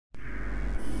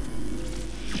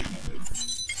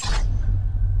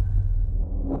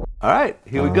All right,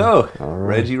 here we go. All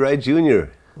right. Reggie Wright Jr.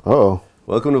 Uh-oh.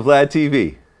 Welcome to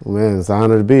VladTV. Man, it's an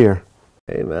honor to be here.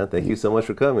 Hey, man, thank you so much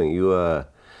for coming. You're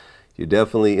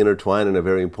definitely intertwined in a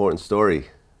very important story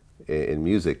in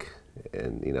music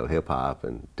and, you know, hip hop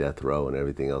and death row and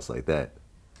everything else like that.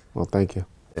 Well, thank you.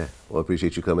 Yeah, well, I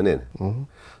appreciate you coming in.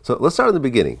 So let's start in the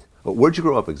beginning. Where'd you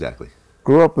grow up exactly?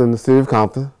 Grew up in the city of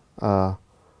Compton. The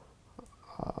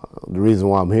reason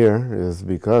why I'm here is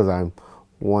because I'm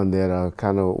one that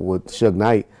kind of with Suge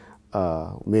Knight,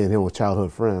 me and him were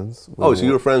childhood friends. Oh, so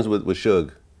you were friends with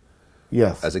Suge?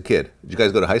 Yes. As a kid. Did you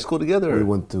guys go to high school together? Or? We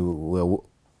went to,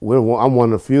 I'm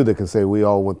one of the few that can say we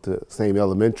all went to same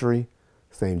elementary,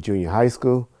 same junior high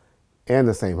school, and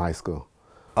the same high school.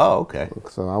 Oh, okay.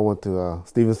 So I went to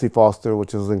Stephen C. Foster,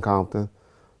 which was in Compton,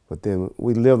 but then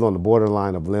we lived on the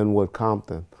borderline of Linwood,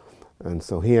 Compton. And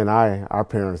so he and our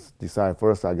parents decided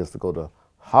first, I guess, to go to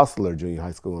Hostler Junior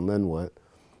High School in Linwood.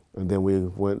 And then we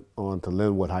went on to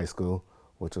Linwood High School,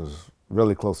 which was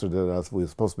really closer to us. We were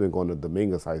supposed to be going to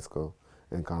Dominguez High School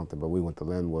in Compton, but we went to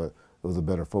Linwood. It was a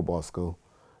better football school,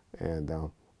 and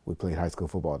we played high school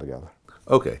football together.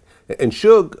 Okay. And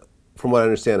Suge, from what I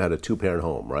understand, had a two-parent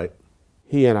home, right?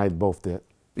 He and I both did.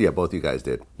 Yeah, both you guys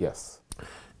did. Yes.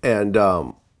 And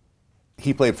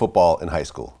he played football in high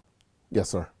school. Yes,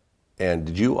 sir. And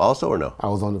did you also or no? I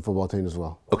was on the football team as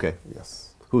well. Okay.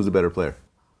 Yes. Who was the better player?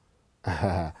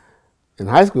 In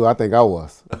high school, I think I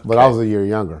was, but I was a year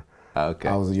younger. Okay.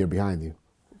 I was a year behind you.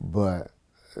 But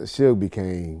Suge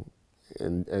became,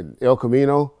 at El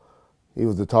Camino, he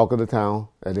was the talk of the town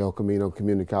at El Camino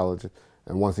Community College.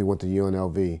 And once he went to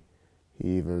UNLV, he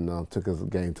even took his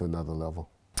game to another level.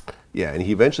 Yeah, and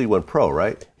he eventually went pro,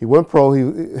 right? He went pro.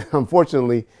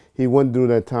 Unfortunately, he went through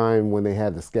that time when they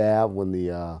had the scab, when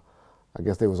I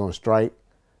guess they was on strike.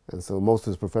 And so most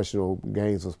of his professional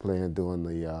games was playing during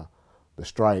the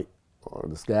strike or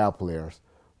the scab players.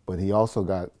 But he also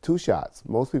got 2 shots.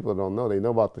 Most people don't know. They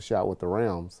know about the shot with the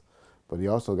Rams, but he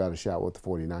also got a shot with the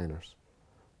 49ers.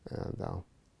 And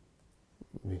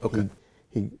okay.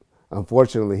 he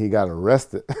unfortunately, he got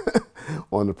arrested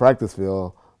on the practice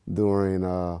field during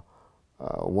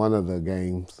one of the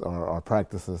games or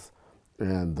practices.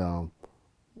 And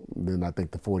then I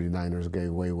think the 49ers gave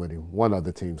away with him. One of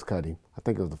the teams cut him. I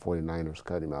think it was the 49ers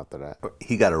cut him after that.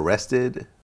 He got arrested?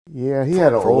 Yeah, he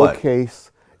had an old what?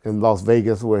 case in Las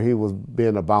Vegas where he was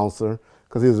being a bouncer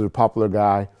because he was a popular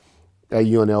guy at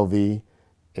UNLV.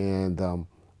 And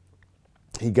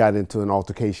he got into an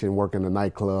altercation working a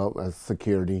nightclub as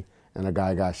security, and a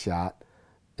guy got shot.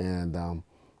 And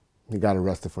he got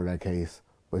arrested for that case,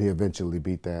 but he eventually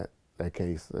beat that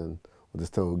case and was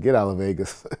just told, get out of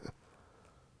Vegas.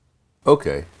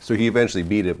 Okay, so he eventually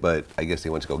beat it, but I guess they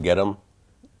went to go get him.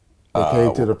 They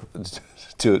came to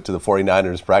the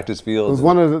 49ers practice field. It was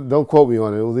one of the, don't quote me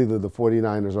on it, it was either the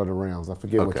 49ers or the Rams. I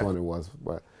forget Okay. which one it was.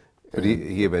 But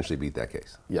he eventually beat that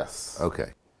case. Yes.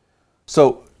 Okay.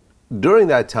 So during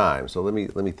that time, so let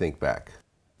me think back.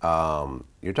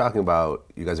 You're talking about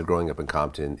you guys are growing up in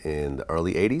Compton in the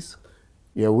early 80s?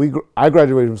 Yeah, I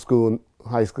graduated from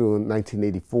high school in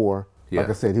 1984. Yeah. Like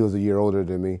I said, he was a year older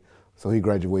than me, so he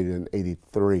graduated in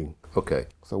 83. Okay.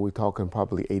 So we're talking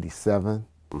probably 87,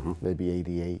 maybe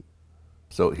 88.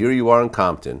 So here you are in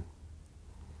Compton,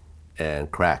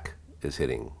 and crack is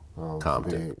hitting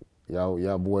Compton.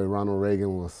 Y'all boy Ronald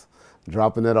Reagan was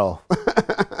dropping it off.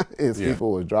 His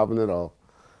people was dropping it off.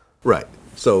 Right.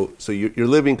 So you're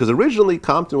living, because originally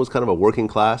Compton was kind of a working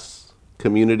class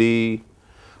community.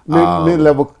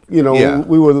 Mid-level, you know, Yeah.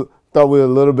 thought we were a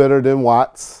little better than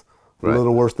Watts, Right. a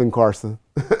little worse than Carson.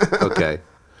 Okay.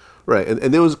 Right.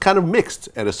 And it was kind of mixed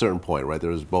at a certain point, right? There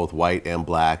was both white and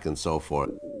black and so forth.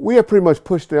 We had pretty much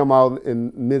pushed them out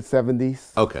in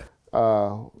mid-70s. Okay.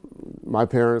 My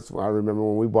parents, I remember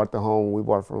when we bought the home, we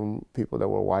bought from people that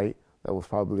were white, that was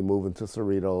probably moving to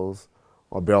Cerritos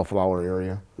or Bellflower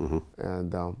area.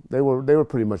 And they were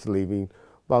pretty much leaving.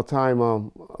 About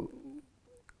time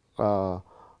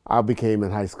I became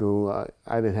in high school,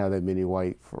 I didn't have that many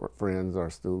white friends or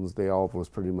students. They all was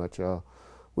pretty much,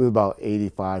 we were about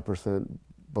 85%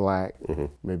 black,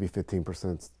 maybe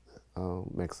 15%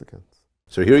 Mexicans.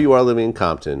 So here you are living in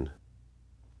Compton,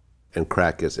 and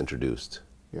crack gets introduced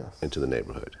Yes. into the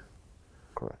neighborhood.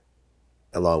 Correct.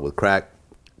 Along with crack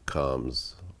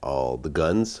comes all the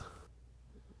guns,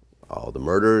 all the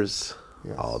murders,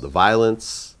 Yes. all the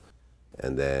violence,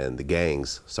 and then the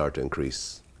gangs start to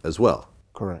increase as well.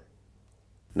 Correct.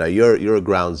 Now you're a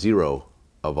ground zero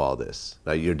of all this.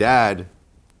 Now your dad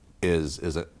was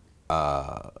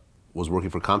working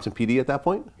for Compton PD at that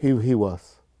point? He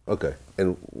was. Okay.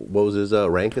 And what was his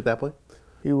rank at that point?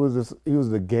 He was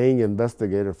the gang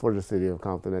investigator for the city of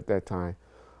Compton at that time.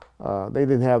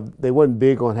 They wasn't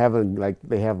big on having, like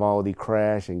they have all the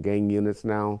crash and gang units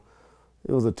now.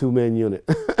 It was a two-man unit.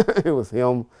 It was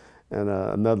him and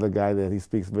another guy that he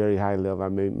speaks very highly of. I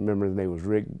remember his name was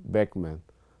Rick Beckman,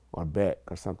 or Beck,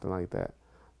 or something like that.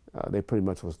 They pretty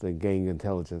much was the gang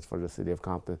intelligence for the city of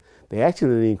Compton. They actually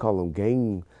didn't even call them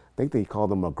gang. I think they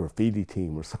called them a graffiti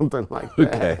team or something like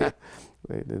that. Okay.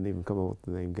 They didn't even come up with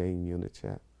the name gang unit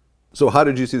yet. So how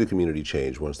did you see the community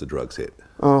change once the drugs hit?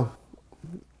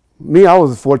 Me, I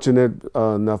was fortunate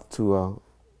enough to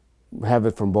have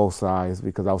it from both sides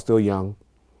because I was still young.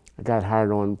 I got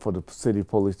hired on for the city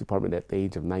police department at the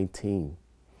age of 19.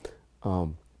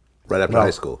 Right after high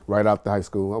school? Right after high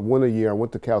school. I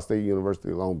went to Cal State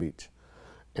University, Long Beach,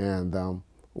 and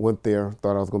went there,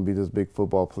 thought I was going to be this big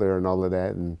football player and all of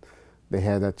that, and they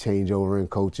had that changeover in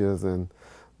coaches, and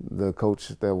the coach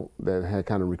that had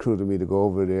kind of recruited me to go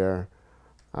over there,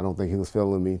 I don't think he was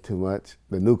feeling me too much,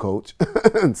 the new coach,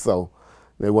 and so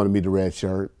they wanted me to red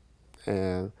shirt,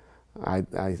 and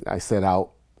I set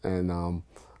out, and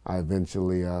I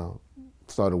eventually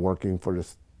started working for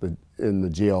in the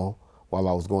jail while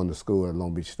I was going to school at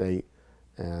Long Beach State,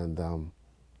 and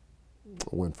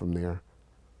went from there.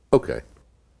 Okay.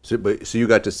 So you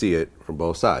got to see it from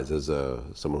both sides, as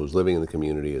someone who's living in the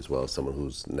community as well as someone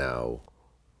who's now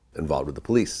involved with the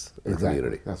police in the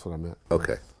community. That's what I meant.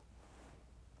 Okay.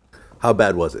 How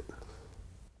bad was it?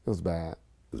 It was bad.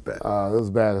 It was bad. It was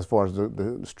bad as far as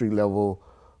the street level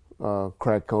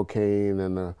crack cocaine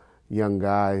and the young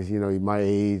guys, my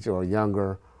age or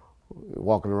younger,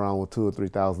 walking around with $2,000 or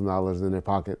 $3,000 in their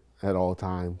pocket at all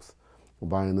times,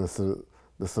 buying the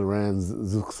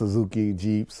Saran Suzuki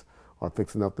Jeeps or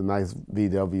fixing up the nice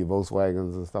VW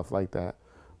Volkswagens and stuff like that.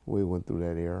 We went through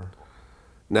that era.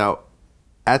 Now,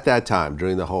 at that time,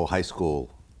 during the whole high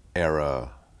school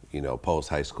era,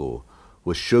 post-high school,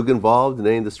 was Suge involved in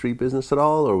any of the street business at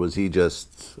all, or was he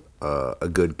just a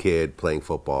good kid playing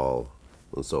football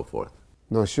and so forth?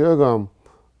 No, Suge,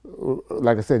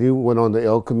 like I said, he went on to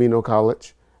El Camino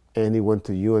College, and he went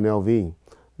to UNLV,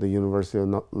 the University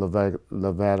of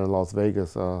Nevada, Las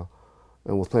Vegas, and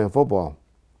was playing football.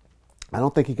 I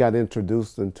don't think he got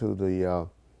introduced into the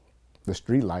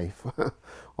street life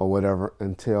or whatever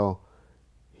until,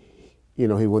 he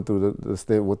went through the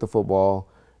stint with the football,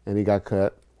 and he got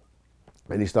cut,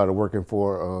 and he started working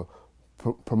for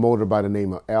a promoter by the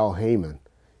name of Al Heyman.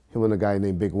 Him and a guy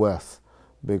named Big West.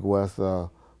 Big West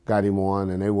got him on,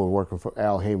 and they were working for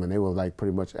Al Heyman. They were like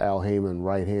pretty much Al Heyman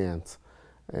right hands,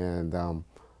 and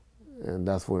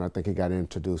that's when I think he got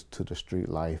introduced to the street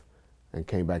life, and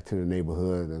came back to the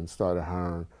neighborhood and started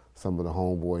hiring some of the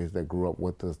homeboys that grew up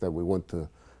with us, that we went to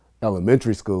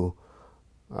elementary school.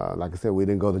 Like I said, we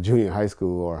didn't go to junior high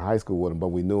school or high school with them, but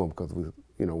we knew him because we,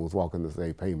 was walking the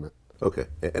same pavement. Okay,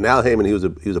 and Al Heyman, he was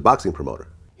a boxing promoter.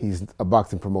 He's a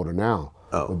boxing promoter now,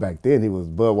 oh. But back then he was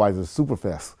Budweiser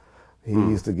Superfest. He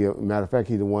used to give, matter of fact,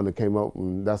 he's the one that came up,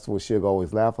 and that's what Suge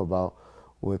always laugh about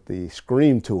with the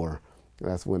Scream Tour.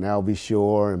 That's when Al B.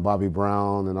 Shore and Bobby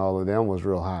Brown and all of them was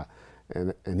real hot,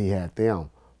 and he had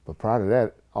them. But prior to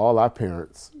that, all our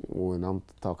parents, when I'm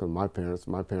talking to my parents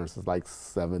is like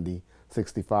 70,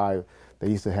 65, they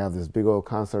used to have this big old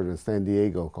concert in San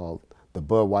Diego called the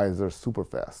Budweiser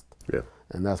Superfest. Yeah.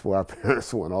 And that's where our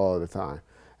parents went all the time.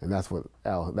 And that was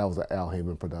an Al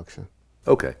Heyman production.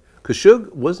 Okay. Because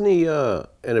Suge, wasn't he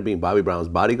ended up being Bobby Brown's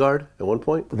bodyguard at one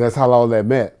point? That's how all that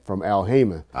met, from Al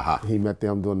Heyman. Uh-huh. He met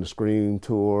them doing the Scream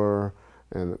Tour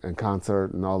and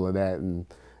concert and all of that, and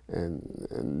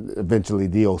eventually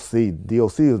DOC.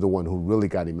 DOC is the one who really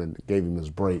got him and gave him his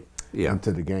break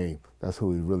into the game. That's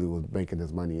who he really was making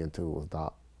his money into, was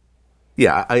Doc.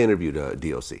 Yeah, I interviewed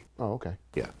DOC. Oh, okay.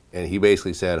 Yeah, and he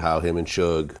basically said how him and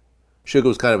Suge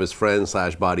was kind of his friend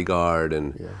 / bodyguard,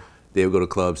 and they would go to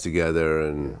clubs together,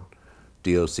 and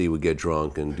DOC would get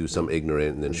drunk and do something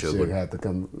ignorant, and then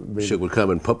Suge would come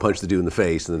and punch the dude in the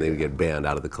face, and then they would get banned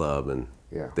out of the club, and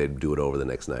they'd do it over the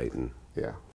next night. And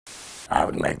I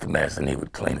would make the mess, and he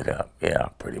would clean it up. Yeah,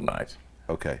 pretty much.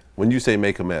 Okay. When you say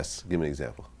make a mess, give me an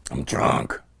example. I'm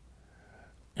drunk,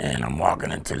 and I'm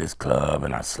walking into this club,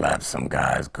 and I slap some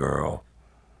guy's girl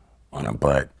on her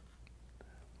butt.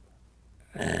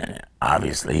 And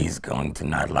obviously he's going to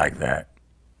not like that,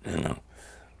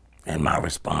 And my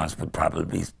response would probably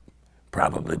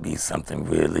be something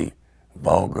really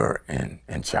vulgar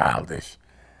and childish.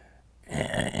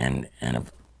 And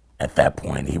at that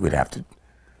point he would have to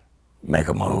make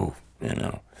a move,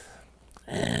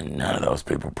 And none of those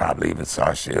people probably even saw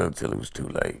Suge till it was too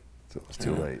late. It was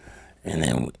too late.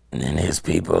 And then his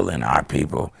people and our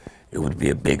people, it would be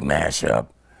a big mashup.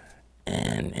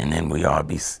 and then we all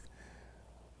be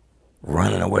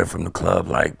running away from the club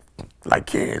like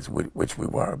kids, which we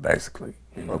were basically.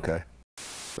 You know? Okay.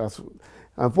 That's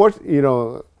unfortunately, you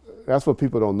know, that's what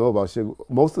people don't know about Suge.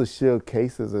 Most of the Suge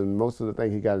cases and most of the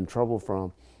things he got in trouble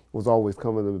from was always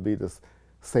coming to be to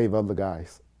save other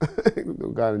guys.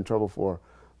 Got in trouble for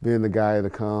being the guy to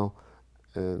come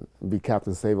and be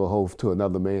Captain Save-A-Hove to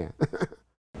another man.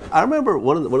 I remember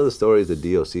one of the stories that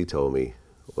DOC told me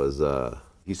was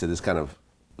he said this kind of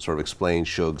sort of explained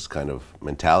Suge's kind of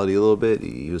mentality a little bit.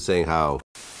 He was saying how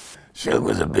Suge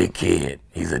was a big kid.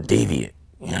 He's a deviant.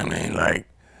 You know what I mean? Like,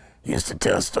 he used to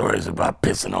tell stories about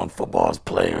pissing on football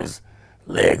players'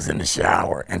 legs in the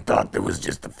shower and thought that was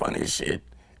just the funniest shit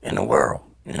in the world.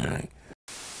 You know what I mean?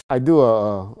 I do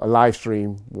a live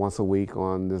stream once a week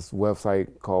on this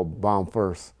website called Bomb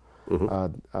First,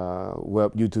 web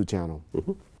YouTube channel.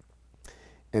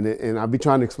 And I be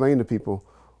trying to explain to people,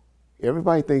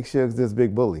 everybody thinks Suge's this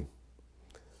big bully.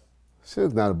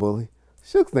 Suge's not a bully.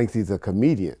 Suge thinks he's a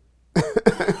comedian.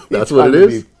 That's what it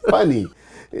is? Funny.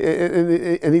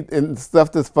 And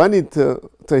stuff that's funny to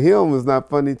him is not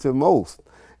funny to most.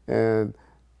 And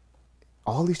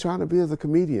all he's trying to be is a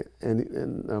comedian.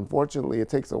 And unfortunately, it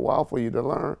takes a while for you to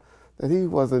learn that he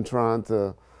wasn't trying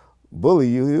to bully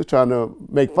you. He was trying to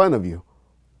make fun of you.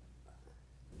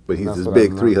 But he's this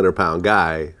big 300-pound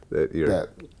guy that you're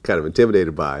kind of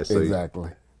intimidated by. So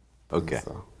exactly. Okay.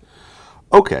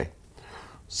 Okay.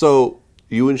 So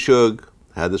you and Suge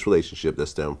had this relationship that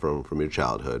stemmed from your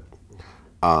childhood.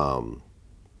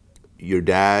 Your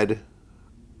dad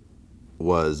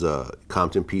was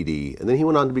Compton PD, and then he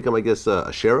went on to become, I guess,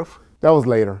 a sheriff? That was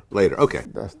later. Later, okay.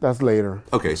 That's later.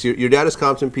 Okay, so your dad is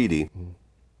Compton PD,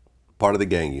 part of the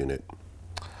gang unit.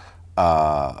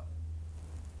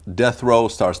 Death Row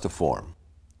starts to form.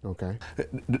 Okay.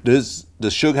 Does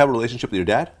Suge have a relationship with your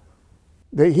dad?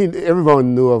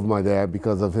 Everyone knew of my dad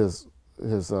because of his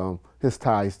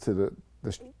ties to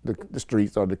the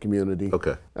streets or the community.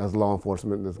 Okay. As law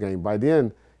enforcement in this gang. By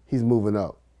then, he's moving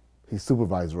up. He's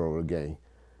supervisor over the gang.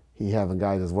 He having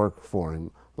guys that work for him,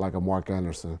 like a Mark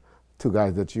Anderson, two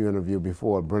guys that you interviewed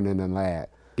before, Brendan and Ladd.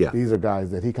 Yeah. These are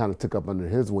guys that he kind of took up under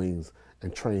his wings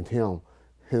and trained him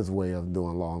his way of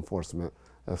doing law enforcement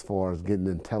as far as getting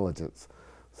intelligence.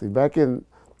 See, back in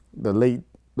the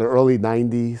early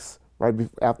 90s, right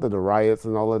after the riots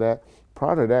and all of that,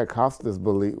 prior to that, cops just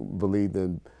believed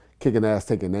in kicking ass,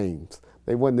 taking names.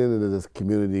 They wasn't into this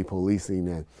community policing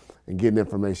and getting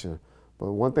information.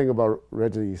 But one thing about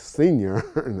Reggie Sr.,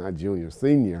 not Junior,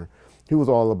 Sr., he was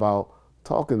all about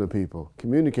talking to people,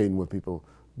 communicating with people,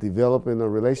 developing a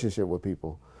relationship with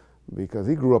people. Because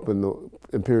he grew up in the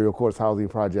Imperial Courts housing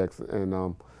projects,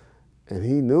 and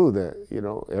he knew that, you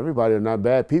know, everybody are not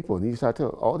bad people. And he started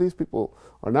telling all these people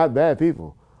are not bad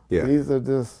people. Yeah. These are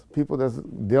just people that's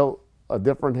dealt a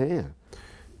different hand.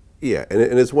 Yeah, and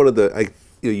it's one of the,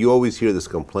 you always hear this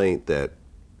complaint that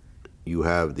you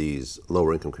have these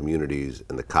lower income communities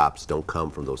and the cops don't come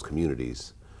from those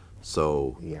communities.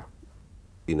 So, yeah,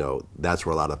 you know, that's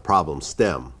where a lot of problems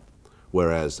stem.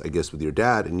 Whereas I guess with your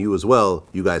dad and you as well,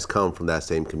 you guys come from that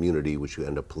same community which you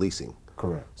end up policing.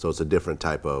 Correct. So it's a different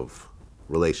type of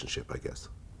relationship, I guess.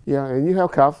 Yeah, and you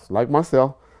have cops like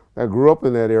myself that grew up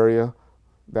in that area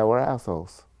that were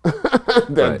assholes.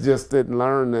 That just didn't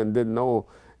learn and didn't know.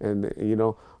 And, you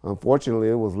know, unfortunately,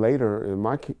 it was later in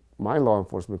my law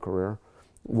enforcement career,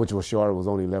 which was short, it was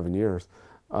only 11 years,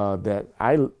 that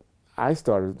I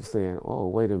started saying, oh,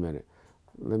 wait a minute,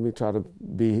 let me try to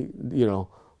be, you know,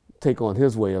 take on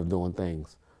his way of doing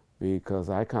things. Because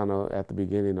I kind of, at the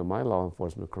beginning of my law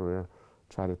enforcement career,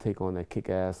 tried to take on that kick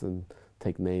ass and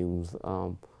take names.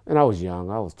 And I was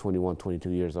young, I was 21, 22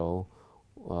 years old,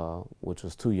 which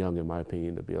was too young in my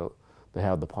opinion to be able to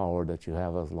have the power that you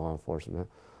have as law enforcement.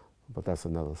 But that's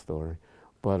another story.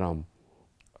 But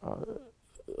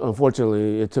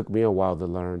unfortunately, it took me a while to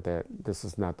learn that this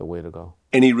is not the way to go.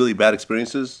 Any really bad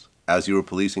experiences as you were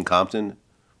policing Compton?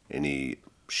 Any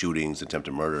shootings,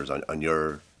 attempted murders on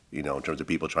your, you know, in terms of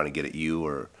people trying to get at you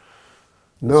or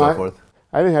so forth?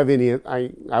 I didn't have any.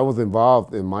 I was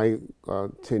involved in my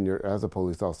tenure as a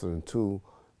police officer in 2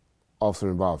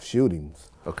 officer-involved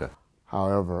shootings. Okay.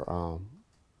 However,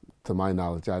 to my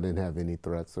knowledge, I didn't have any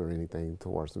threats or anything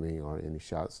towards me or any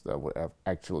shots that were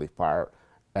actually fired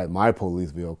at my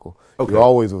police vehicle. Okay. You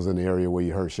always was in the area where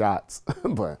you heard shots.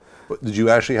 But did you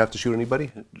actually have to shoot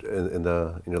anybody in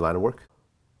your line of work?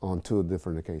 On 2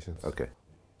 different occasions. Okay.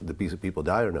 Did people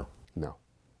die or no? No.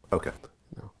 Okay.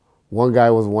 No. One guy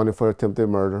was wanted for attempted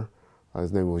murder.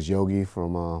 His name was Yogi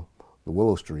from the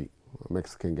Willow Street, a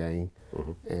Mexican gang.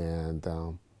 And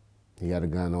He had a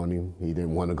gun on him. He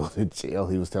didn't want to go to jail.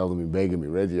 He was telling me, begging me,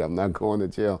 Reggie, I'm not going to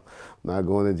jail. I'm not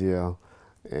going to jail.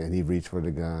 And he reached for the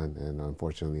gun, and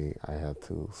unfortunately, I had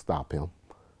to stop him.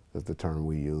 That's the term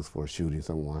we use for shooting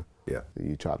someone. Yeah.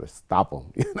 You try to stop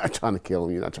them. You're not trying to kill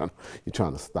them. You're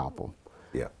trying to stop them.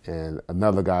 Yeah. And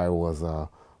another guy was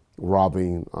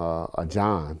robbing a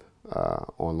John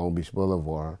on Long Beach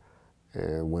Boulevard,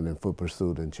 and went in foot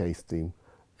pursuit and chased him.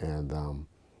 And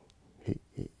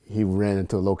he ran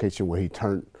into a location where he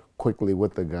turned quickly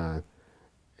with the gun,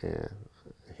 and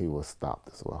he was stopped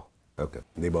as well. Okay.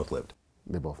 They both lived.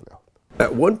 They both left.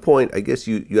 At one point, I guess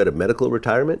you had a medical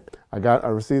retirement? I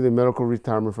received a medical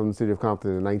retirement from the city of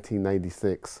Compton in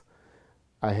 1996.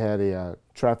 I had a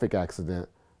traffic accident,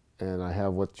 and I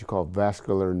have what you call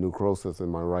vascular necrosis in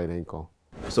my right ankle.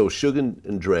 So Suge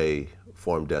and Dre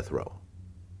formed Death Row.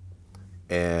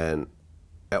 And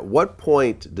at what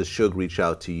point does Suge reach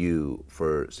out to you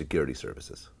for security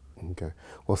services? Okay.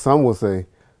 Well, some will say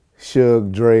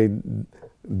Suge, Dre,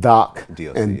 Doc,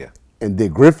 DLC, and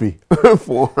Dick Griffey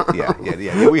for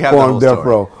we have the whole Death story.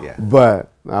 Row. Yeah.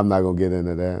 But I'm not gonna get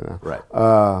into that. Right.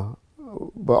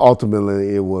 But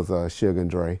ultimately, it was Suge and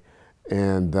Dre,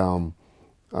 and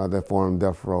that formed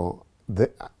Death Row.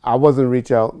 I wasn't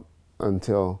reached out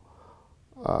until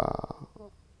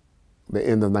the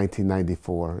end of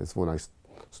 1994. Is when I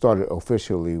started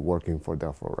officially working for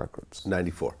Death Row Records.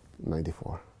 94.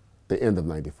 94. The end of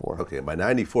 94. Okay. By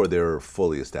 94, they were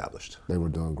fully established. They were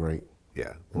doing great.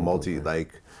 Yeah.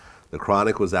 Like, The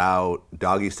Chronic was out.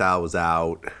 Doggy Style was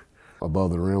out.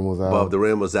 Above the Rim was out. Above the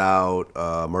Rim was out.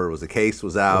 Murder Was the Case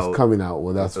was out. It was coming out.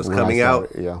 Well, that's it was coming out.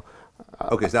 Yeah.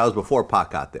 Okay, so that was before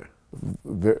Pac got there.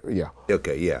 Yeah.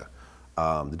 Okay, yeah.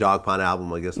 The Dog Pound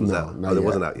album, I guess, was out. Not it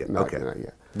wasn't out yet. Not, okay. Not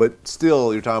yet. But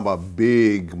still, you're talking about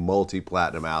big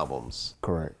multi-platinum albums.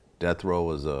 Correct. Death Row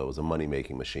was a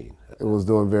money-making machine. It was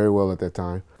doing very well at that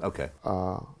time. Okay.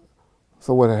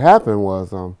 So what had happened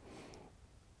was,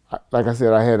 like I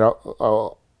said,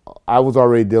 I was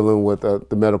already dealing with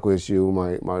the medical issue,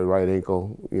 my right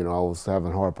ankle. You know, I was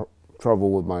having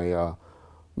trouble with my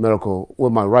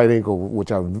with my right ankle,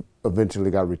 which I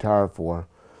eventually got retired for.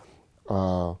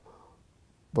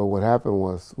 But what happened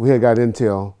was, we had got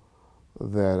intel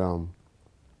that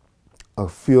a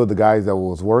few of the guys that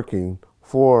was working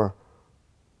for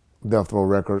Death Row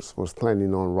Records was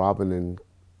planning on robbing and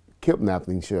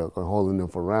kidnapping Suge or holding them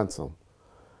for ransom.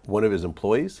 One of his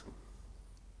employees?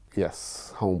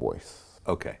 Yes, homeboys.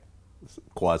 Okay,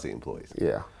 quasi-employees.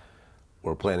 Yeah.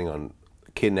 Were planning on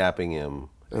kidnapping him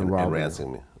and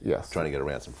ransoming him. Yes. Trying to get a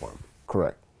ransom for him.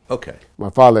 Correct. Okay. My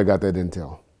father got that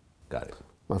intel. Got it.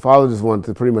 My father just wanted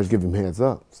to pretty much give him heads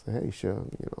up. Say, hey,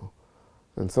 Suge, you know.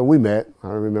 And so we met. I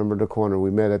remember the corner.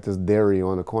 We met at this dairy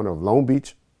on the corner of Long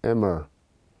Beach and Myrrh,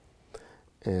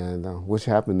 and which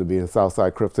happened to be in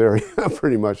Southside Crips area,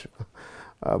 pretty much.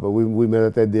 But we met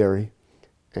at that dairy,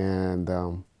 and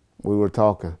we were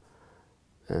talking,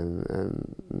 and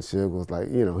Suge was like,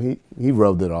 you know, he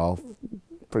rubbed it off,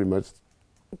 pretty much.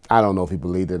 I don't know if he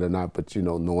believed it or not, but you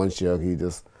know, knowing Suge, he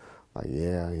just like,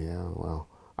 yeah, well,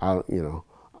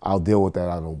 I'll deal with that.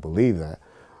 I don't believe that,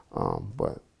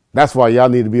 but that's why y'all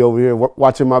need to be over here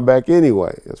watching my back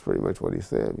anyway. That's pretty much what he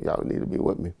said. Y'all need to be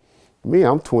with me. Me,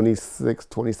 I'm 26,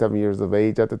 27 years of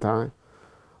age at the time,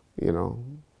 you know,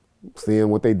 seeing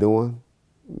what they doing,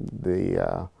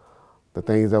 the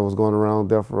things that was going around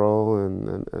Death Row,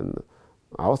 and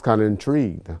I was kind of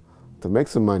intrigued to make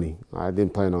some money. I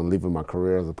didn't plan on leaving my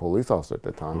career as a police officer at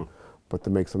the time, but to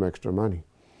make some extra money.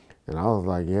 And I was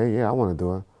like, yeah, I want to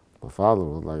do it. My father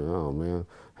was like, oh man,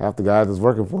 half the guys that's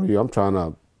working for you, I'm trying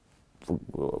to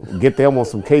get them on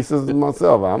some cases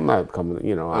myself. I'm not coming,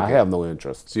 you know, okay. I have no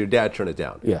interest. So your dad turned it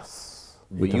down? Yes.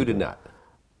 But you did not?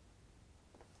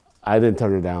 I didn't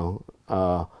turn it down.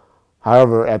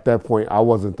 However, at that point, I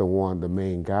wasn't the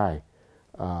main guy.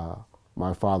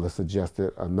 My father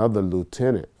suggested another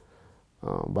lieutenant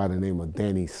by the name of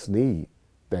Danny Sneed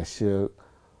that Suge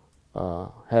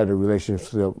had a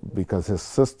relationship because his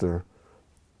sister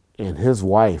and his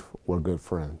wife were good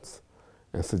friends,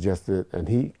 and suggested, and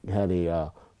he had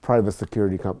a private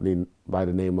security company by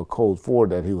the name of Code 4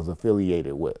 that he was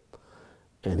affiliated with.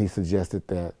 And he suggested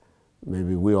that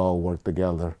maybe we all work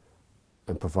together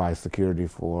and provide security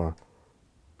for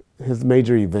his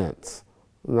major events,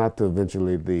 not to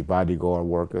eventually the bodyguard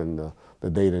work and the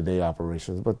day-to-day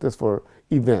operations, but just for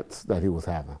events that he was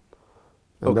having.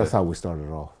 And that's how we started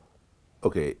off.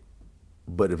 Okay.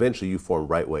 But eventually you formed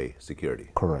Right Way Security.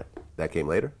 Correct. That came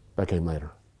later? That came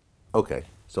later. Okay.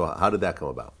 So how did that come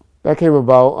about? That came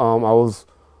about,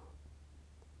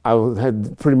 I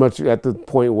had pretty much at the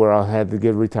point where I had to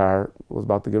get retired, was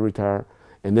about to get retired,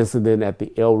 an incident at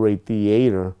the El Rey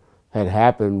Theater had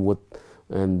happened with,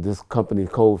 and this company,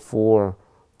 Code 4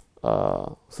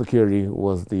 Security,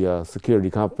 was the security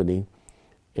company,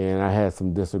 and I had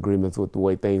some disagreements with the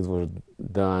way things were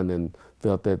done and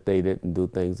felt that they didn't do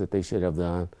things that they should have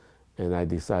done, and I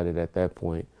decided at that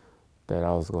point that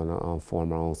I was going to form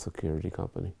my own security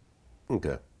company.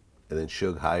 Okay. And then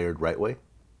Suge hired Right Way?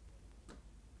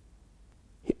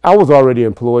 I was already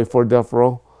employed for Death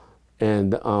Row,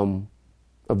 and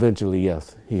eventually,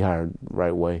 yes, he hired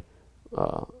Right Way,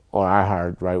 or I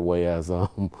hired Right Way as,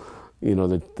 you know,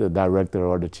 the director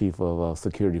or the chief of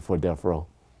security for Death Row.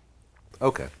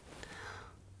 Okay.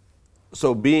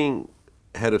 So being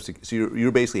head of, so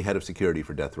you're basically head of security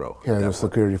for Death Row? Head of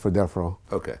security for Death Row.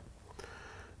 Okay.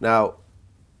 Now,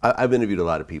 I've interviewed a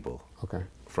lot of people. Okay.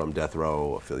 From Death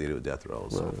Row, affiliated with Death Row,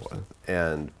 and so forth.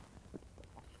 And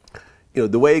you know,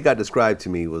 the way it got described to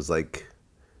me was like,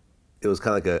 it was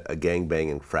kind of like a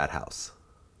gangbanging frat house.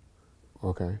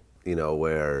 Okay. You know,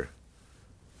 where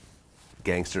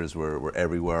gangsters were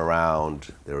everywhere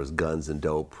around. There was guns and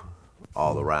dope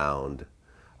all around.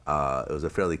 It was a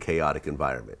fairly chaotic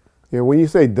environment. Yeah, when you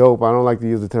say dope, I don't like to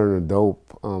use the term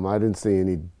dope. I didn't see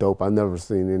any dope. I've never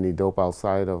seen any dope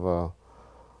outside of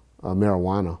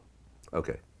marijuana.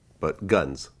 Okay, but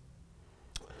guns?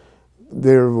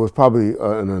 There was probably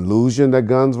an illusion that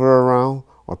guns were around,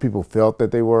 or people felt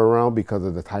that they were around because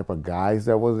of the type of guys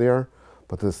that were there.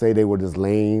 But to say they were just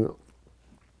laying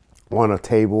on a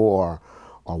table or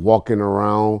walking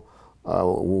around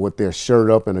with their shirt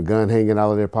up and a gun hanging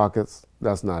out of their pockets,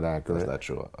 that's not accurate. That's not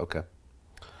true, okay.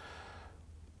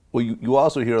 Well, you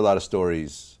also hear a lot of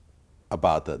stories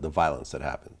about the violence that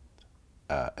happened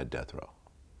at Death Row.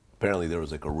 Apparently there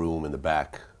was like a room in the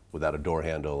back without a door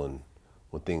handle, and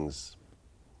when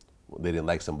they didn't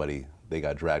like somebody, they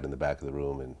got dragged in the back of the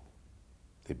room and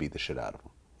they beat the shit out of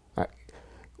them.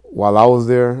 While I was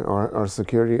there, or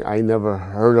security, I never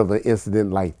heard of an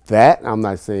incident like that. I'm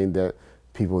not saying that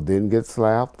people didn't get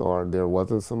slapped or there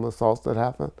wasn't some assaults that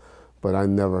happened, but I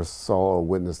never saw or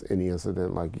witnessed any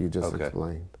incident like you just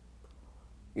explained.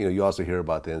 You know, you also hear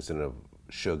about the incident of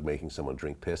Suge making someone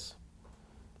drink piss.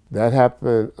 That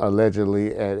happened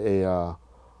allegedly at a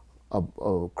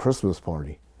Christmas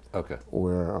party. Okay.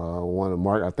 Where one of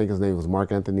I think his name was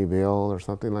Mark Anthony Bell or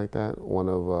something like that. One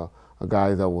of a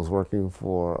guy that was working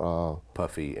for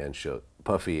Puffy and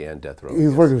Death Row. He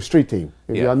was working with Street Team.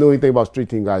 If y'all knew anything about Street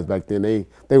Team guys back then,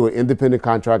 they were independent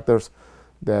contractors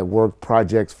that worked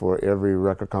projects for every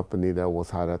record company that was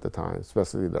hot at the time,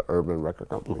 especially the urban record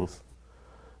companies.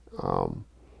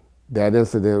 That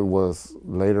incident was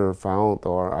later found,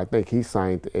 or I think he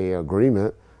signed a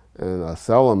agreement and a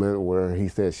settlement where he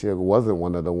said Suge wasn't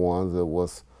one of the ones. It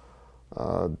was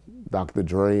Dr.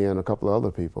 Dre and a couple of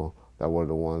other people that were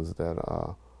the ones that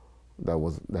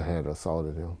had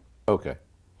assaulted him. Okay.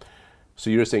 So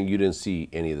you're saying you didn't see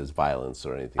any of this violence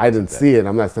or anything? I didn't see it.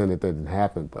 I'm not saying it didn't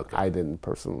happen, but I didn't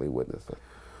personally witness it.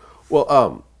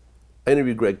 Well, I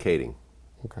interviewed Greg Kading.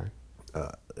 Okay.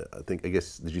 I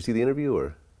guess, did you see the interview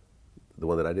or the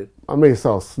one that I did? I may have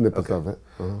saw snippets of it.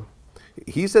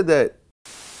 He said that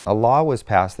a law was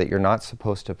passed that you're not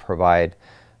supposed to provide,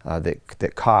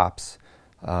 that cops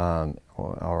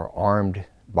or armed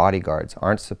bodyguards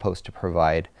aren't supposed to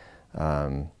provide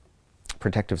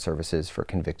protective services for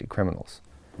convicted criminals.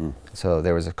 So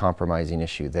there was a compromising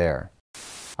issue there.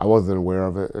 I wasn't aware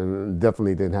of it, and it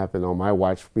definitely didn't happen on my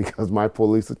watch because my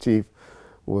police chief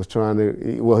was trying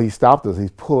to, well, he stopped us. He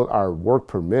pulled our work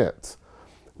permits.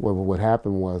 What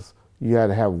happened was you had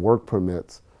to have work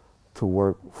permits to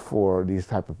work for these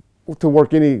to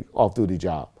work any off-duty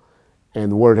job.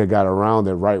 And the word had got around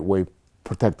that Right Way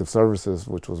Protective Services,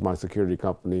 which was my security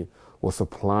company, was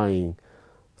supplying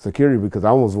security because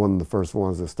I was one of the first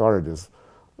ones that started this,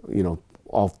 you know,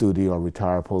 off-duty or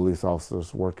retired police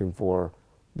officers working for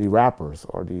the rappers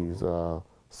or these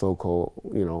so-called,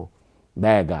 you know,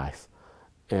 bad guys.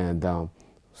 And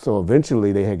so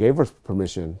eventually they had gave us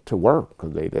permission to work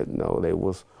because they didn't know they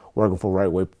was working for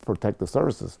Right Way Protective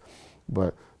Services.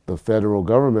 But the federal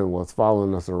government was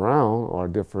following us around, or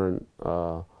different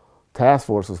task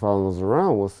forces following us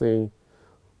around, was seeing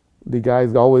the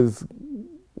guys always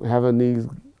having these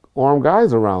armed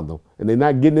guys around them, and they're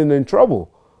not getting in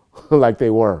trouble like they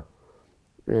were.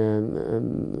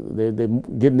 And they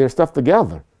getting their stuff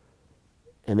together,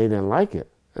 and they didn't like it.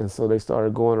 And so they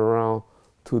started going around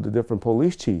to the different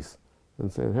police chiefs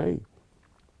and saying, hey,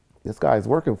 this guy's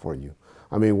working for you.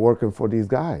 I mean, working for these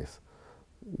guys.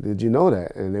 Did you know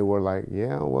that? And they were like,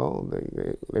 yeah, well,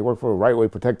 they work for Right Way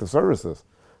Protective Services.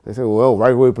 They said, well,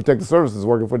 Right Way Protective Services is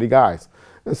working for the guys.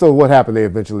 And so what happened, they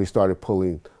eventually started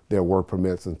pulling their work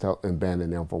permits and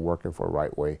banning them from working for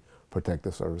Right Way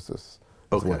Protective Services.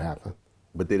 That's what happened.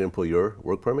 But they didn't pull your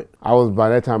work permit? By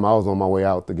that time, I was on my way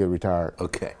out to get retired.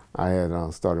 Okay. I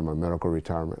had started my medical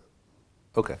retirement.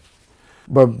 Okay.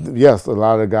 But yes, a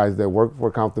lot of the guys that work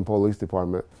for Compton Police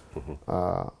Department,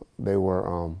 they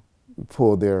were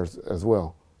pulled theirs as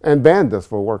well, and banned us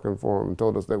for working for them and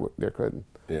told us that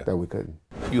we couldn't.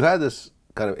 You had this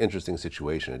kind of interesting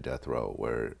situation at death row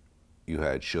where you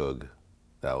had Suge,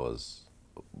 that was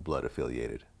blood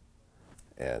affiliated,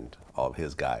 and all of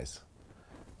his guys.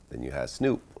 Then you had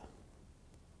Snoop,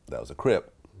 that was a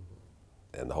Crip,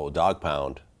 and the whole dog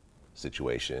pound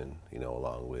situation, you know,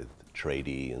 along with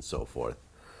Trady and so forth.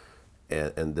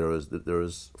 And there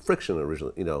was friction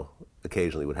originally, you know,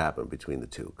 occasionally would happen between the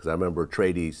two. Because I remember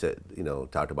Trady said, you know,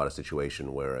 talked about a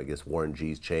situation where I guess Warren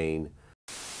G's chain.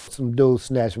 Some dudes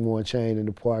snatched one chain in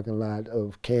the parking lot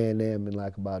of K&M in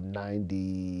like about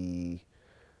 90,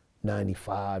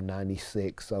 95,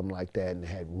 96, something like that, and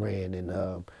had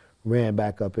ran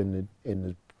back up in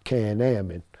the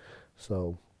K&M, and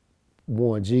so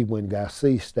Warren G went and got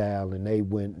C-Style, and they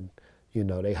went and, you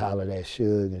know, they hollered at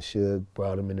Suge, and Suge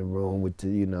brought him in the room with the,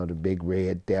 you know, the big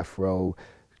red death row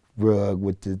rug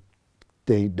with the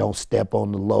thing, don't step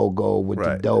on the logo with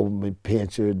the Doberman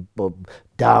pincher, but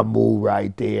Damu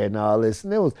right there and all this,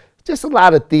 and there was just a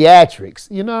lot of theatrics,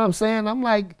 you know what I'm saying? I'm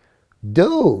like,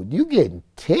 dude, you getting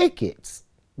tickets.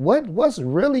 What's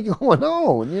really going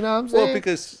on, you know what I'm saying? Well,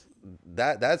 because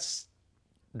that's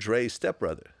Dre's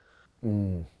stepbrother,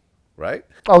 right?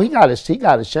 Oh, he got his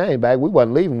chain back. We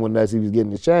wasn't leaving unless he was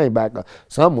getting his chain back.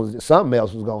 Something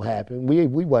else was gonna happen. We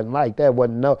wasn't like that.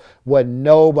 Wasn't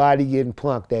nobody getting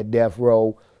punked at death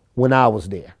row when I was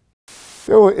there.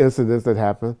 There were incidents that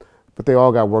happened, but they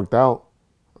all got worked out.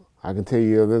 I can tell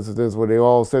you of incidents where they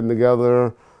all sitting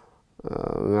together,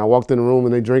 and I walked in the room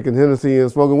and they drinking Hennessy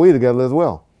and smoking weed together as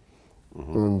well.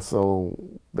 And so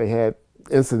they had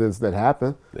incidents that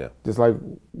happened. Yeah. Just like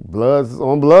Bloods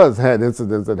on Bloods had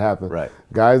incidents that happened. Right.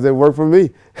 Guys that worked for me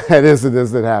had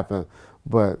incidents that happened.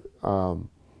 But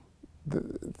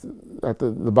at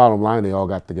the bottom line, they all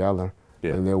got together.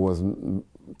 Yeah. And there was,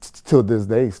 till this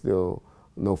day, still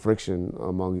no friction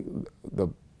among the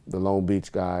Long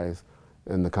Beach guys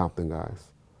and the Compton guys.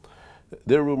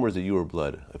 There are rumors that you were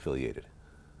Blood affiliated.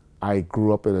 I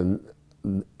grew up in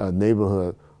a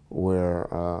neighborhood where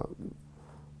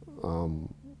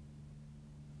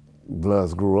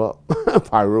Bloods grew up.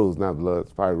 Pyrus, not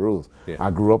Bloods, Pyrus. Yeah.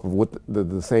 I grew up with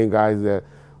the same guys that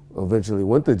eventually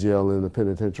went to jail in the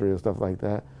penitentiary and stuff like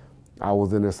that. I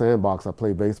was in their sandbox. I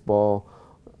played baseball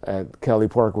at Kelly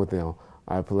Park with them.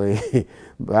 I played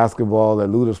basketball at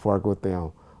Luders Park with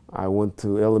them. I went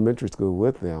to elementary school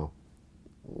with them.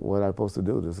 What am I supposed to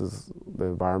do? This is the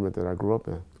environment that I grew up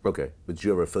in. Okay, but did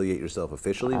you ever affiliate yourself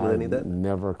officially with any of that? I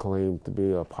never claimed to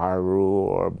be a Pyru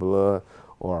or a Blood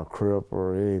or a Crip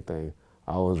or anything.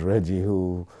 I was Reggie,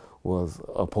 who was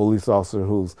a police officer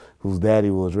whose daddy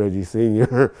was Reggie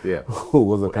Sr., yeah. who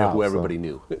was a cop. Who everybody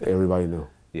knew. Everybody knew.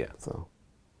 Yeah. So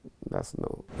that's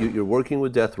no. You're working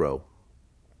with Death Row,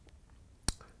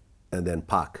 and then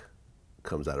Pac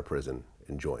comes out of prison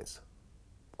and joins.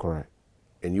 Correct.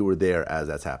 And you were there as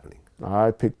that's happening.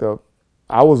 I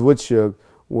was with Suge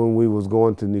when we was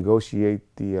going to negotiate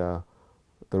the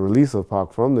release of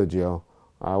Pac from the jail.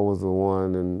 I was the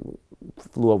one and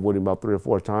flew up with him about 3 or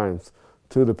 4 times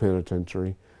to the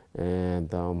penitentiary.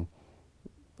 And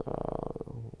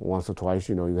once or twice,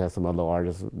 you know, you had some other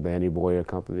artists, Danny Boy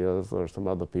accompanied us or some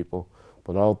other people.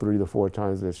 But all 3 to 4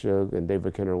 times that Suge and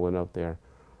David Kenner went up there,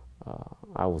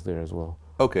 I was there as well.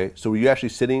 Okay, so were you actually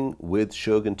sitting with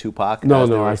Suge and Tupac?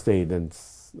 No, I stayed in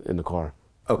the car.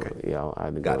 Okay. Yeah,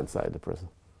 I didn't go inside the prison.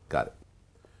 Got it.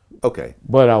 Okay.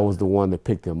 But I was the one that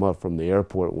picked him up from the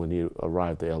airport when he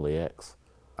arrived at LAX.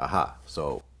 Aha.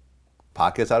 So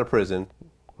Pac gets out of prison,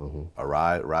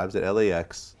 arrives at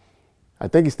LAX. I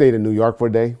think he stayed in New York for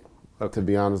a day, to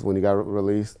be honest, when he got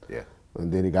released. Yeah.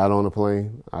 And then he got on a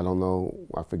plane. I don't know,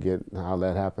 I forget how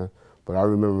that happened. But I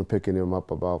remember picking him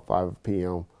up about 5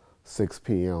 p.m., 6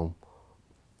 p.m.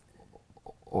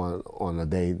 on a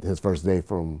day, his first day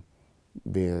from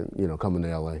being, you know, coming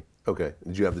to LA. Okay.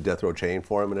 Did you have the death row chain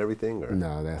for him and everything? Or?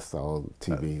 No, that's all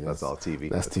TV. That's all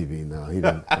TV. That's TV. No, he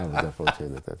didn't have a death row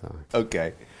chain at that time.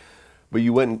 Okay. But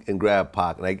you went and grabbed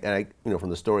Pac, and I, you know,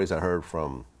 from the stories I heard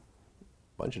from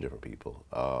a bunch of different people,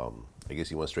 I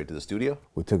guess you went straight to the studio?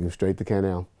 We took him straight to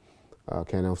Can-Am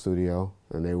studio,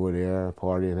 and they were there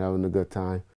partying, having a good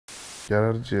time. Got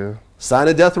out of jail. Signed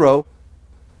a death row.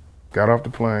 Got off the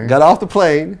plane. Got off the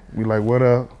plane. We like, what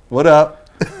up? What up?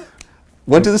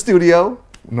 Went to the studio.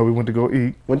 No, we went to go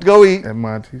eat. Went to go eat. At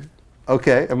Monty's.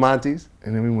 Okay, and Monty's?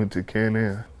 And then we went to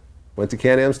Can-Am. Went to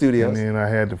Can-Am Studios. And then I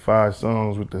had the 5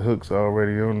 songs with the hooks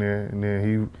already on there. And then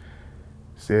he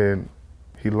said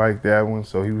he liked that one,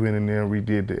 so he went in there and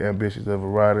redid the Ambitious of a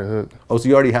Rider hook. Oh, so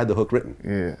you already had the hook written?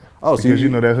 Yeah. Oh, so because you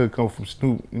know that hook come from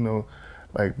Snoop, you know,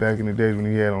 like back in the days when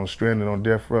he had on Stranded on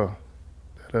Death Row.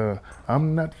 That,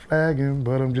 I'm not flagging,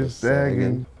 but I'm just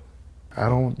sagging. I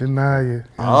don't deny you.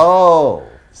 Oh,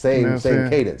 same you know same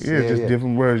cadence. Yeah, just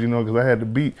different words, you know, because I had the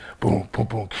beat, boom, boom,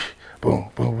 boom,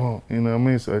 boom, boom, boom. You know what I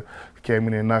mean? So he came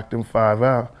in there and knocked them 5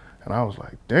 out, and I was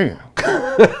like, damn.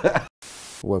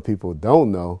 What people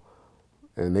don't know,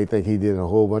 and they think he did a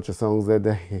whole bunch of songs that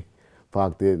day,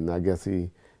 Pac didn't. I guess he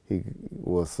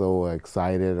was so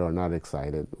excited, or not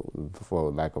excited,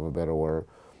 for lack of a better word,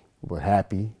 but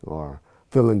happy or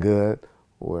feeling good,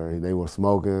 where they were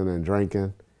smoking and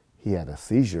drinking. He had a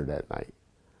seizure that night.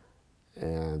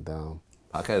 And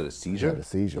Pac had a seizure? He had a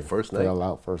seizure. The first night? Fell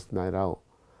out first night out.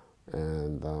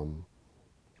 And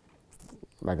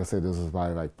like I said, this was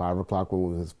probably like 5 o'clock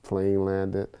when his plane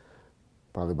landed.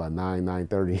 Probably by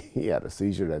 9:30, he had a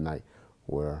seizure that night,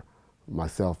 where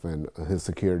myself and his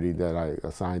security that I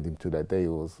assigned him to that day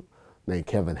was named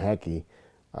Kevin Hackey.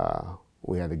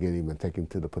 We had to get him and take him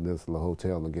to the Peninsula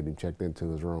Hotel and get him checked into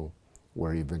his room,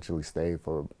 where he eventually stayed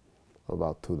for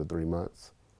about 2 to 3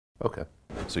 months. Okay.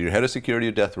 So you're head of security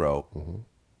at Death Row,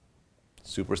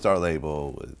 superstar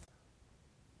label with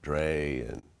Dre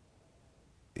and,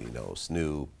 you know,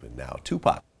 Snoop, and now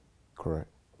Tupac. Correct.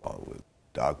 Along with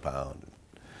Dog Pound,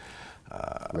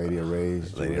 and, Lady of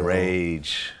Rage, Lady of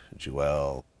Rage,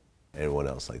 Jewel, everyone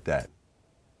else like that.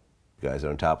 You guys are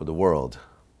on top of the world.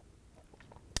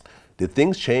 Did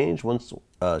things change once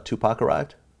Tupac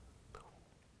arrived?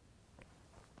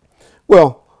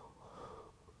 Well,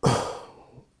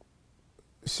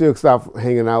 Suge stopped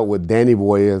hanging out with Danny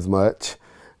Boy as much,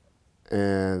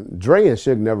 and Dre and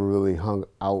Suge never really hung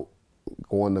out,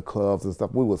 going to clubs and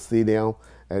stuff. We would see them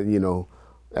at, you know,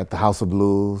 at the House of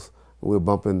Blues. We would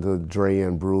bump into Dre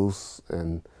and Bruce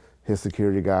and his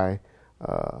security guy,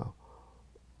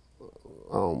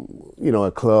 you know,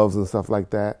 at clubs and stuff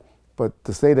like that. But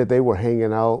to say that they were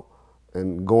hanging out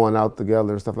and going out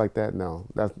together and stuff like that, no,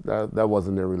 that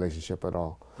wasn't their relationship at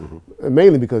all. And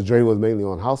mainly because Dre was mainly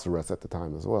on house arrest at the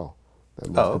time as well, that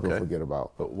most people forget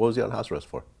about. But what was he on house arrest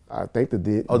for? I think the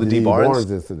Dee Barnes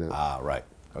incident. Ah, right.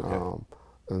 Okay.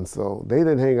 And so they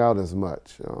didn't hang out as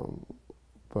much.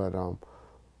 But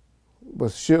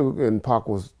Suge and Pac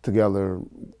was together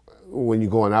when you're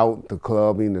going out to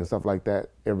clubbing and stuff like that.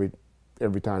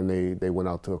 Every time they went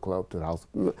out to a club, to the house,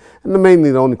 and mainly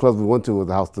the only clubs we went to was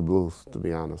the House of Blues. To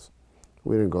be honest,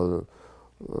 we didn't go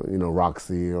to, you know,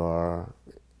 Roxy or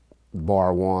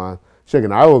Bar One. Suge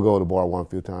and I would go to Bar One a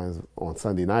few times on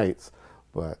Sunday nights,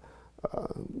 but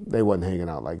they wasn't hanging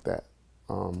out like that.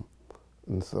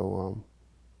 And so,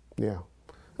 yeah.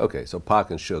 Okay, so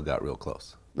Pac and Suge got real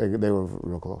close. They were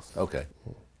real close. Okay.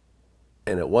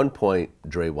 And at one point,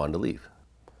 Dre wanted to leave.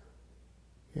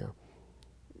 Yeah.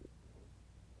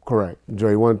 Correct.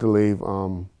 Dre wanted to leave.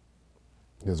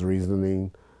 His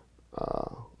reasoning,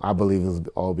 I believe, is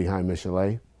all behind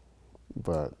Michelle,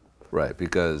 but. Right,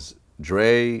 because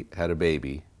Dre had a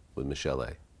baby with Michelle.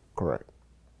 Correct.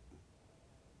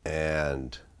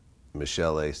 And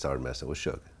Michelle started messing with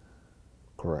Suge.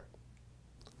 Correct.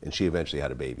 And she eventually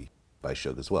had a baby by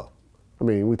Suge as well. I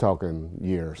mean, we're talking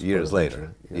years. Years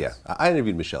later. Yes. Yeah. I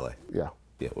interviewed Michelle. Yeah.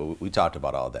 Yeah, we talked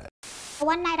about all that.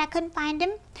 One night I couldn't find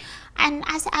him, and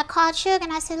I called Suge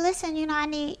and I said, listen, you know, I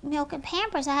need milk and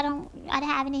Pampers. I didn't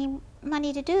have any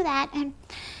money to do that, and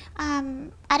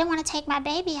I didn't want to take my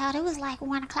baby out. It was like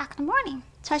 1 o'clock in the morning.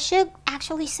 So Suge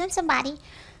actually sent somebody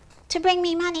to bring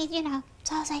me money, you know.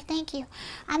 So I was like, thank you.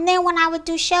 And then when I would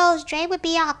do shows, Dre would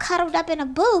be all cuddled up in a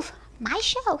booth. My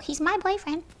show, he's my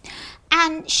boyfriend.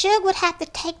 And Suge would have to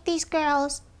take these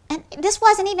girls, and this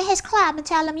wasn't even his club, and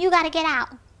tell them, you got to get out.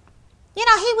 You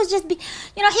know, he was just,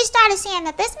 you know, he started saying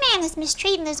that this man is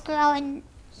mistreating this girl and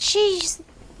she's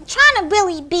trying to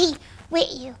really be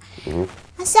with you.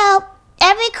 And so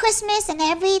every Christmas and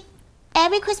every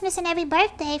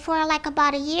birthday for like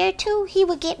about a year or two, he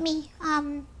would get me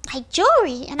like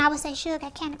jewelry, and I would say, Suge, I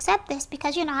can't accept this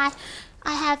because, you know, I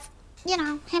have, you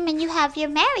know, him and you're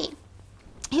married.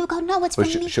 He would go, no, it's for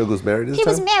me. Suge was married at the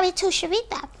time? He was married to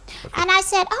Sharita. Okay. And I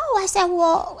said,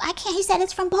 well, I can't. He said,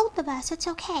 it's from both of us. It's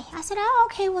okay. I said, oh,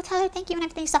 okay, well, tell her thank you and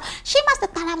everything. So she must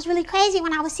have thought I was really crazy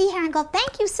when I would see her and go,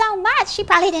 thank you so much. She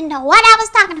probably didn't know what I was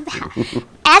talking about,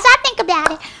 as I think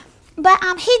about it. But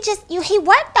he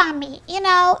worked on me, you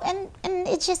know, and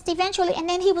it just eventually, and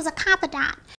then he was a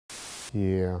confidant.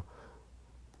 Yeah.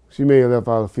 She may have left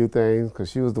out a few things because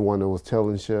she was the one that was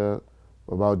telling Suge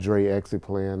about Dre exit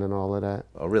plan and all of that.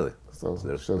 Oh, really? So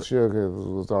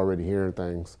Suge was already hearing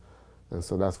things, and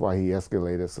so that's why he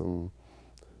escalated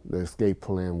the escape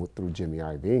plan through Jimmy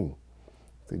Iovine.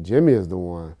 See, Jimmy is the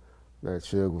one that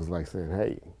Suge was like saying,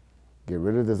 "Hey, get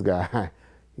rid of this guy.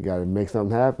 You got to make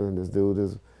something happen. This dude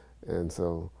is," and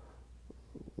so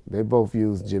they both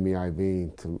used Jimmy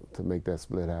Iovine to make that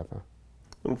split happen.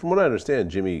 And from what I understand,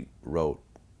 Jimmy wrote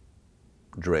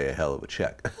Dre a hell of a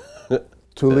check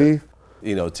to leave.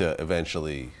 You know, to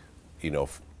eventually, you know,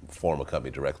 form a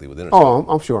company directly with Interscope. Oh,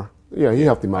 I'm sure. Yeah, he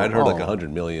helped him out. I'd heard like $100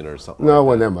 million or something. No,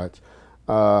 like it wasn't that much.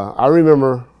 I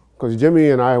remember, because Jimmy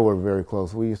and I were very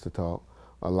close. We used to talk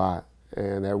a lot.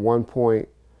 And at one point,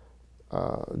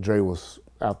 Dre was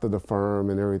after the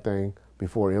firm and everything.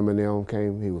 Before Eminem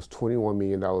came, he was $21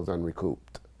 million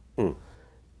unrecouped.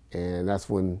 And that's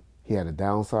when he had to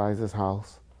downsize his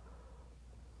house,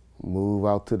 move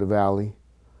out to the valley,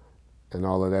 and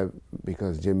all of that,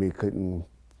 because Jimmy couldn't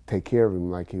take care of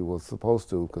him like he was supposed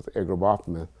to, because Edgar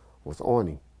Baughman was on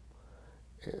him,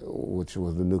 which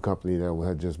was the new company that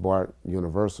had just bought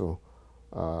Universal,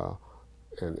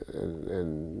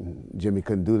 and Jimmy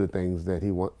couldn't do the things that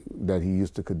he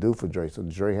used to could do for Dre. So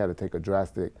Dre had to take a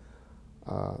drastic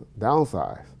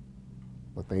downsize.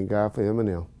 But thank God for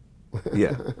Eminem.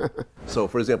 Yeah. So,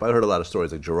 for example, I heard a lot of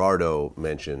stories like Gerardo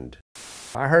mentioned.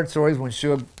 I heard stories when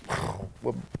Suge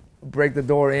would break the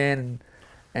door in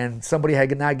and somebody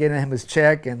had not given him his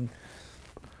check and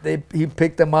he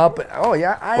picked them up. Oh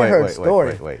yeah, I heard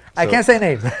stories. Wait. I can't say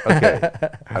names. Okay.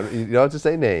 You don't have to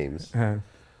say names.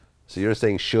 So you're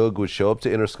saying Suge would show up to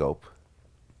Interscope,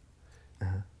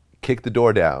 kick the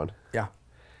door down, yeah,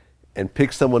 and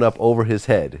pick someone up over his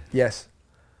head. Yes.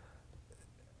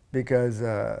 Because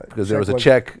there was a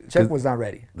check. Check was not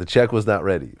ready. The check was not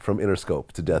ready from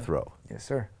Interscope to Death Row. Yes,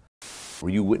 sir. Were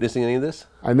you witnessing any of this?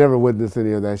 I never witnessed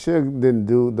any of that. Suge didn't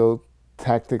do those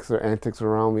tactics or antics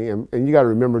around me. And you got to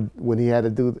remember, when he had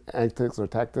to do antics or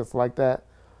tactics like that,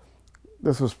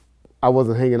 I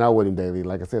wasn't hanging out with him daily.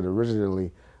 Like I said,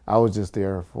 originally, I was just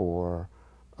there for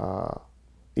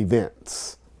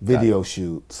events, video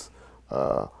shoots.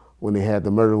 When they had the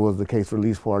Murder Was the Case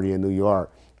release party in New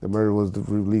York, the Murder Was the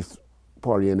release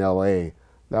party in LA.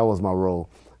 That was my role.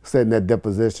 Sitting at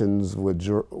depositions with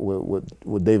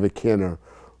David Kenner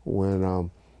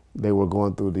when they were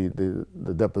going through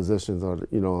the depositions, or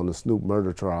on the Snoop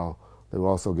murder trial. They were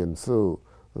also getting sued,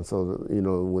 and so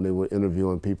when they were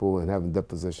interviewing people and having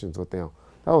depositions with them,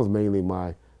 that was mainly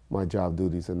my job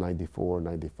duties in '94,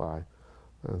 '95,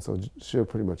 and so Suge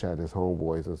pretty much had his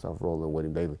homeboys and stuff rolling with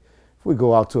him daily. If we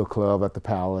go out to a club at the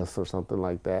Palace or something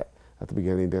like that at the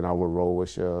beginning, then I would roll with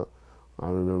Suge. I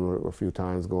remember a few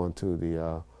times going to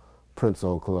the Prince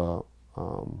O Club,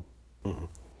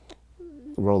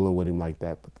 rolling with him like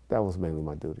that, but that was mainly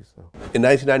my duty. So. In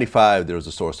 1995, there was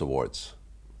a Source Awards.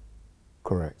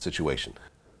 Correct. Situation.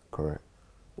 Correct.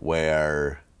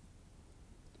 Where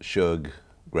Suge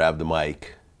grabbed the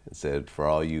mic and said, for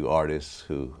all you artists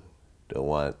who don't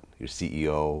want your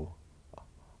CEO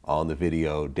on the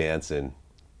video dancing,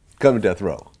 come to Death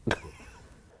Row.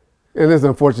 And it's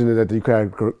unfortunate that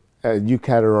you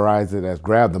categorize it as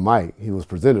grab the mic. He was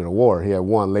presented an award. He had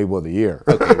won Label of the Year.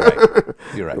 Okay, right.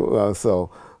 You're right.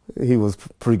 So he was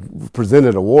presented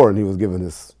an award and he was given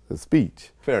his speech.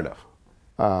 Fair enough.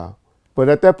 But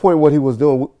at that point, what he was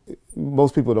doing,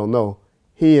 most people don't know,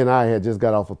 he and I had just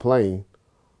got off a plane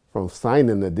from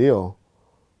signing the deal,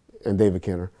 and David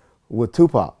Kenner, with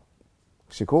Tupac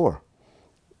Shakur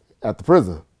at the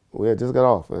prison. We had just got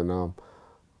off, and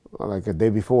like a day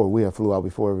before, we had flew out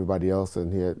before everybody else,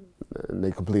 and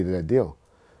they completed that deal.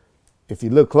 If you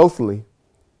look closely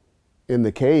in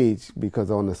the cage,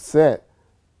 because on the set,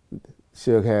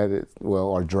 Suge had it,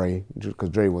 or Dre, because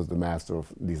Dre was the master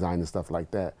of designing stuff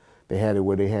like that. They had it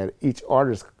where they had each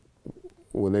artist,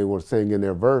 when they were singing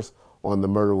their verse on the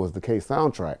Murder Was the Case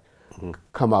soundtrack,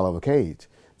 come out of a cage.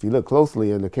 If you look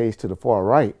closely in the cage to the far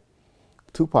right,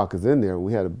 Tupac is in there.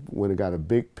 We went and got a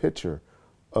big picture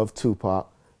of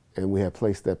Tupac, and we had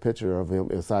placed that picture of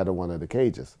him inside of one of the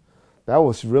cages. That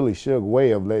was really Suge's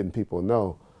way of letting people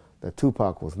know that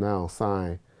Tupac was now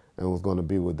signed and was going to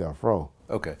be with Death Row.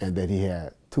 Okay. And that he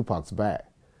had Tupac's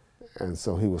back. And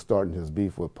so he was starting his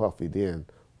beef with Puffy then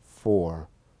for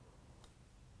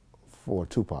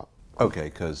Tupac. Okay,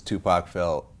 because Tupac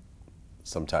felt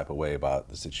some type of way about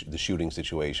the shooting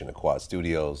situation at Quad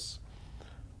Studios,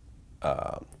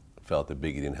 felt that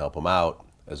Biggie didn't help him out,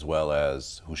 as well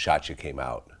as Who Shot You came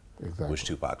out, exactly, which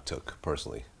Tupac took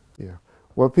personally. Yeah.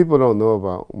 What people don't know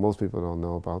about, most people don't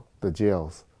know about the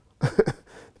jails.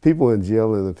 People in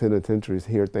jail and the penitentiaries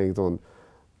hear things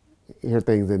hear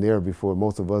things in there before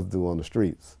most of us do on the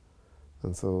streets.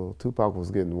 And so Tupac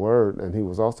was getting word, and he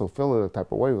was also feeling a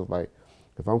type of way. It was like,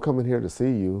 if I'm coming here to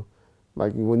see you,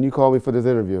 like when you called me for this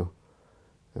interview,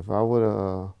 if I would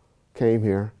have came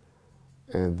here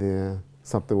and then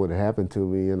something would have happened to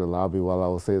me in the lobby while I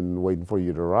was sitting waiting for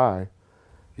you to arrive,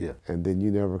 and then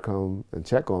you never come and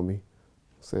check on me,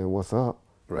 saying, what's up?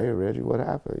 Right. Hey, Reggie, what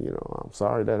happened? You know, I'm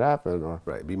sorry that happened. Or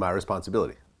right, be my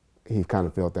responsibility. He kind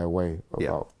of felt that way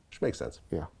about. Which makes sense.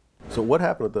 Yeah. So what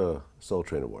happened with the Soul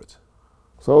Train Awards?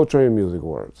 Soul Train Music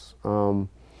Awards. But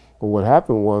what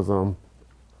happened was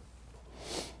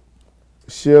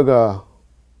Suge,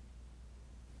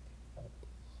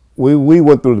 we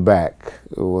went through the back.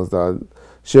 It was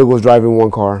Suge was driving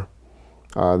one car.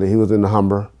 Then he was in the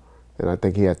Hummer, and I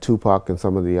think he had Tupac and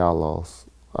some of the Outlaws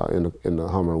in the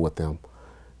Hummer with them.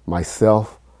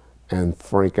 Myself and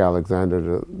Frank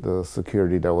Alexander, the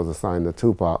security that was assigned to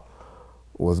Tupac,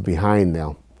 was behind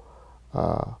them.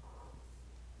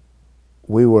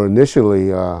 We were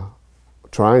initially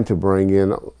trying to bring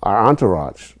in our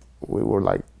entourage. We were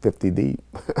like 50 deep.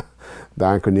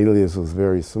 Don Cornelius was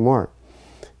very smart.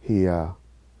 He said,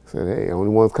 hey, only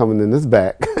one's coming in this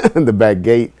back. The back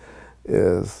gate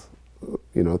is,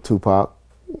 you know, Tupac,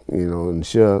 you know, and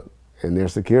Suge and their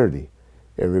security.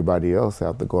 Everybody else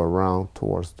have to go around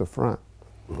towards the front,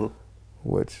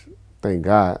 which, thank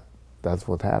God, that's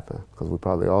what happened, because we'd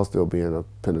probably all still be in a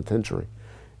penitentiary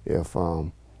if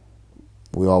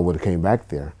we all would have came back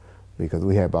there, because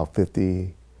we had about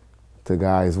 50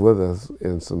 guys with us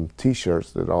in some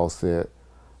T-shirts that all said,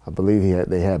 I believe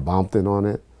they had Bompton on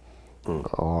it,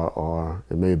 or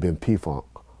it may have been P-Funk,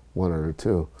 one of the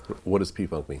two. What does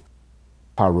P-Funk mean?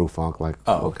 Pyru Funk, like,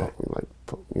 okay. Like,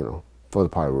 you know, for the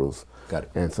Pyrus. Got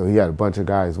it. And so he had a bunch of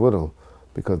guys with him,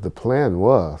 because their plan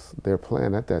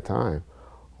at that time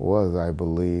was, I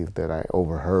believe, that I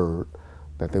overheard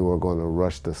that they were going to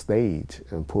rush the stage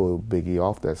and pull Biggie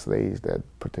off that stage that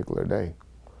particular day.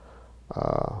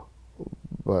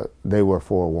 But they were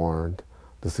forewarned,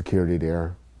 the security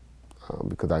there,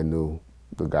 because I knew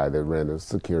the guy that ran the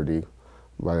security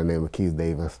by the name of Keith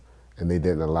Davis, and they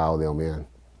didn't allow them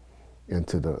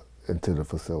into the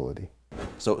facility.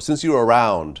 So since you were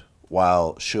around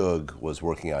while Suge was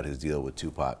working out his deal with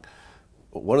Tupac,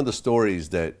 one of the stories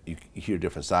that you hear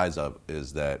different sides of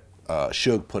is that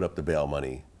Suge put up the bail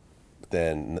money.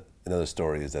 Then another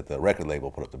story is that the record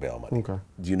label put up the bail money. Okay.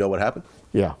 Do you know what happened?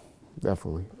 Yeah,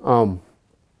 definitely.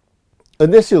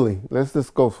 Initially, let's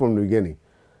just go from the beginning.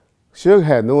 Suge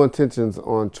had no intentions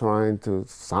on trying to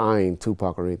sign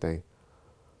Tupac or anything.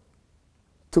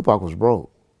 Tupac was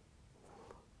broke.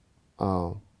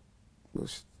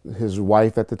 His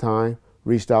wife at the time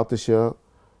reached out to Suge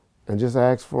and just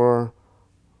asked for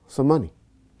some money.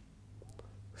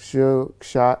 Suge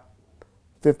shot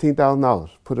 $15,000,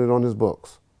 put it on his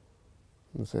books,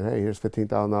 and said, hey, here's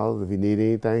 $15,000. If you need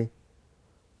anything,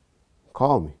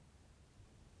 call me.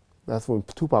 That's when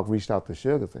Tupac reached out to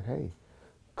Suge and said, hey,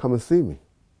 come and see me.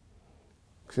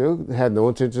 Suge had no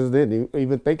intentions then,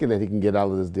 even thinking that he can get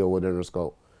out of this deal with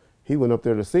Interscope. He went up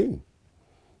there to see him.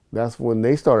 That's when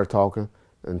they started talking,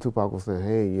 and Tupac was saying,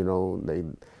 hey,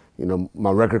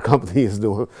 my record company is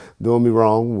doing me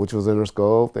wrong, which was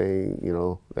Interscope.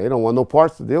 They don't want no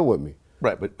parts to deal with me.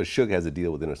 Right, but Suge has a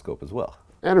deal with Interscope as well.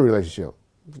 And a relationship.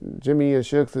 Jimmy and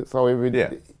Suge saw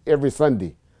every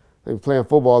Sunday. They were playing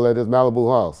football at his Malibu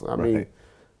house. I mean,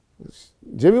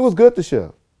 Jimmy was good to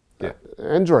Suge. Yeah.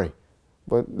 And Dre.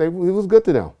 But he was good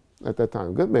to them at that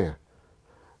time. Good man.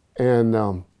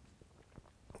 And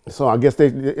so I guess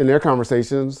in their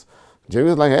conversations, Jimmy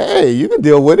was like, hey, you can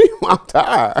deal with him. I'm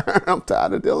tired. I'm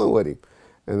tired of dealing with him.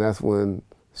 And that's when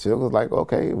Suge was like,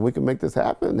 okay, we can make this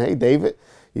happen. Hey, David,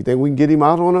 you think we can get him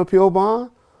out on an appeal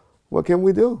bond? What can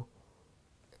we do?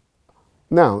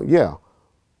 Now, yeah,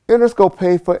 Interscope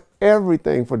paid for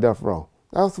everything for Death Row.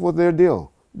 That's what their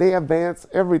deal. They advance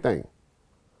everything.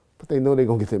 But they know they're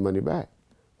going to get their money back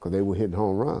because they were hitting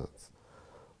home runs.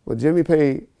 But Jimmy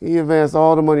he advanced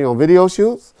all the money on video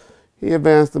shoots. He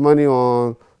advanced the money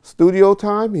on studio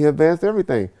time. He advanced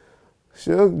everything.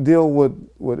 Suge's deal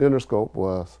with Interscope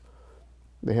was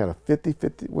they had a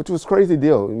 50-50, which was a crazy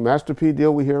deal. Master P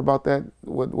deal, we hear about that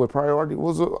with Priority,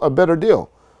 was a better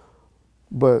deal.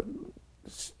 But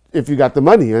if you got the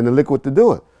money and the liquid to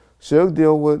do it, Suge's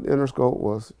deal with Interscope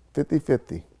was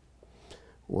 50-50.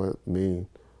 What mean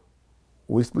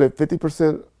we split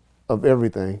 50% of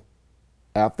everything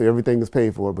after everything is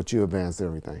paid for, but you advance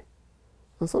everything.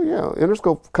 And so yeah,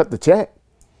 Interscope cut the check.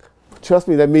 Trust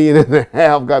me, that $1.5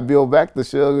 million got billed back to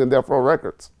Suge and Death Row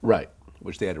Records. Right,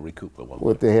 which they had to recoup at one point.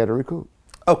 What they had to recoup.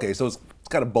 Okay, so it's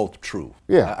kind of both true.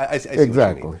 Yeah, I see what you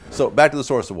exactly. mean. So back to the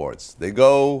Source Awards. They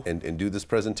go and do this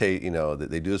presentation, you know,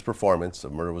 they do this performance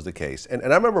of Murder Was the Case. And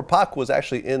I remember Pac was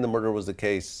actually in the Murder Was the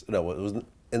Case, no, it was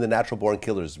in the Natural Born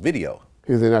Killers video.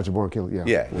 He was in Natural Born Killer, yeah.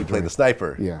 Yeah, he played the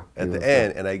sniper at the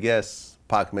end. And I guess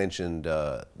Pac mentioned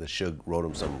that Suge wrote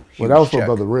him some huge Well, that was check. for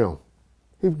Above the Rim.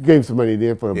 He gave him some money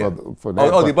then for, Yeah. for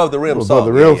that. Oh, the Above the Rim song. Above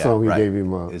the Rim Yeah, song, he right. gave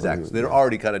him. Exactly. So they're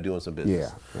already kind of doing some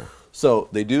business. Yeah. So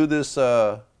they do this,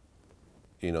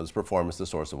 you know, this performance, the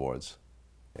Source Awards,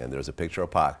 and there's a picture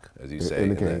of Pac, as you say,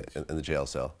 in the jail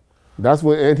cell. That's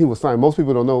when, and he was signed. Most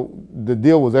people don't know the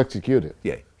deal was executed.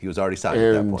 Yeah, he was already signed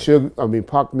at that And point. Suge,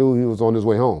 Pac knew he was on his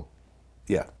way home.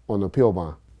 Yeah. On the appeal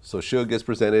bond. So Suge gets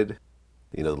presented,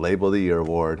 you know, the Label of the Year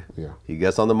award. Yeah. He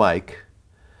gets on the mic,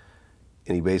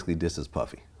 and he basically disses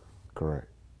Puffy. Correct.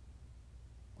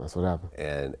 That's what happened.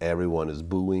 And everyone is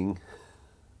booing.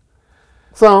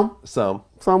 Some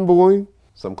booing.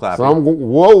 Some clapping. Some,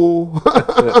 whoa.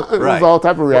 It was all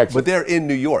type of reaction. But they're in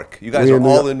New York. You guys are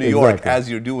all in New York as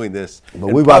you're doing this.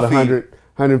 But we about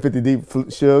 150 deep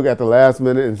Suge at the last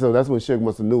minute, and so that's when Suge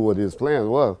must have knew what his plan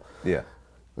was. Yeah.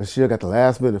 But Suge at the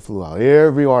last minute flew out.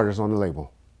 Every artist on the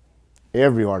label.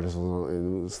 Every artist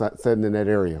was sitting in that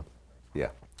area. Yeah.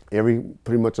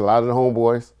 Pretty much a lot of the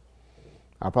homeboys.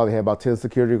 I probably had about 10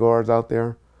 security guards out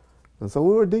there. And so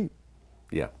we were deep.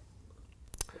 Yeah.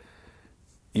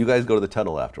 You guys go to the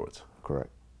tunnel afterwards. Correct.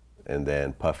 And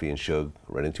then Puffy and Suge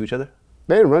run into each other?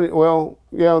 They didn't run it. Well,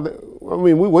 yeah, I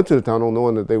mean, we went to the tunnel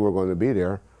knowing that they were going to be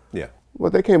there. Yeah.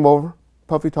 But they came over.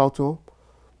 Puffy talked to them.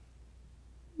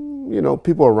 You know,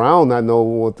 people around not know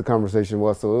what the conversation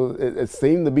was, so it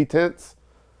seemed to be tense.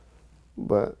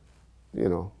 But, you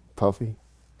know, Puffy,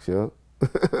 Suge.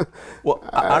 Well,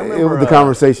 I remember the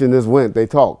conversation just went. They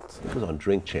talked. It was on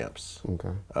Drink Champs,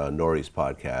 okay, Nori's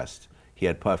podcast. He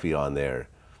had Puffy on there,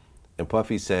 and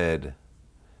Puffy said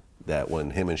that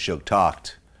when him and Suge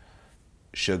talked,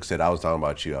 Suge said, "I was talking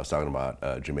about you. I was talking about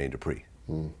Jermaine Dupri."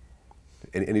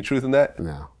 Any truth in that?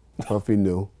 No. Puffy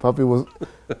knew. Puffy was.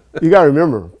 You gotta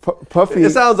remember, Puffy.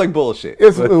 It sounds like bullshit.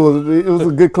 It was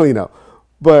a good cleanup,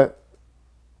 but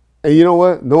and you know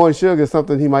what? Knowing Suge is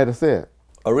something he might have said.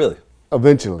 Oh, really?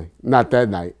 Eventually, not that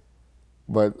night,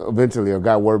 but eventually, I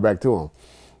got word back to him.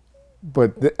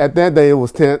 But at that day, it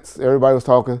was tense. Everybody was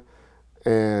talking,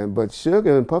 but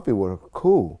Suge and Puffy were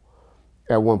cool.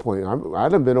 At one point, I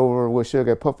done been over with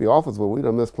Suge at Puffy office where we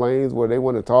done missed planes where they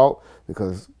want to talk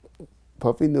because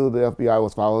Puffy knew the FBI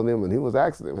was following him, and he was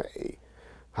asking him, "Hey,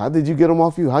 how did you get them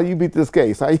off you? How you beat this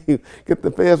case? How you get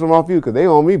the feds from off you? Because they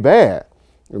on me bad."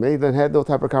 And they done had those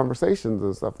type of conversations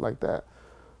and stuff like that.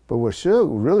 But where Suge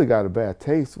really got a bad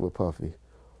taste with Puffy,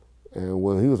 and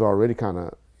when he was already kind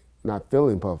of not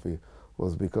feeling Puffy,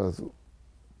 was because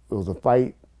it was a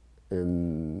fight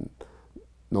in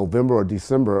November or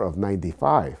December of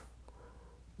 '95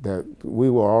 that we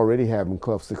were already having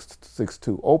Club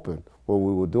 662 open, where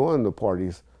we were doing the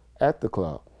parties at the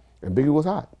club, and Biggie was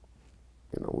hot.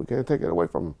 You know, we can't take it away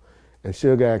from him. And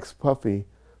Suge asked Puffy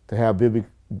to have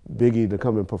Biggie to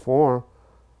come and perform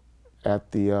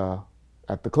at the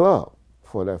club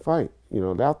for that fight, you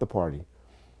know, the after party.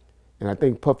 And I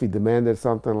think Puffy demanded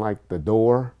something like the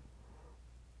door,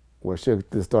 where Suge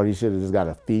just thought he should have just got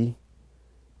a fee.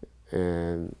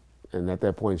 And at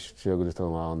that point, Suge just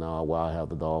told him, "Oh no, well, I'll have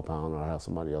the dog pound or I'll have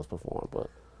somebody else perform." But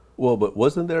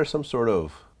wasn't there some sort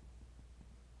of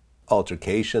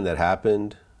altercation that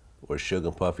happened where Suge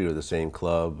and Puffy were the same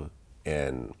club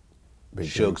and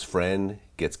Suge's friend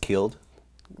gets killed?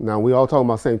 Now, we all talking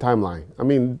about the same timeline. I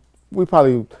mean, we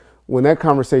probably, when that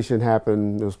conversation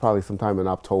happened, it was probably sometime in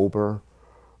October,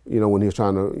 you know, when he was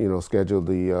trying to, you know, schedule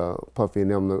the Puffy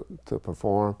and them to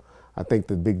perform. I think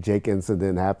the big Jake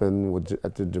incident happened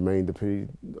at the Jermaine Dupri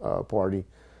party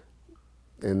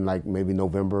in like maybe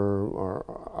November or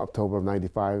October of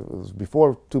 '95. It was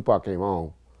before Tupac came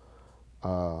on.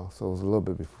 So it was a little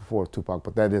bit before Tupac,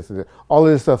 but that incident, all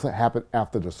of this stuff happened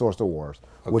after the Source Awards,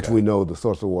 which we know the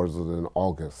Source Awards was in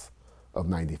August of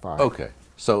 '95. Okay,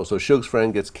 so Suge's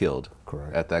friend gets killed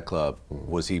Correct. At that club. Mm-hmm.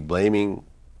 Was he blaming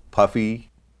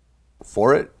Puffy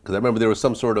for it? Because I remember there was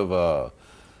some sort of, I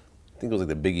think it was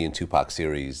like the Biggie and Tupac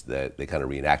series that they kind of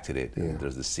reenacted it. Yeah. And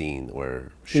there's the scene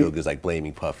where Suge is like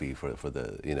blaming Puffy for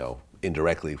the, you know,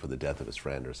 indirectly for the death of his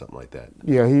friend or something like that.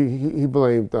 Yeah, he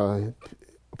blamed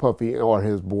Puffy or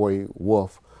his boy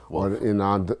Wolf. Or in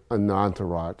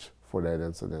entourage for that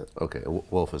incident. Okay,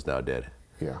 Wolf is now dead.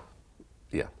 Yeah.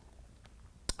 Yeah.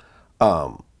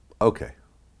 Okay.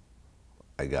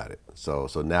 I got it. So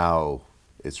now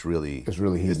it's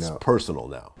heating up. Personal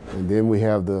now. And then we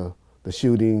have the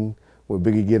shooting where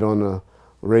Biggie get on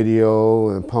radio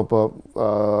and pump up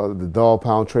the Dog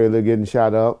Pound trailer getting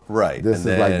shot up. Right. This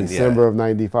is like December of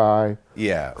 '95.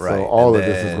 Yeah, right. So all of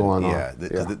this is going on. Yeah,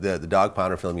 the Dog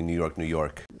Pounder filming New York, New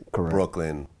York, correct.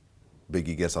 Brooklyn.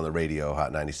 Biggie gets on the radio,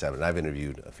 Hot 97. I've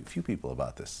interviewed a few people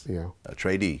about this. Yeah.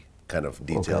 Trey D kind of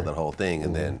detailed that whole thing,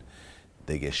 and then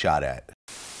they get shot at.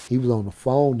 He was on the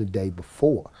phone the day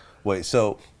before. Wait,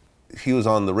 so he was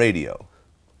on the radio,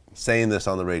 saying this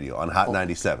on the radio on Hot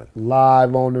 97.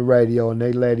 Live on the radio, and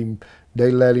they let him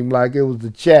like it was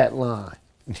the chat line.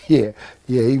 Yeah,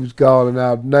 he was calling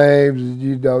out names,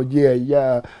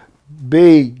 and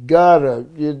B, Gutter,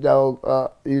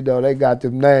 they got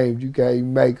them names you can't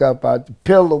even make up out the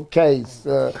pillowcase,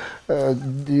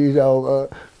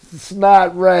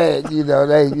 snot rag,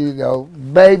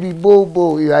 baby boo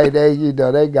boo,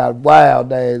 they got wild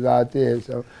names out there.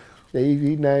 So he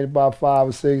named about 5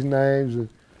 or 6 names.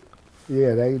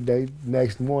 And they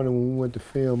next morning when we went to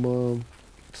film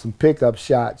some pickup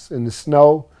shots in the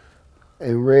snow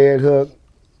and Red Hook,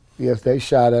 yes, they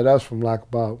shot at us from like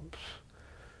about,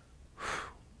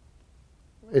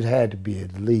 it had to be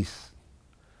at least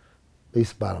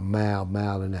about a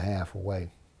mile and a half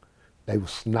away. They were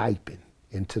sniping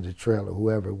into the trailer,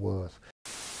 whoever it was.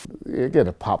 You get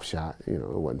a pop shot, it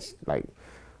wasn't like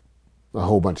a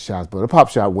whole bunch of shots, but a pop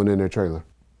shot went in their trailer.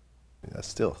 Yeah,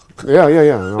 still. Yeah.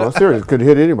 No, I'm serious. Could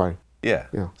hit anybody. Yeah.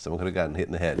 Someone could have gotten hit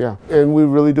in the head. Yeah, and we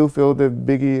really do feel that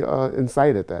Biggie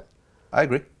incited that. I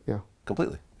agree. Yeah.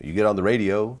 Completely. You get on the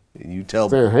radio and you tell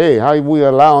saying, hey, how we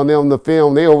allowing them to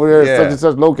film? They over there at such and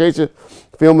such location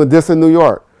filming this in New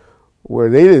York, where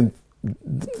they didn't.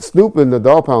 Snoop and the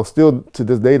Dog Pound still to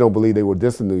this day don't believe they were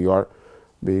dissing New York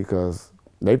because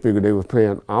they figured they were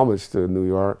paying homage to New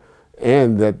York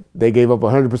and that they gave up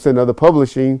 100% of the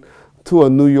publishing to a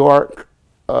New York.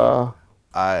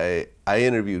 I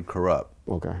interviewed Corrupt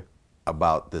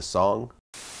about this song.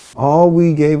 All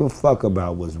we gave a fuck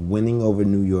about was winning over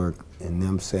New York and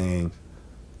them saying,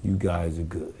 you guys are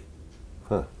good.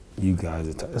 Huh. You guys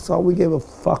are that's all we gave a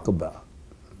fuck about.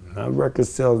 Not record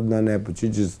sales, none of that, but I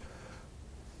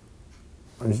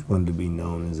just wanted to be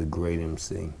known as a great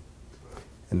MC.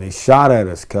 And they shot at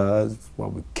us, cuz, while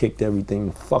we kicked everything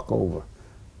the fuck over.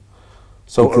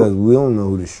 So because we don't know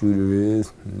who the shooter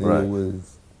is. Right.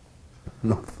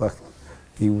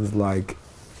 He was like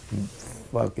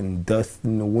fucking dust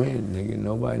in the wind, nigga.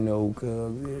 Nobody know who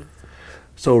Cuz is.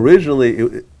 So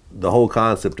originally, the whole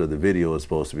concept of the video was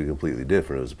supposed to be completely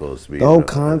different. It was supposed to be the whole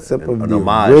concept of the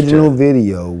original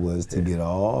video was to get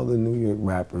all the New York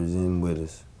rappers in with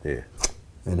us. Yeah.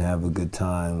 And have a good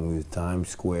time. We was Times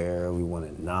Square. We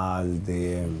wanted Nas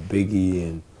there and Biggie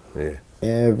and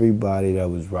everybody that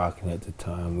was rocking at the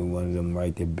time. We wanted them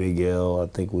right there. Big L, I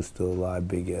think was still alive.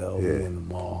 Big L, we wanted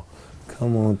them all.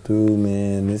 Come on through,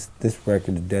 man. This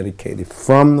record is dedicated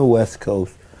from the West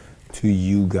Coast to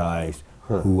you guys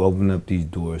who opened up these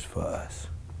doors for us.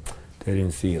 They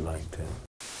didn't see it like that.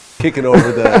 Kicking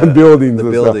over the buildings.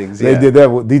 The buildings. They did that.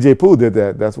 DJ Pooh did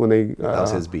that. That's when they. That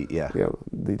was his beat. Yeah. Yeah,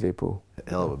 DJ Pooh.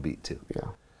 Hell of a beat too. Yeah.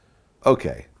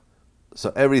 Okay,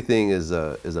 so everything is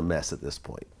a mess at this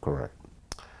point. Correct.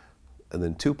 And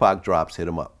then Tupac drops "Hit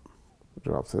 'Em Up."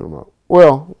 Drops "Hit 'Em Up."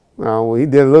 Well, he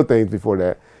did little things before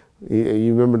that.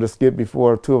 You remember the skit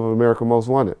before Two of America's Most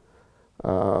Wanted,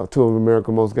 Two of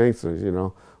America's Most Gangsters.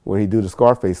 Where he do the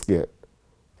Scarface skit.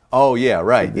 Oh yeah,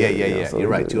 right. Yeah. So you're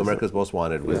right. Two America's Most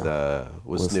Wanted with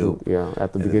Snoop. Yeah,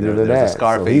 at the beginning of that. There's a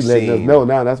Scarface so he's letting scene. us know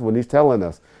now. That's what he's telling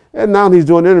us. And now he's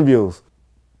doing interviews.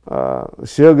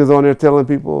 Suge is on there telling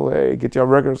people, "Hey, get your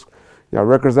records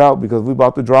out because we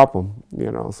about to drop them."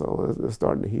 So it's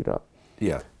starting to heat up.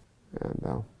 Yeah.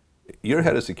 And you're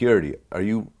head of security. Are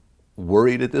you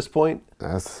worried at this point?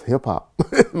 That's hip hop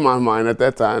in my mind at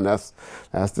that time. That's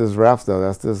this rap stuff.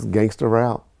 That's this gangster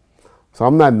rap. So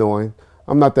I'm not knowing.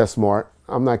 I'm not that smart.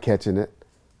 I'm not catching it.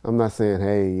 I'm not saying,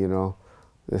 hey,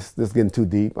 this getting too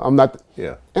deep. I'm not.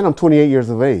 Yeah. And I'm 28 years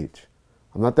of age.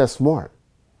 I'm not that smart.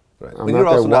 Right. I'm but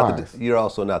you're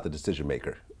also not the decision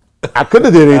maker. I couldn't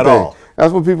have did anything. At all.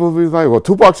 That's what people be like. Well,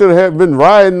 Tupac should have been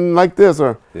riding like this,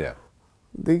 or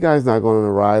these guys not going to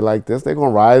ride like this. They're going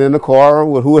to ride in the car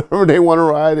with whoever they want to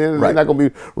ride in. Right. They're not going to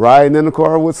be riding in the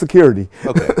car with security.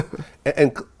 Okay.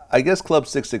 And I guess Club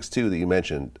 662 that you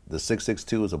mentioned, the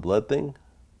 662 is a blood thing?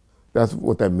 That's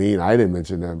what that means. I didn't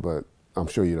mention that, but I'm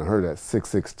sure you done heard that.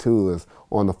 662 is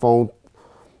on the phone,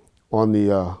 on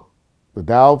the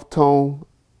dial tone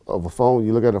of a phone.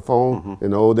 You look at a phone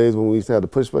in the old days when we used to have the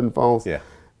push button phones. Yeah.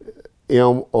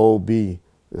 MOB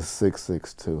is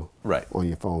 662. Right. On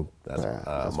your phone. That's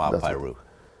Mob Pyru.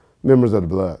 Members of the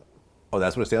Blood. Oh,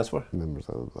 that's what it stands for? Members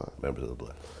of the Blood. Members of the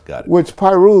Blood. Got it. Which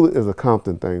Pyru is a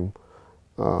Compton thing.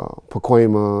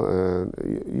 Pacoima,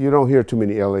 and you don't hear too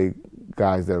many LA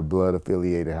guys that are blood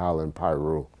affiliated hollering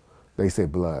Pyru. They say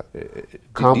blood.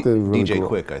 Compton really DJ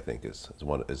Quick, I think, is a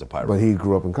Pyru. But he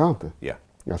grew up in Compton. Yeah.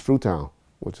 That's Fruitown,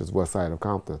 which is west side of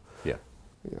Compton. Yeah.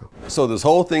 Yeah. So this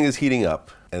whole thing is heating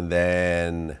up, and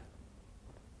then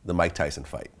the Mike Tyson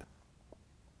fight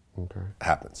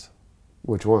happens.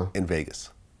 Which one? In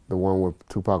Vegas. The one where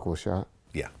Tupac was shot?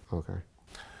 Yeah. Okay.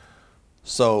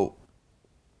 So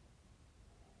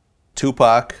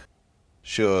Tupac,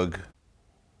 Suge,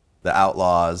 the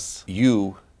Outlaws,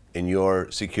 you and your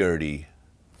security,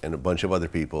 and a bunch of other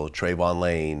people, Trayvon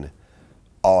Lane,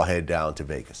 all head down to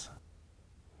Vegas.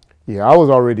 Yeah, I was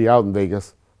already out in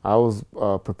Vegas. I was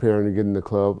preparing to get in the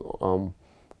club,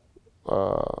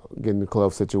 getting the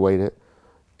club situated,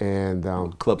 and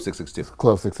Club 662.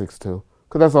 Club 662,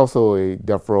 because that's also a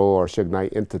Death Row or Suge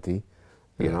Knight entity.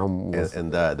 Yeah.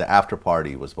 And the after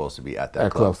party was supposed to be at that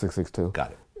at Club 662.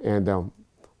 Got it. And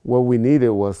what we needed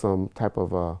was some type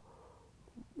of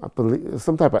I believe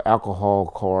some type of alcohol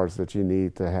cards that you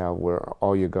need to have, where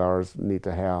all your guards need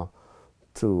to have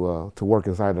to work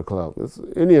inside the club.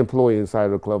 Any employee inside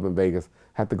the club in Vegas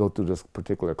had to go through this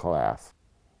particular class.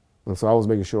 And so I was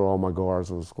making sure all my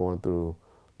guards was going through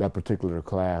that particular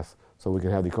class so we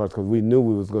could have the cards, because we knew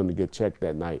we was going to get checked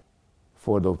that night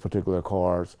for those particular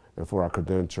cards and for our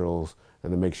credentials,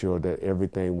 and to make sure that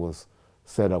everything was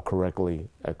set up correctly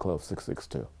at Club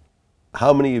 662.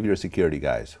 How many of your security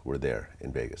guys were there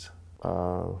in Vegas?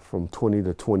 From 20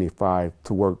 to 25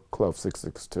 to work Club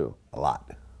 662. A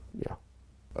lot. Yeah.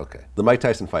 Okay. The Mike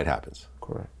Tyson fight happens.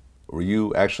 Correct. Were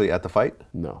you actually at the fight?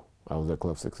 No, I was at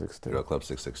Club 662. You were at Club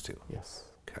 662. Yes.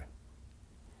 Okay.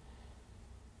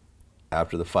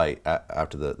 After the fight,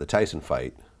 after the Tyson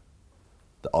fight,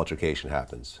 the altercation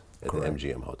happens at Correct. the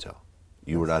MGM Hotel.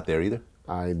 You were not there either?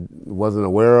 I wasn't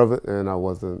aware of it, and I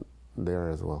wasn't there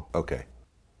as well. Okay.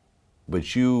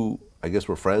 But you, I guess,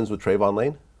 were friends with Trayvon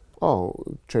Lane? Oh,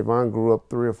 Trayvon grew up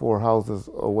 3 or 4 houses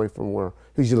away from where,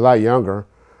 he's a lot younger.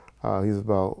 He's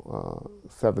about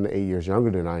 7 to 8 years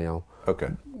younger than I am. Okay.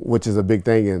 Which is a big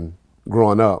thing in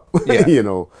growing up. Yeah. You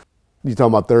know, you're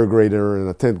talking about 3rd grader and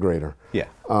a 10th grader. Yeah.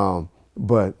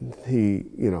 But he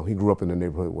grew up in the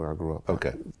neighborhood where I grew up.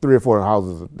 Okay. 3 or 4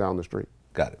 houses down the street.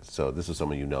 Got it. So this is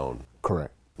someone you've known.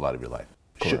 Correct. A lot of your life.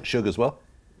 Correct. Suge as well?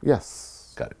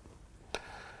 Yes. Got it.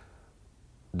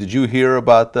 Did you hear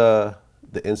about the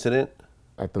incident?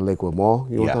 At the Lakewood Mall,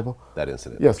 you want to talk about? That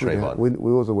incident. Yes, Trayvon. we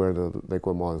was aware of the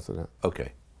Lakewood Mall incident.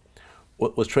 Okay.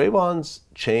 Was Trayvon's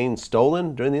chain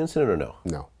stolen during the incident or no?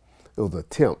 No. It was an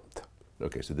attempt.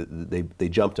 Okay, so they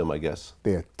jumped him, I guess.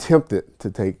 They attempted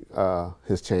to take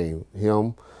his chain.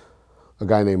 Him, a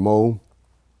guy named Mo,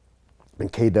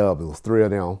 and K-Dub. It was 3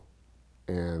 of them.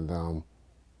 And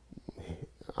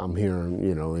I'm hearing,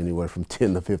 anywhere from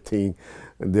 10 to 15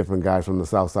 different guys from the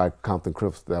Southside Compton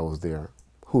Crips that was there.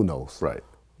 Who knows? Right.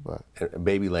 But and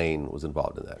Baby Lane was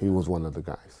involved in that. He was one of the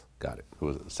guys. Got it. Who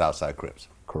was Southside Crips.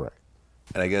 Correct.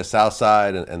 And I guess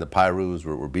Southside and the Pyrus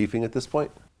were beefing at this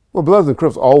point? Well, Bloods and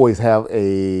Crips always have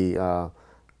a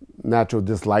natural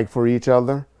dislike for each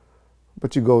other,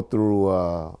 but you go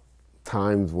through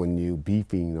times when you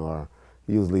beefing, or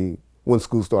usually when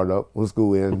school start up, when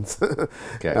school ends,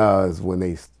 Okay. is when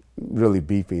they really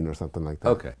beefing or something like that.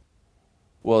 Okay.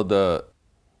 Well, the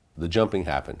jumping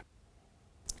happened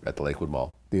at the Lakewood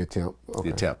Mall. The attempt. Okay.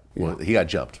 The attempt. Yeah. Well, he got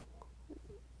jumped.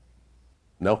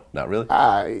 No, not really?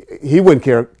 He wouldn't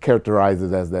characterize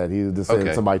it as that. He was just saying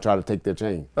Okay. somebody tried to take their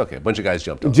chain. Okay, a bunch of guys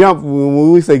jumped on him. Jump,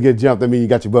 when we say get jumped, I mean you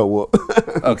got your butt whooped.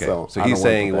 Okay, so so I he's don't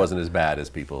saying it want wasn't as bad as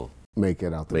people make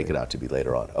it out to be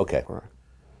later on. Okay. Correct.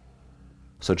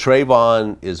 So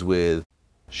Trayvon is with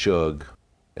Suge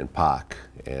and Pac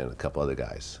and a couple other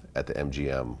guys at the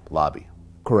MGM lobby.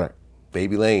 Correct.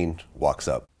 Baby Lane walks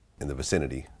up in the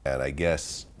vicinity, and I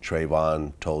guess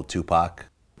Trayvon told Tupac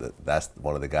that that's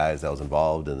one of the guys that was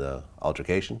involved in the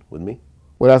altercation with me?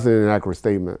 Well, that's an inaccurate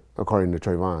statement, according to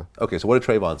Trayvon. Okay, so what did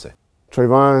Trayvon say?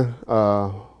 Trayvon's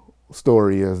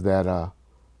story is that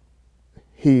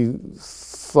he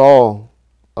saw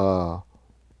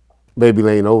Baby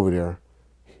Lane over there.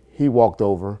 He walked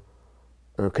over,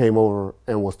 came over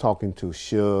and was talking to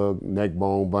Suge,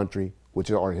 Neckbone, Buntry,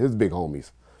 which are his big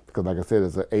homies, because like I said,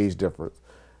 there's an age difference,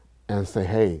 and say,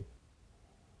 hey,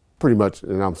 pretty much,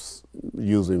 and I'm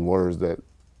using words that,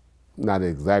 not the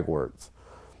exact words,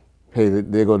 hey,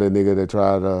 there go that nigga that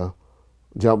tried to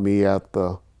jump me at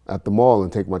the mall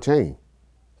and take my chain,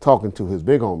 talking to his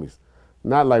big homies.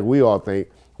 Not like we all think,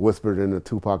 whispered in the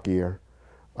Tupac ear,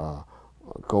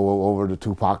 go over to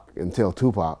Tupac and tell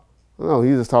Tupac. No,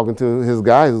 he's just talking to his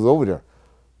guys who's over there.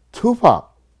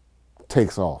 Tupac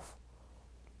takes off.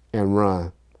 and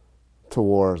run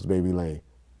towards Baby Lane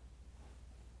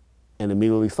and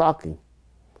immediately sock him,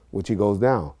 which he goes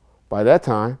down. By that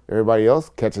time, everybody else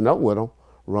catching up with him,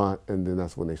 run, and then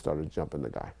that's when they started jumping the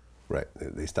guy. Right,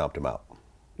 they stomped him out.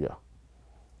 Yeah.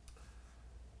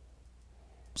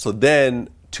 So then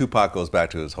Tupac goes back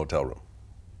to his hotel room.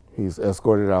 He's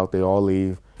escorted out, they all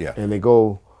leave, Yeah. and they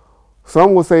go,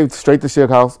 some will say straight to Suge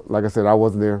House. Like I said, I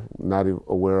wasn't there, not even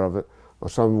aware of it. Or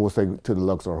some will say to the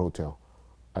Luxor Hotel.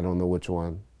 I don't know which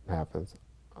one happens.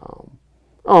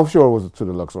 I'm sure it was to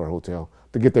the Luxor Hotel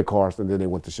to get their cars, and then they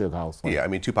went to Suge House. Yeah, I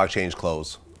mean, Tupac changed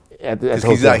clothes. At the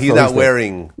He's not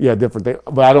wearing... Yeah, different thing.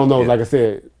 But I don't know, like I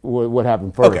said, what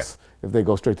happened first. If they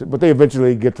go straight to... But they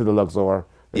eventually get to the Luxor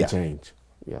and change.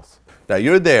 Yes. Now,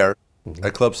 you're there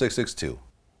at Club 662.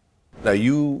 Now,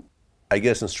 you, I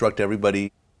guess, instruct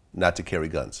everybody not to carry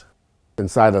guns.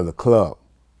 Inside of the club.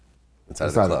 Inside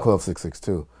of the Club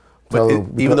 662. But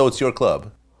even though it's your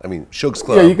club, I mean, Suge's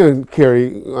club. Yeah, you can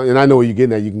carry, and I know where you're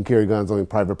getting at, you can carry guns on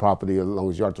private property as long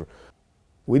as you're...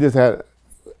 We just had...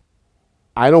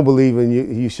 I don't believe in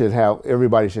you should have,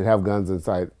 everybody should have guns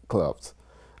inside clubs.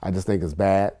 I just think it's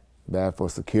bad for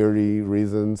security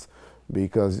reasons,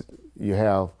 because you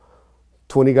have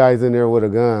 20 guys in there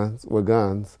with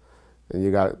guns, and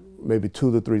you got maybe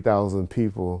 2,000 to 3,000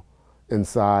 people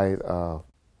inside of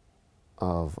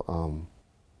the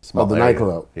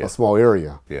nightclub, a small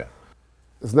area. Yeah.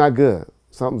 It's not good.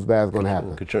 Something's bad's going to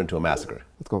happen. It could turn into a massacre.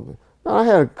 It's going to be. Now, I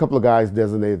had a couple of guys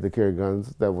designated to carry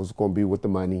guns that was going to be with the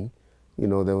money, you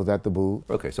know, that was at the booth.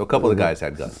 Okay, so a couple of guys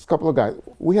had guns. A couple of guys.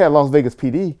 We had Las Vegas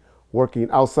PD working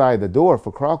outside the door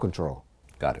for crowd control.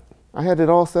 Got it. I had it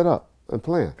all set up and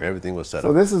planned. Everything was set up.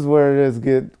 So this is where it is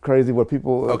get crazy, where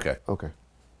people... Okay. Okay.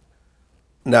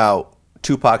 Now,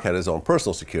 Tupac had his own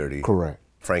personal security. Correct.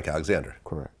 Frank Alexander.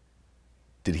 Correct.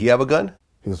 Did he have a gun?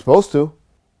 He was supposed to.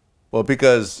 Well,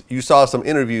 because you saw some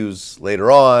interviews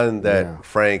later on that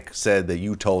Frank said that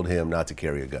you told him not to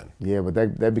carry a gun. Yeah, but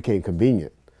that became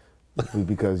convenient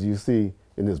because you see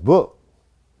in his book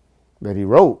that he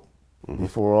wrote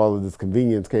before all of this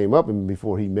convenience came up and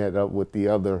before he met up with the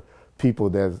other people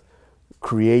that's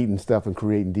creating stuff and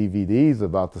creating DVDs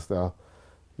about the stuff,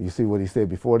 you see what he said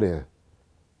before then.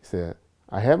 He said,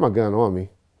 I had my gun on me.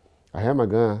 I had my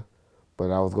gun,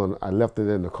 but I left it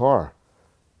in the car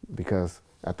because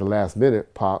at the last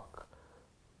minute, Pac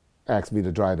asked me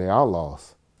to drive the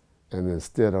Outlaws. And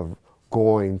instead of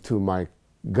going to my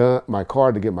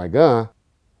car to get my gun,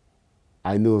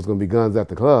 I knew it was going to be guns at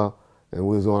the club, and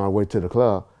we was on our way to the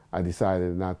club. I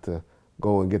decided not to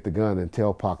go and get the gun and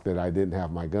tell Pac that I didn't have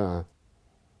my gun.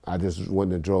 I just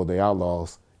went and drove the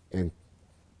Outlaws in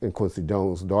Quincy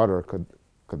Jones' daughter,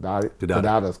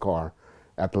 Kadada's car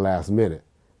at the last minute.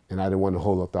 And I didn't want to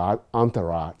hold up the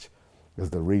entourage is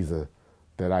the reason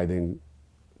that I didn't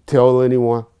tell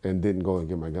anyone and didn't go and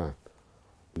get my gun.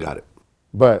 Got it.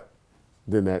 But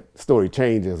then that story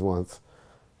changes once,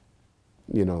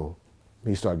 you know,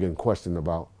 he started getting questioned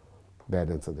about that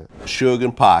incident. Suge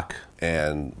and Pac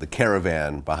and the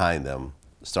caravan behind them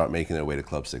start making their way to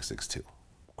Club 662.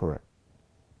 Correct.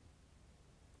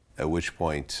 At which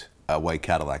point, a white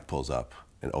Cadillac pulls up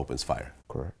and opens fire.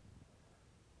 Correct.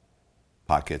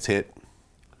 Pac gets hit.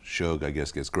 Suge, I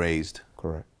guess, gets grazed.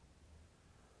 Correct.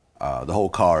 The whole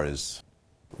car is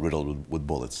riddled with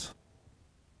bullets.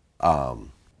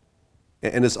 And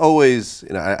it's always,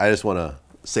 you know, I just want to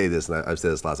say this, and I've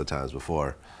said this lots of times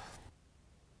before.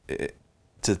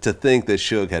 To think that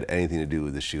Suge had anything to do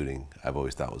with the shooting, I've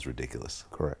always thought was ridiculous.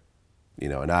 Correct. You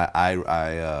know, and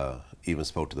I even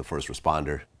spoke to the first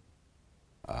responder,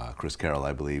 Chris Carroll,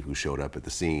 I believe, who showed up at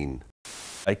the scene.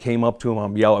 I came up to him.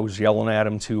 I was yelling at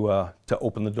him to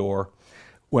open the door.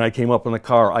 When I came up in the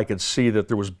car, I could see that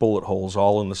there was bullet holes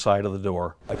all in the side of the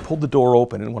door. I pulled the door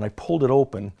open, and when I pulled it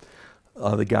open,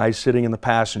 the guy sitting in the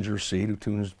passenger seat, who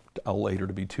turns out later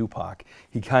to be Tupac,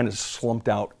 he kind of slumped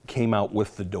out, came out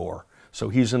with the door. So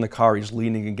he's in the car, he's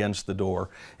leaning against the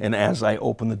door, and as I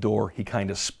open the door, he kind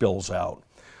of spills out.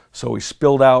 So he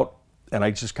spilled out, and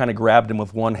I just kind of grabbed him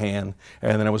with one hand,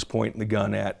 and then I was pointing the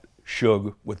gun at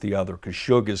Suge with the other, because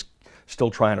Suge is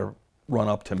still trying to run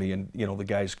up to me, and you know, the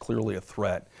guy's clearly a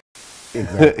threat.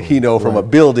 Exactly. You know, from a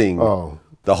building,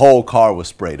 the whole car was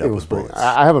sprayed up with bullets.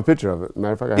 I have a picture of it.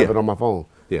 Matter of fact, I have it on my phone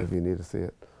if you need to see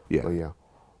it. Yeah. But yeah.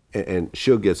 And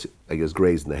Suge gets, I guess,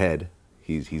 grazed in the head.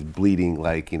 He's bleeding,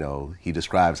 like, you know, he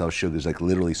describes how Suge is like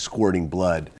literally squirting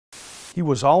blood. He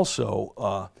was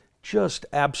also just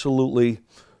absolutely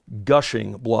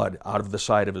gushing blood out of the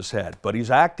side of his head, but he's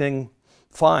acting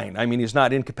fine. I mean, he's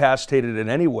not incapacitated in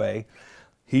any way.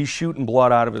 He's shooting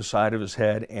blood out of his side of his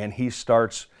head, and he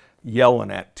starts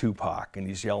yelling at Tupac, and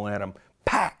he's yelling at him,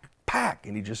 Pac, Pac,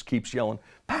 and he just keeps yelling,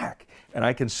 Pac. And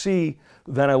I can see,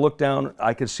 then I look down,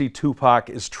 I can see Tupac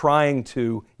is trying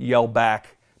to yell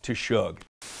back to Suge.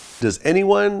 Does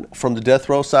anyone from the death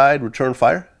row side return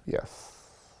fire? Yes.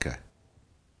 Okay.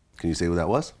 Can you say who that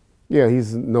was? Yeah,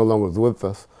 he's no longer with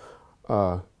us.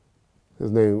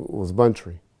 His name was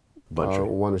Buntry. Buntry.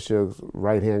 One of Suge's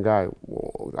right-hand guy,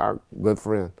 our good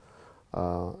friend,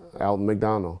 Alton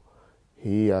McDonald.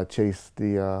 He chased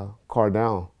the car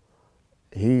down.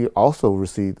 He also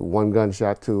received one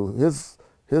gunshot to his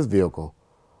vehicle.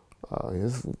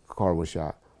 His car was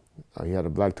shot. He had a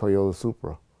black Toyota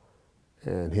Supra.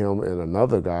 And him and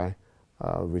another guy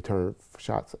returned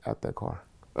shots at that car.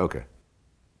 Okay.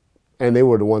 And they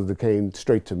were the ones that came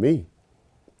straight to me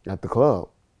at the club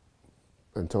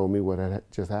and told me what had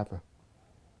just happened.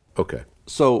 Okay.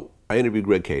 So I interviewed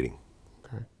Greg Kading,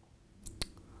 okay,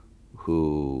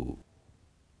 who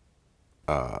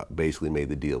basically made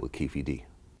the deal with Keefe D.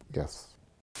 Yes.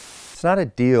 It's not a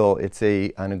deal, it's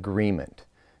an agreement.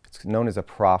 It's known as a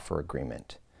proffer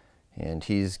agreement. And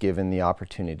he's given the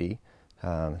opportunity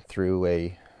through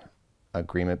a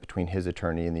agreement between his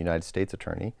attorney and the United States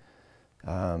attorney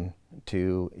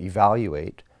to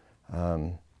evaluate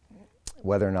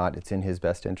whether or not it's in his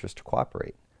best interest to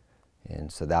cooperate.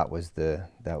 And so that was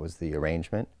the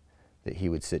arrangement, that he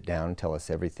would sit down and tell us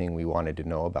everything we wanted to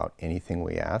know about anything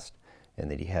we asked, and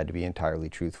that he had to be entirely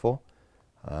truthful,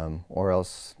 or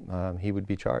else he would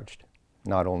be charged,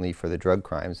 not only for the drug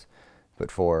crimes,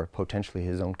 but for potentially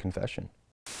his own confession.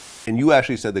 And you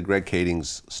actually said that Greg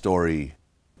Kading's story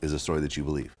is a story that you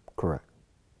believe. Correct.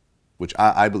 Which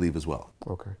I believe as well.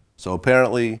 Okay. So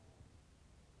apparently,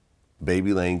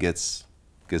 Baby Lane gets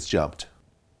jumped.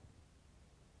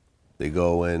 They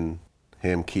go in,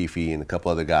 him, Keefe, and a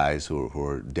couple other guys who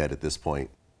are dead at this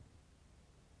point,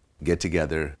 get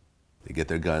together, they get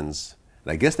their guns,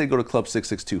 and I guess they go to Club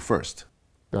 662 first.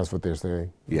 That's what they're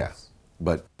saying. Yes.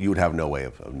 But you would have no way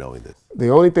of knowing this. The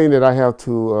only thing that I have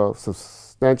to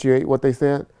substantiate what they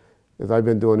said is I've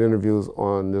been doing interviews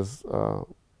on this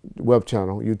web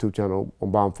channel, YouTube channel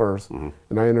on Bomb First, and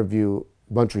I interviewed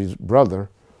Buntry's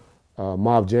brother,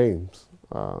 Mob James,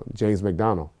 James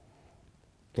McDonald,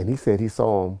 and he said he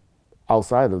saw him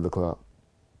outside of the club.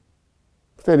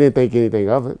 Said he didn't think anything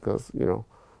of it because, you know,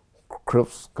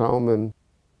 Crips come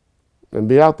and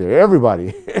be out there.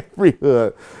 Everybody, every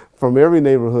hood, from every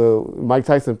neighborhood, Mike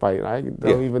Tyson fight. I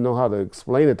don't even know how to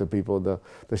explain it to people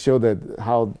to show that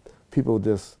how people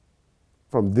just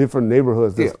from different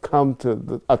neighborhoods just come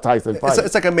to a Tyson fight.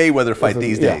 It's like a Mayweather fight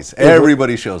these days.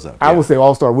 Everybody shows up. I would say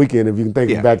All-Star Weekend, if you can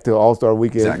think back to All-Star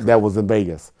Weekend, that was in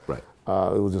Vegas. Right.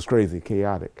 It was just crazy,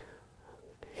 chaotic.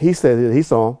 He said that he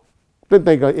saw him, didn't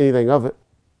think anything of it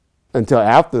until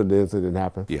after the incident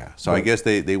happened. Yeah, so I guess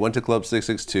they went to Club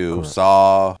 662,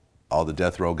 saw all the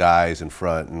death row guys in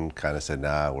front and kind of said,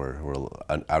 nah, we're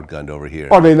outgunned over here.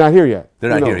 Or they're not here yet. They're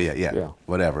not here yet, yeah.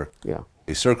 Whatever. Yeah.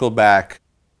 They circled back.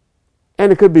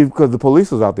 And it could be because the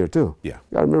police was out there too. Yeah.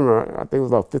 I remember, I think it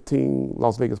was about 15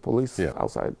 Las Vegas police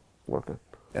outside working.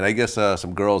 And I guess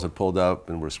some girls had pulled up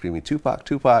and were screaming, Tupac,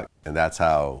 Tupac. And that's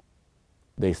how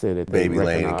they said it. Baby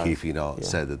Lane and Keefe, you know,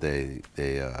 said that they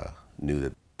knew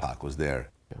that Pac was there.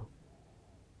 Yeah.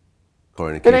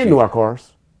 According to and they knew our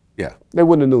cars. Yeah. They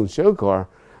wouldn't have known Suge's car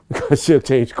because Suge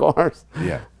changed cars.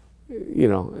 Yeah. You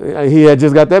know, he had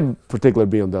just got that particular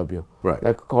BMW. Right.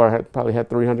 That car probably had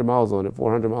 300 miles on it,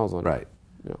 400 miles on it. Right.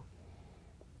 Yeah.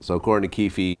 So according to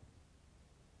Keefe,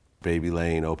 Baby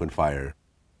Lane opened fire.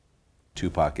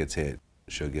 Tupac gets hit.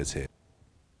 Suge gets hit.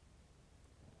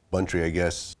 Buntry, I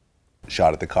guess,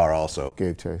 shot at the car also.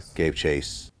 Gave chase. Gave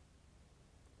chase.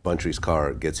 Buntry's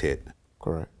car gets hit.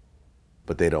 Correct.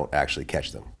 But they don't actually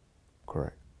catch them.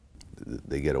 Correct.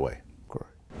 They get away.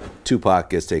 Correct. Tupac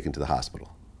gets taken to the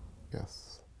hospital.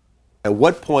 Yes. At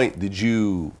what point did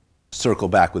you circle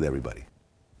back with everybody?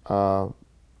 Like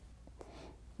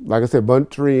I said,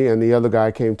 Buntry and the other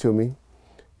guy came to me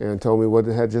and told me what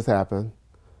had just happened.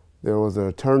 There was an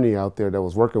attorney out there that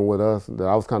was working with us that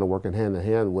I was kind of working hand in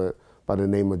hand with by the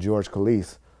name of George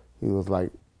Calise. He was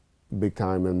like big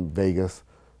time in Vegas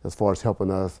as far as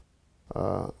helping us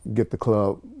get the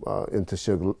club into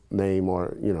Suge's name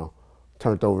or, you know,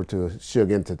 turned over to a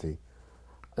Suge entity.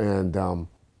 And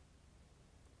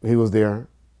he was there,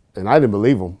 and I didn't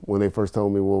believe him when they first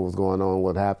told me what was going on,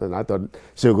 what happened. I thought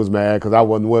Suge was mad because I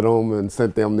wasn't with him and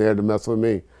sent them there to mess with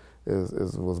me.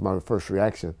 Was my first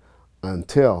reaction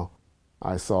until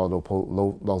I saw the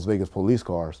Las Vegas police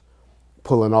cars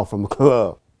pulling off from the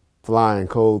club, flying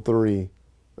code 3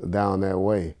 down that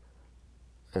way.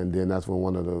 And then that's when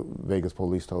one of the Vegas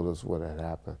police told us what had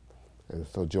happened. And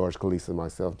so George Calise and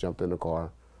myself jumped in the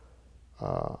car,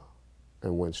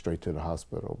 and went straight to the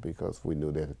hospital because we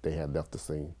knew that they had left the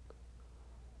scene.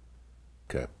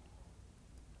 Okay.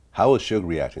 How was Suge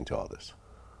reacting to all this?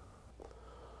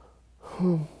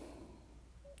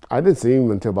 I didn't see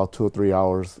him until about 2 or 3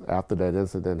 hours after that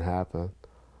incident happened.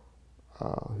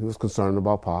 He was concerned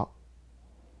about Pac.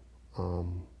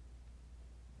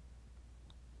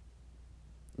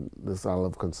 This all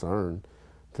of concern.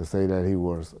 To say that he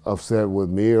was upset with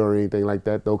me or anything like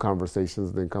that, those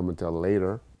conversations didn't come until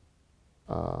later.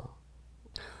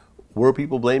 Were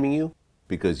people blaming you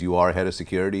because you are head of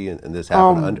security and this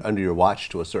happened under your watch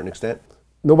to a certain extent?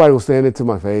 Nobody was saying it to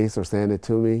my face or saying it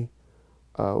to me.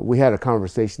 We had a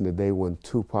conversation the day when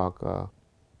Tupac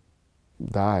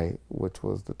died, which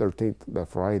was the 13th, that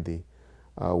Friday,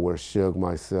 where Suge,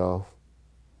 myself,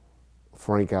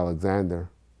 Frank Alexander,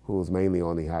 who was mainly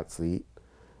on the hot seat,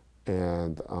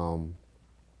 and I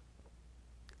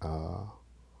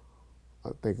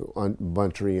think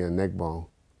Buntry and Neckbone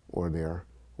were there.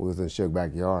 We was in Suge's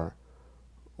backyard,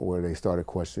 where they started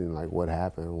questioning, like, what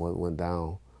happened, what went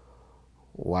down,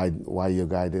 why your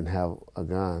guy didn't have a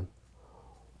gun,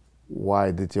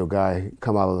 why did your guy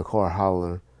come out of the car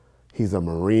hollering, he's a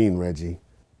Marine, Reggie,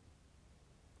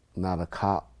 not a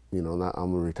cop, you know, not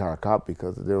I'm a retired cop,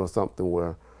 because there was something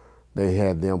where they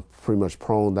had them pretty much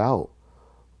proned out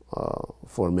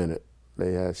for a minute.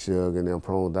 They had Suge and them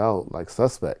proned out like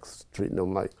suspects, treating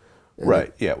them like...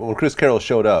 Right, yeah. When Chris Carroll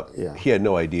showed up, he had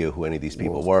no idea who any of these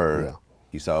people were. Yeah.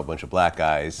 He saw a bunch of black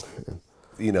guys,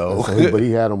 you know. So but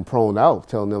he had them proned out,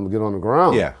 telling them to get on the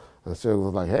ground. Yeah. And Suge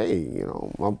was like, hey, you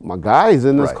know, my guy's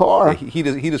in this car. He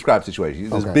described the situation.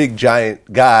 This big,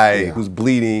 giant guy who's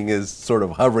bleeding is sort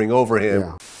of hovering over him.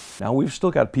 Yeah. Now we've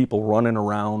still got people running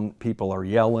around, people are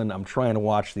yelling. I'm trying to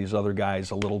watch these other guys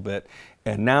a little bit.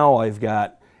 And now I've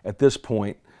got, at this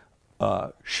point,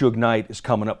 Suge Knight is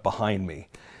coming up behind me.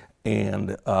 And,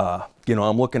 you know,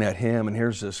 I'm looking at him, and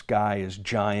here's this guy is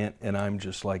giant, and I'm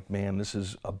just like, man, this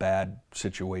is a bad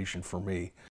situation for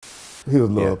me. He was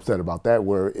a little upset about that,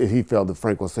 where he felt that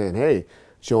Frank was saying, hey,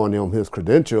 showing him his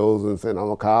credentials and saying, I'm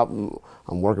a cop, and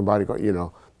I'm working bodyguard, you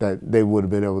know, that they would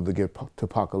have been able to get to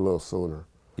Pac a little sooner.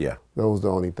 Yeah. Those were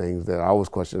the only things that I was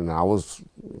questioning. I was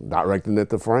directing it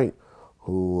to Frank,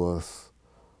 who was,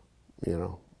 you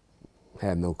know,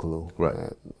 had no clue.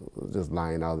 Right. Just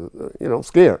lying out, you know,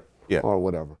 scared. Yeah. Or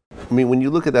whatever. I mean, when you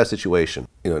look at that situation,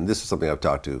 you know, and this is something I've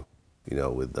talked to, you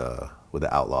know, with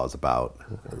the Outlaws about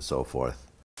and so forth.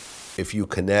 If you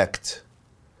connect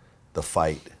the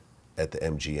fight at the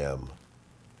MGM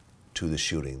to the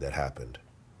shooting that happened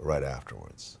right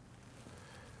afterwards,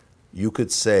 you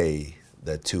could say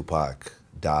that Tupac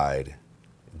died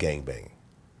gangbanging,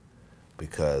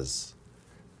 because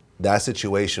that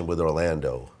situation with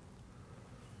Orlando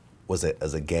was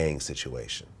as a gang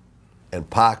situation, and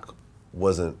Pac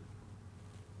wasn't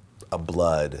a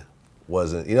blood,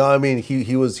 wasn't, you know what I mean?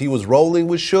 He was rolling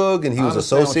with Suge, and he was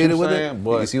associated with it.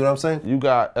 But you see what I'm saying? You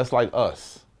got, that's like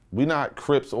us. We not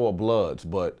Crips or Bloods,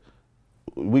 but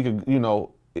we could, you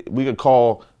know, we could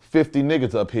call 50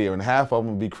 niggas up here, and half of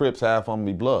them be Crips, half of them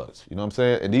be Bloods. You know what I'm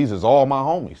saying? And these is all my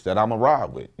homies that I'ma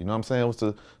ride with. You know what I'm saying?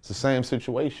 It's the same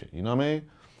situation. You know what I mean?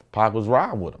 Pac was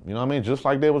riding with him. You know what I mean? Just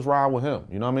like they was riding with him.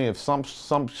 You know what I mean? If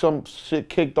some shit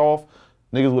kicked off,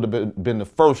 niggas would have been the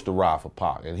first to ride for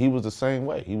Pac, and he was the same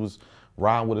way. He was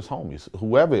riding with his homies,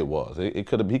 whoever it was. He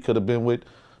could have been with,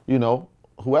 you know,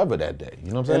 whoever that day.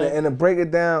 You know what I'm saying? And to break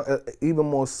it down even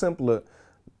more simpler,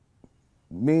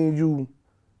 me and you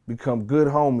become good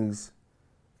homies,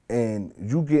 and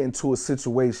you get into a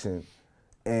situation,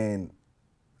 and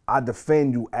I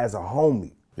defend you as a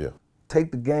homie. Yeah.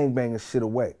 Take the gangbanging shit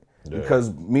away. Yeah.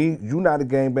 Because me, you not a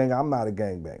gangbanger, I'm not a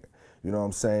gangbanger. You know what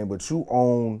I'm saying? But you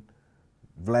own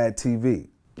VladTV.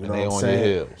 You know what I'm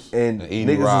saying? And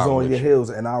niggas is on your heels,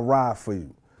 and I ride for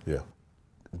you. Yeah.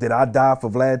 Did I die for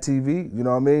VladTV? You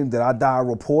know what I mean? Did I die a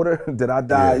reporter? Did I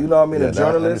die, you know what I mean, a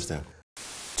journalist? I understand.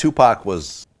 Tupac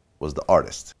was the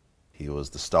artist. He was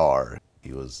the star.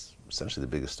 He was essentially the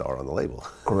biggest star on the label.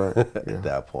 Correct. At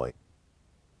that point.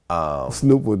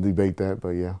 Snoop would debate that, but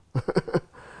yeah.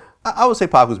 I would say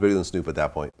Pac was bigger than Snoop at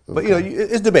that point. But, you know,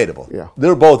 it's debatable. Yeah. They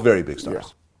were both very big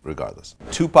stars, regardless.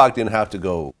 Tupac didn't have to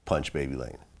go punch Baby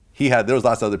Lane. There was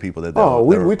lots of other people that...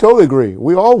 we totally agree.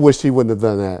 We all wish he wouldn't have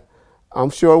done that. I'm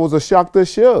sure it was a shock to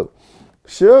Suge.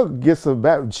 Suge gets a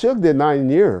back. Suge did 9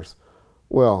 years.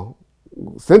 Well,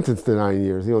 sentenced to 9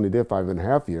 years. He only did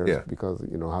 5.5 years because,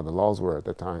 you know, how the laws were at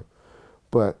the time.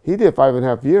 But he did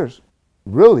 5.5 years,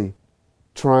 really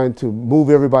trying to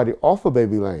move everybody off of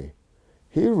Baby Lane.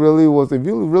 He really was. If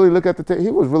you really look at the tape,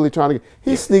 he was really trying to get.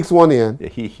 He sneaks one in. Yeah,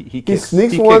 he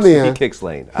sneaks one in. He kicks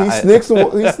lane. He sneaks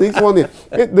one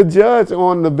in. The judge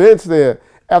on the bench there,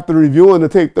 after reviewing the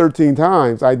tape 13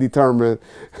 times, I determined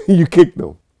you kicked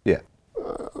him. Yeah.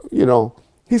 You know,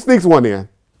 he sneaks one in.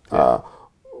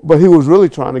 But he was really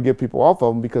trying to get people off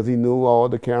of him because he knew all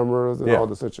the cameras and all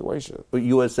the situation. But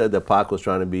you had said that Pac was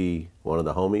trying to be one of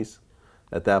the homies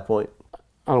at that point?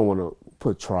 I don't want to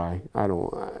put try.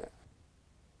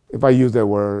 If I use that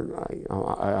word,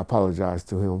 I apologize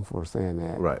to him for saying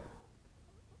that. Right.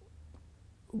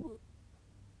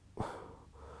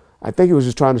 I think he was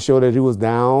just trying to show that he was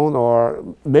down,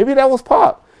 or maybe that was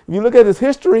Pac. If you look at his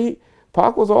history,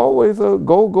 Pac was always a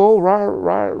go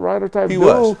rider type dude.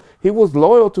 Was. He was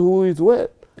loyal to who he's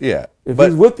with. Yeah. If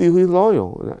he's with you, he's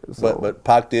loyal. So. But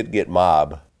Pac did get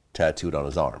mob tattooed on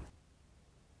his arm.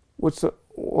 Which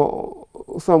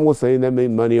some would say that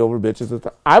made money over bitches and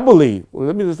stuff. I believe,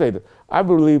 let me just say this, I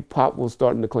believe Pac was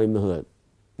starting to claim the hood.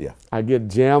 Yeah. I get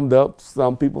jammed up.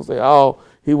 Some people say, oh,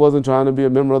 he wasn't trying to be a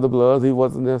member of the Bloods. He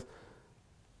wasn't this.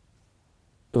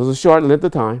 It was a short length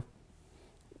of time.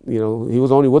 You know, he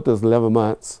was only with us 11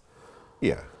 months.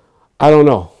 Yeah. I don't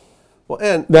know. Well,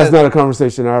 and that's not a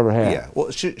conversation I ever had. Yeah.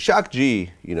 Well, Shock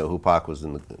G, you know, who Pac was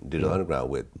in the Digital Underground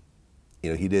with,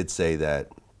 you know, he did say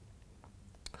that,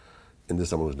 and this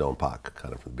someone who's known Pac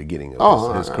kind of from the beginning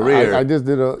of his career. I just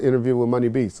did an interview with Money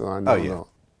B, so I know. Oh,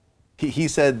 yeah. He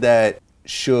said that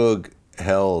Suge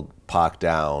held Pac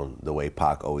down the way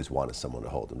Pac always wanted someone to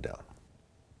hold him down.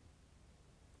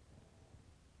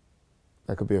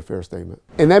 That could be a fair statement.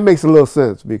 And that makes a little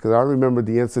sense because I remember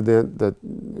the incident that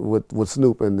with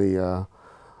Snoop and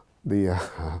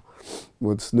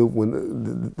with Snoop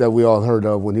that we all heard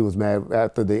of when he was mad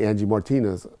after the Angie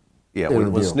Martinez. Yeah,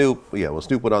 when Snoop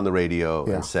went on the radio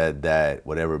and said that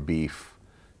whatever beef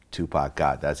Tupac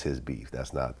got, that's his beef.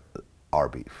 That's not our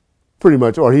beef. Pretty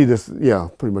much, or he just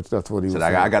pretty much that's what he said. Was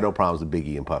saying. I got no problems with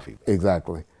Biggie and Puffy.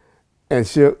 Exactly,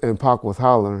 and Pac was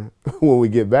hollering when we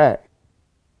get back.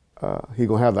 He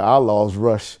gonna have the Outlaws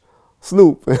rush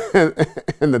Snoop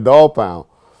in the Dog Pound,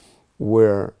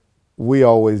 where we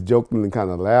always jokingly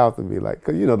kind of laughed and be like,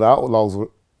 cause you know the Outlaws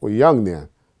were young then.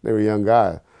 They were young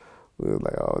guys. We was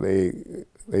like, oh,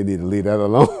 they need to leave that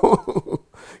alone.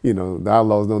 You know, the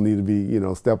Outlaws don't need to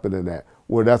be, stepping in that.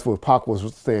 Where that's what Pac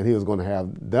was saying he was going to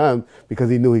have done because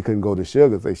he knew he couldn't go to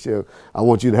Suge and say, Suge, I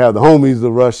want you to have the homies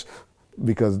to rush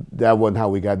because that wasn't how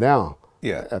we got down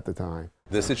at the time.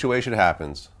 This situation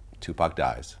happens, Tupac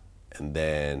dies, and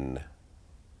then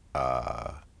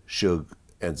Suge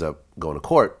ends up going to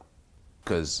court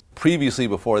because previously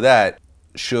before that,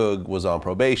 Suge was on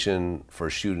probation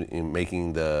for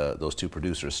making those two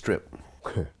producers strip.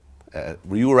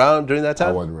 Were you around during that time?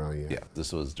 I wasn't around yet. Yeah,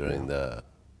 this was during the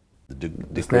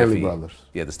Stanley Brothers.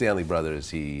 Yeah, the Stanley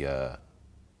Brothers.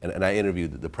 And I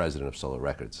interviewed the president of Solar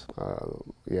Records.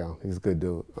 Yeah, he's a good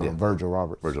dude. Virgil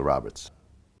Roberts. Virgil Roberts.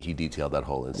 He detailed that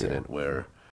whole incident where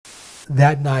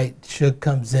that night Suge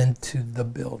comes into the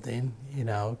building.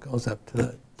 Goes up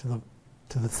to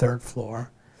the third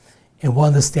floor. And one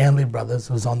of the Stanley brothers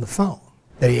was on the phone.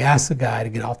 That he asked the guy to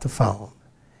get off the phone.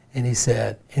 And he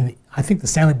said, and I think the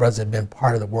Stanley brothers had been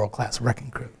part of the world-class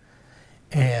wrecking crew.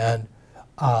 And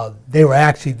they were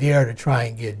actually there to try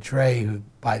and get Dre, who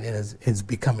by then is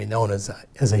becoming known as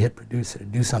a hit producer, to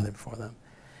do something for them.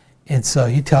 And so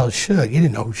he tells Suge, he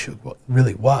didn't know who Suge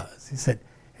really was. He said,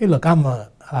 hey, look, I'm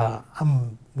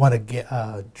one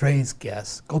of Dre's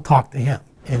guests. Go talk to him.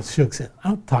 And Suge said, I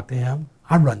don't talk to him.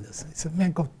 I run this. He said,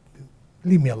 man, go.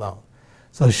 Leave me alone.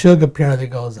 So Suge apparently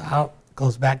goes out,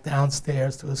 goes back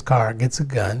downstairs to his car, gets a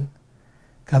gun,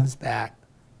 comes back,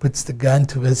 puts the gun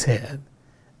to his head,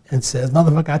 and says,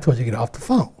 motherfucker, I told you to get off the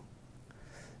phone.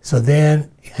 So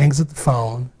then he hangs up the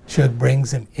phone. Suge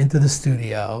brings him into the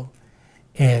studio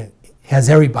and has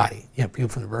everybody, people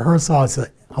from the rehearsal,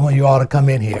 said, I want you all to come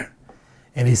in here.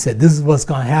 And he said, this is what's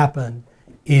going to happen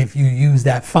if you use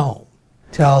that phone.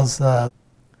 Tells the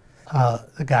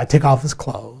guy, take off his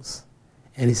clothes.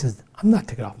 And he says, I'm not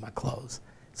taking off my clothes.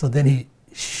 So then he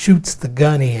shoots the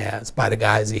gun he has by the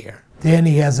guy's ear. Then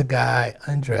he has a guy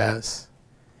undress,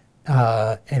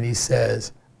 and he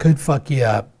says, could fuck you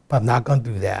up, but I'm not going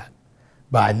to do that.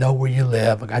 But I know where you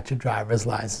live. I got your driver's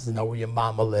license. I know where your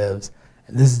mama lives.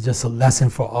 And this is just a lesson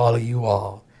for all of you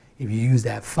all. If you use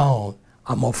that phone,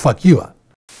 I'm going to fuck you up.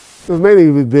 It was mainly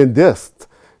we've been dissed.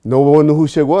 No one knew who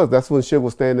Suge was. That's when Suge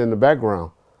was standing in the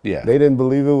background. Yeah. They didn't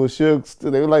believe it was Suge.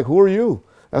 They were like, who are you?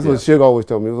 That's what Suge always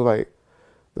told me. It was like,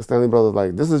 the Stanley Brothers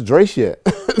like, this is Dre shit.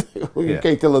 You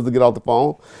can't tell us to get off the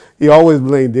phone. He always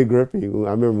blamed Dick Griffey. I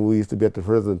remember we used to be at the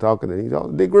prison talking to him. He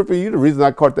said, Dick Griffey, you the reason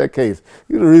I caught that case.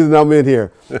 You the reason I'm in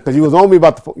here. Because he was on me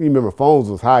about the phone. You remember phones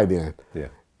was high then. Yeah.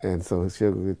 And so he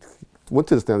went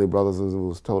to the Stanley Brothers and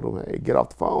was told him, hey, get off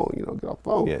the phone, get off the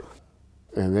phone. Yeah.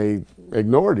 And they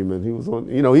ignored him, and he was on,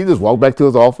 he just walked back to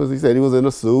his office. He said he was in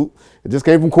a suit. It just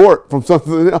came from court, from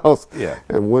something else. Yeah.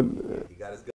 And when,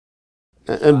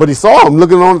 but he saw him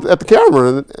looking on at the camera,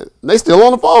 and they still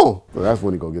on the phone. So that's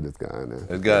when he go get his gun.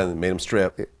 His gun made him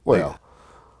strip. Well,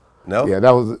 no. Yeah,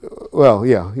 that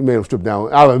was he made him strip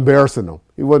down out of embarrassing him.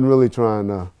 He wasn't really trying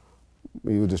to.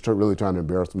 He was just really trying to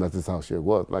embarrass him. That's just how shit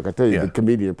was. Like I tell you, the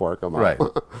comedian part come out. Right.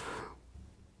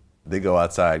 They go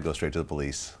outside, go straight to the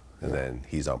police, and then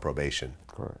he's on probation.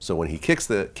 Correct. So when he kicks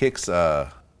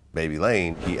Baby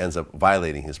Lane, he ends up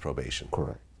violating his probation.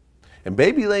 Correct. And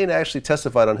Baby Lane actually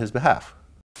testified on his behalf.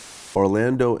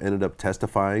 Orlando ended up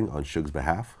testifying on Suge's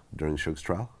behalf during Suge's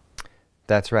trial?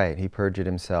 That's right. He perjured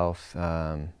himself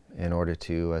in order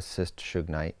to assist Suge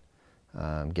Knight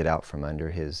get out from under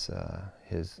his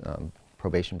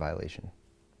probation violation.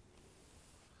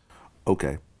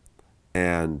 Okay.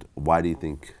 And why do you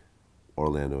think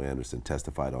Orlando Anderson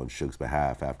testified on Suge's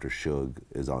behalf after Suge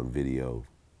is on video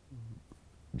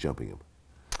jumping him?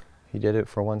 He did it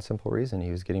for one simple reason.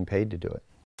 He was getting paid to do it.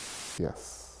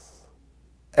 Yes.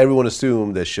 Everyone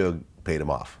assumed that Suge paid him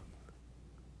off.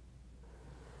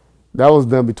 That was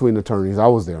done between attorneys. I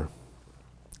was there.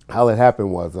 How it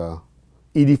happened was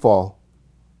Edie Fall.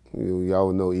 Y'all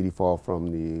would know Edie Fall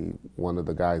from one of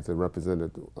the guys that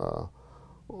represented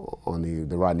on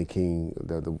the Rodney King,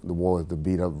 the war to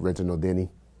beat up Reginald Denny.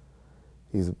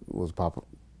 He was a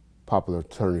popular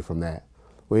attorney from that.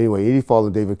 Well, anyway, Edie Fall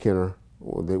and David Kenner,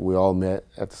 we all met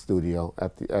at the studio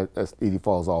at Edie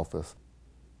Fall's office,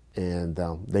 and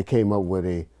they came up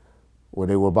with where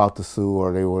they were about to sue,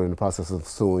 or they were in the process of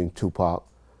suing Tupac,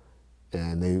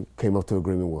 and they came up to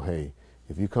agreement. Well, hey,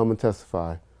 if you come and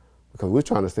testify, because we're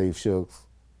trying to save Suge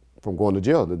from going to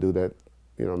jail to do that,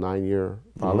 9-year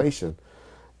violation,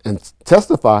 and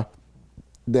testify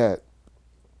that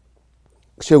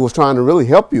Suge was trying to really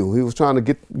help you. He was trying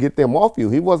to get them off you.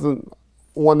 He wasn't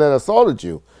one that assaulted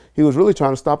you. He was really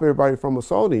trying to stop everybody from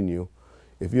assaulting you.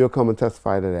 If you'll come and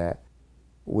testify to that,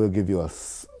 we'll give you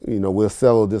we'll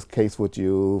settle this case with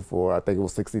you for, I think it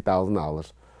was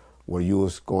 $60,000, where you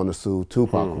was going to sue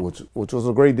Tupac, which was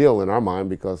a great deal in our mind,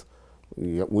 because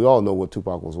we all know what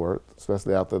Tupac was worth,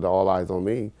 especially after the All Eyes on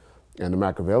Me and the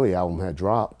Machiavelli album had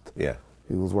dropped. Yeah.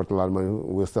 He was worth a lot of money.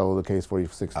 We'll settle the case for you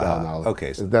for $6,000.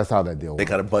 Okay. So that's how that deal They worked.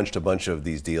 kind of bunched a bunch of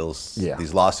these deals, Yeah.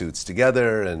 these lawsuits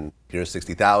together, and here's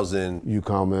 $60,000. You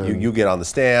come in. You get on the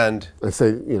stand. And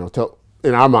say, tell,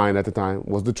 in our mind at the time,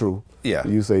 was the truth. Yeah.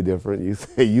 You say different. You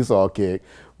say you saw a kick.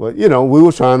 But, we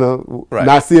were trying to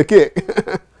not see a kick.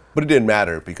 But it didn't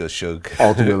matter because Suge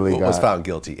ultimately was found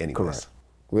guilty anyways. Correct.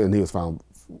 And he was found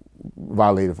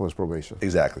violated for his probation.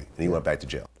 Exactly. And he went back to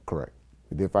jail. Correct.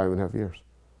 He did 5.5 years.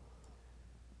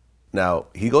 Now,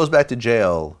 he goes back to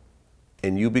jail,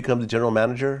 and you become the general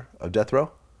manager of Death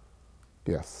Row?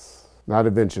 Yes. Not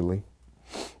eventually.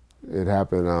 It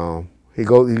happened. He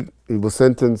was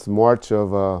sentenced March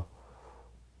of,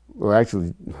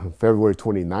 actually February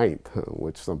 29th,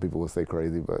 which some people would say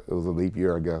crazy, but it was a leap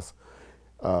year, I guess.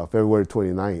 February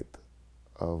 29th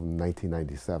of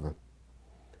 1997.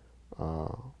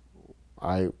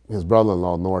 His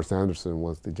brother-in-law, Norris Anderson,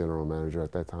 was the general manager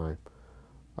at that time.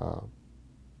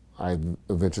 I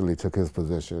eventually took his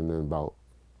position in about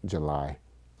July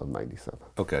of 97.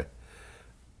 Okay.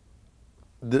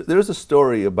 There's a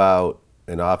story about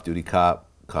an off-duty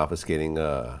cop confiscating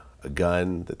a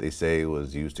gun that they say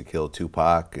was used to kill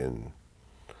Tupac, and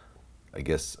I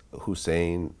guess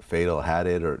Hussein Fatal had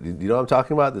it, or you know what I'm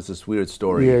talking about? There's this weird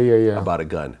story about a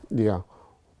gun. Yeah.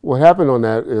 What happened on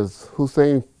that is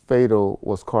Hussein Fatal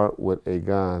was caught with a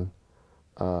gun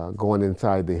going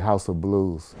inside the House of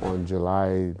Blues. On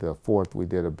July the 4th, we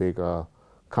did a big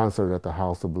concert at the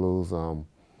House of Blues in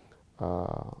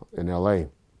LA.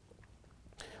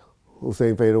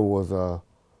 Hussein Fatal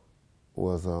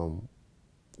was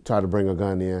tried to bring a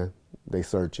gun in. They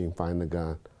search him, find the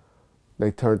gun.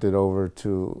 They turned it over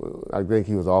to, I think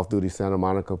he was off-duty Santa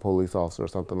Monica police officer or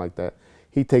something like that.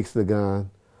 He takes the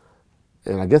gun,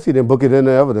 and I guess he didn't book it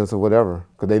into evidence or whatever,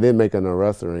 because they didn't make an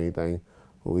arrest or anything.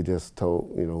 We just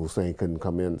told, Hussein couldn't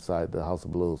come inside the House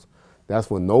of Blues. That's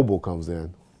when Noble comes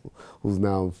in, who's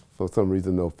now, for some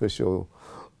reason, the official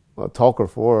talker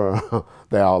for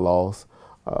the Outlaws.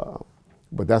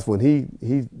 But that's when he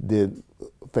did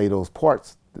Fato's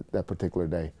parts that particular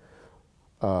day.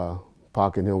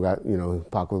 Pac and him got,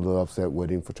 Pac was a little upset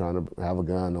with him for trying to have a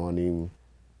gun on him.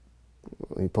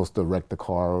 He supposed to wreck the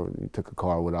car. He took a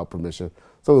car without permission.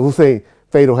 So Hussein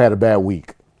Fatal had a bad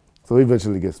week. So he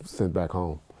eventually gets sent back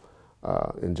home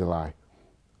in July.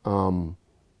 And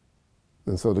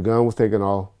so the gun was taken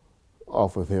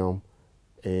off of him.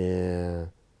 And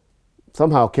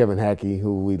somehow Kevin Hackey,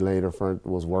 who we later learned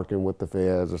was working with the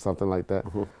feds or something like that,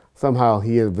 somehow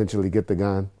he eventually get the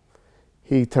gun.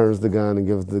 He turns the gun and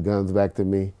gives the guns back to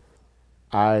me.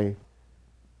 I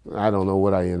don't know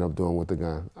what I end up doing with the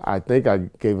gun. I think I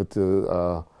gave it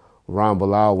to Ron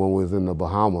Bilal when we was in the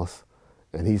Bahamas,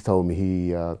 and he told me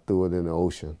he threw it in the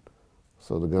ocean.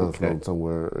 So the gun's floating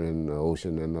somewhere in the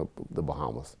ocean in the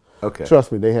Bahamas. Okay.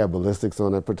 Trust me, they have ballistics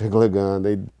on that particular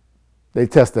gun. They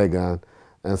test that gun,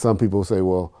 and some people say,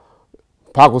 well,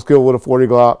 Pac was killed with a 40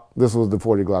 Glock. This was the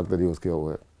 40 Glock that he was killed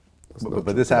with.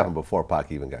 But this happened before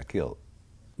Pac even got killed.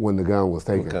 When the gun was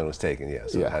taken. When the gun was taken, yeah.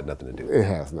 So it had nothing to do with it. It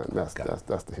has nothing. That's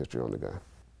the history on the gun.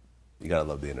 You gotta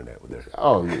love the internet with their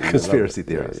yeah, conspiracy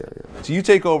theories. Yeah. So you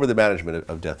take over the management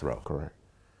of Death Row. Correct.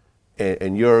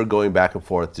 And you're going back and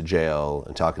forth to jail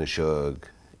and talking to Suge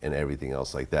and everything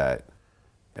else like that.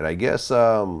 And I guess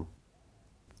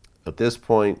at this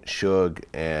point, Suge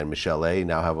and Michelle A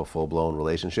now have a full-blown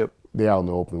relationship. They're out in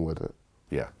the open with it.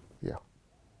 Yeah. Yeah.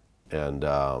 And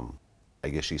I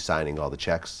guess she's signing all the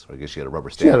checks, or I guess she had a rubber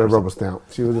stamp. She had a rubber stamp.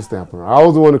 She was a stamper. I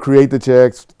was the one to create the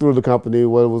checks through the company,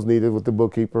 what was needed with the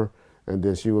bookkeeper, and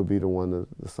then she would be the one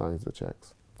that signs the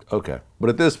checks. Okay. But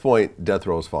at this point, Death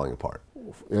Row is falling apart.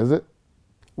 Is it?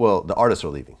 Well, the artists are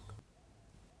leaving.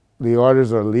 The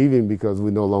artists are leaving because we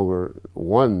no longer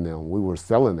won them. We were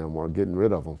selling them or getting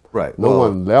rid of them. Right. No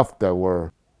one left that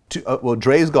were... well,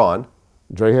 Dre's gone.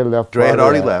 Dre had left. Dre had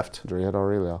already left. Dre had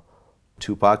already left.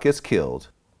 Tupac gets killed.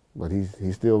 But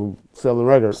he's still selling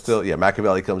records. Still, yeah,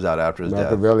 Machiavelli comes out after his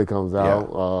death. Machiavelli comes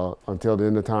out. Until the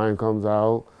End of Time comes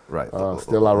out. Right.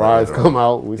 Still I Rise come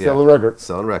out. We selling records.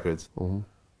 Selling records.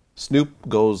 Snoop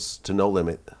goes to No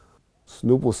Limit.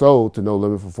 Snoop was sold to No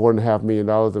Limit for $4.5 million,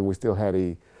 and we still had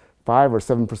a 5 or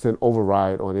 7%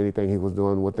 override on anything he was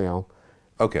doing with them.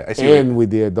 Okay, I see. And we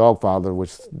did Dogfather,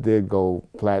 which did go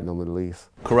platinum at least.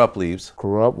 Corrupt leaves.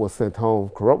 Corrupt was sent home.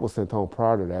 Corrupt was sent home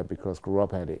prior to that because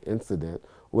Corrupt had an incident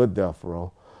with Death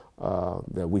Row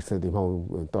that we sent him home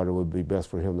and thought it would be best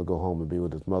for him to go home and be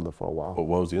with his mother for a while.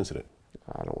 What was the incident?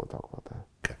 I don't want to talk about that.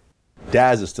 Okay.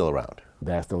 Daz is still around.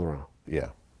 Daz still around. Yeah.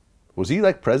 Was he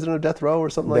like president of Death Row or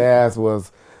something like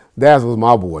that? Daz was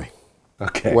my boy.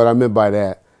 Okay. What I meant by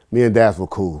that, me and Daz were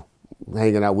cool.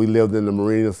 Hanging out. We lived in the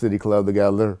Marina City Club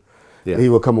together. Yeah. He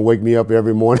would come and wake me up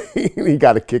every morning. He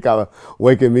got a kick out of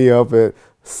waking me up at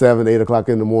 7, 8 o'clock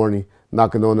in the morning,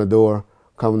 knocking on the door,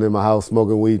 coming in my house,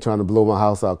 smoking weed, trying to blow my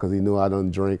house out because he knew I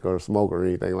didn't drink or smoke or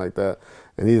anything like that.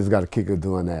 And he just got a kick of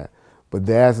doing that. But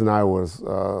Daz and I was,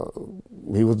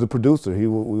 he was the producer. We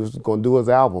was going to do his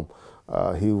album.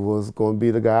 He was going to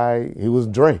be the guy. He was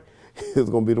Dre. He was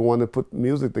going to be the one that put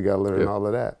music together and all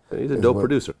of that. He's a dope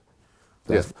producer.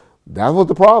 That was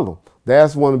the problem.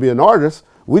 Daz wanted to be an artist.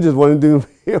 We just wanted to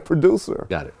be a producer.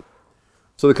 Got it.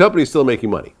 So the company's still making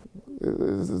money.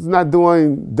 It's not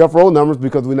doing Death Row numbers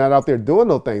because we're not out there doing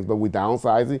those things, but we're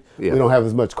downsizing. Yeah. We don't have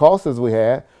as much cost as we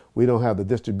had. We don't have the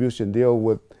distribution deal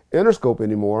with Interscope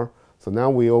anymore. So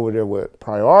now we over there with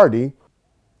Priority,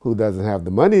 who doesn't have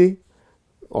the money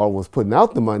or was putting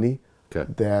out the money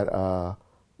that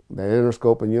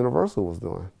Interscope and Universal was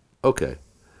doing. Okay.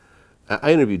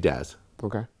 I interviewed Daz.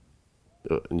 Okay.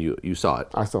 And you saw it.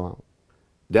 I saw it.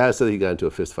 Daz said he got into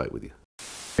a fist fight with you.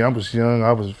 I was young.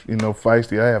 I was,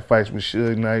 feisty. I had fights with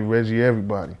Suge Knight, Reggie,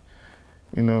 everybody.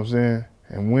 You know what I'm saying?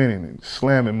 And winning and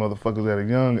slamming motherfuckers at a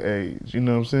young age. You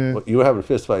know what I'm saying? Well, you were having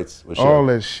fist fights with Suge? All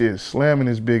that shit. Slamming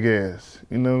his big ass.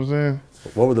 You know what I'm saying?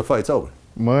 What were the fights over?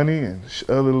 Money and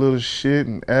other little shit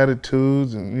and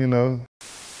attitudes and,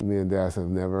 Me and Daz have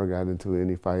never got into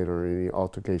any fight or any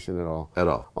altercation at all. At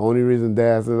all? Only reason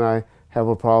Daz and I have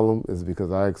a problem is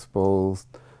because I exposed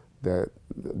that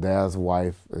Daz's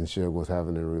wife and Suge was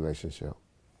having a relationship.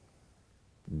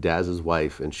 Daz's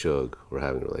wife and Suge were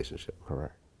having a relationship?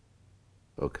 Correct.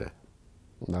 Okay.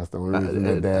 That's the only reason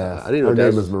that Daz, I didn't know her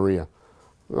Daz name is Maria.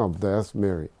 No, Daz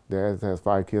married. Daz has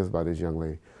 5 kids by this young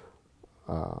lady.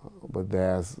 But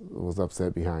Daz was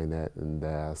upset behind that, and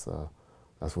Daz,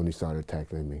 that's when he started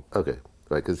tackling me. Okay,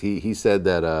 right, because he said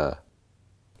that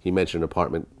he mentioned an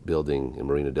apartment building in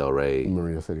Marina Del Rey.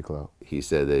 Marina City Club. He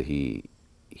said that he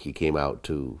came out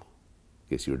to,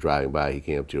 I guess you were driving by, he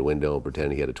came up to your window and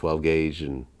pretended he had a 12 gauge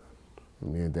and...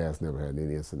 Me and Daz never had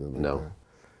any incident like that. No.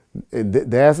 And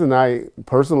Daz and I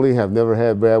personally have never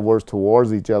had bad words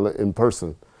towards each other in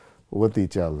person with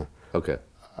each other. Okay.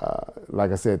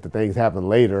 Like I said, the things happened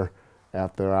later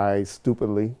after I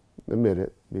stupidly admit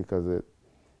it because it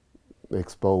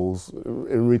exposed,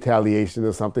 in retaliation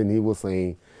to something he was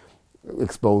saying,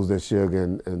 exposed that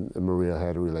Suge and Maria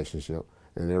had a relationship.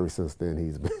 And ever since then,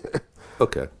 he's been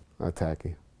okay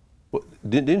attacking. Well,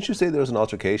 didn't you say there was an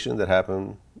altercation that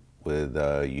happened with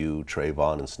you,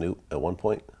 Trayvon, and Snoop at one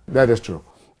point? That is true.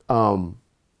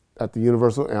 At the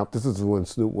Universal Amp, this is when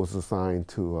Snoop was assigned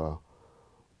to,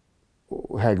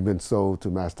 had been sold to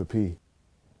Master P.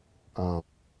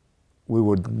 We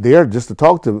were there just to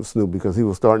talk to Snoop because he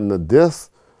was starting to diss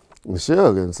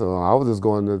Suge, and so I was just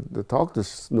going to talk to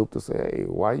Snoop to say, hey,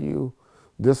 why you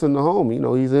dissing the home? You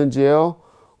know, he's in jail.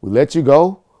 We let you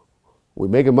go. We're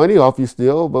making money off you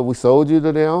still, but we sold you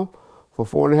to them for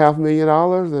 $4.5 million,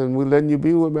 and we're letting you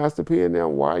be with Master P. And now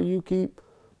why you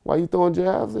throwing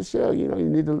jabs at Suge? You know, you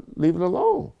need to leave it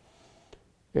alone.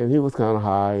 And he was kind of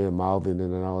high and mouthing it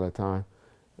and all that time.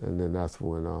 And then that's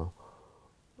when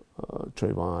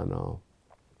Trayvon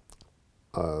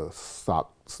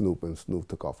socked Snoop, and Snoop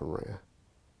took off and ran.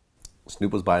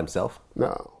 Snoop was by himself?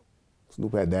 No.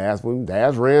 Snoop had Daz with him.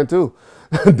 Daz ran too.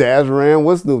 Daz ran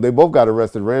with Snoop. They both got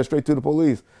arrested, ran straight to the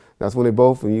police. That's when they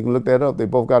both, and you can look that up, they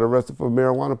both got arrested for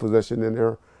marijuana possession in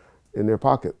their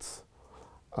pockets.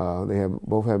 They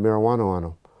both had marijuana on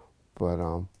them. But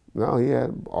no, he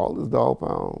had all his dog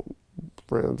pound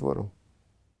friends with him.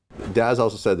 Daz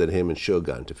also said that him and Suge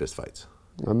got into fistfights.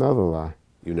 Another lie.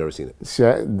 You've never seen it?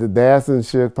 The Daz and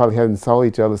Suge probably hadn't saw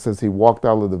each other since he walked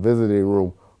out of the visiting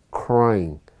room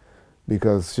crying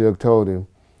because Suge told him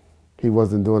he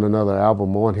wasn't doing another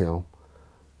album on him.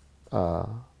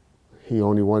 He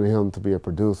only wanted him to be a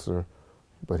producer,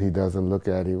 but he doesn't look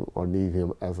at him or need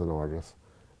him as an artist.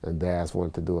 And Daz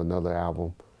wanted to do another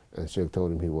album, and Suge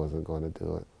told him he wasn't going to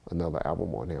do another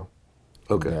album on him.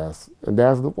 Okay. And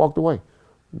Daz walked away.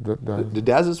 Did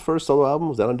Daz's first solo album,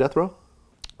 was that on Death Row?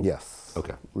 Yes.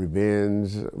 Okay.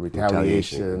 Revenge,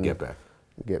 Retaliation. Get Back.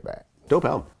 Get Back. Dope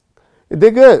album. It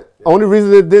did good. Only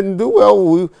reason it didn't do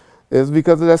well is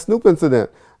because of that Snoop incident.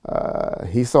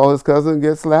 He saw his cousin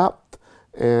get slapped,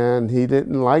 and he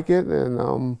didn't like it,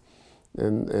 and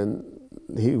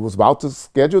he was about to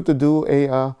schedule to do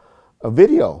a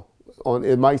video on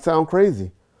It Might Sound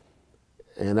Crazy.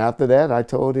 And after that, I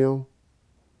told him,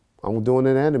 I'm doing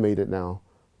it animated now,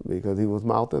 because he was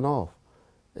mouthing off.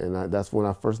 And that's when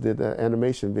I first did that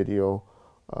animation video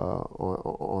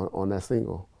on that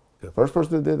single. Yep. First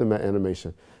person that did the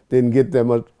animation. Didn't get that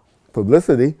much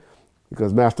publicity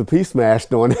because Master P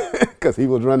smashed on it because he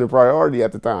was running Priority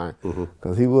at the time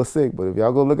because he was sick. But if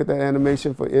y'all go look at that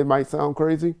animation for It Might Sound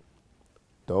Crazy,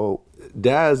 dope.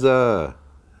 Daz, I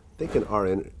think in our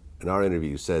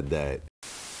interview said that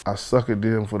I suckered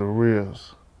them for the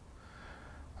reels.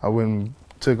 I went and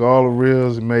took all the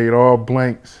reels and made all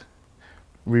blanks,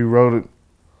 rewrote it,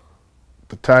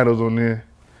 the titles on there,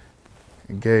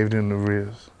 and gave them the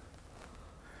reels.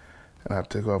 And I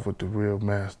took off with the real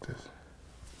masters.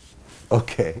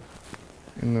 Okay.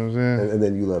 You know what I'm saying? And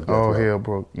then you left. All hell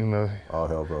broke, you know. All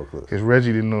hell broke loose. Because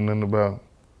Reggie didn't know nothing about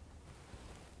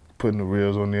putting the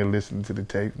reels on there, listening to the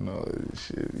tape and all that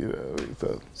shit, you know.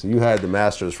 So you had the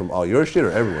masters from all your shit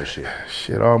or everyone's shit?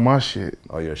 Shit, all my shit.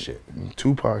 All your shit. And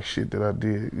Tupac shit that I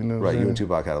did, you know what Right, I'm you saying? and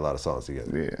Tupac had a lot of songs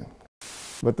together. Yeah.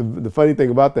 But the funny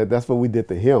thing about that's what we did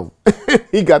to him.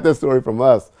 He got that story from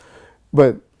us.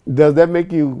 But does that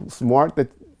make you smart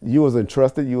that you was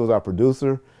entrusted, you was our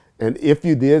producer, and if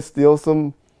you did steal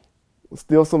some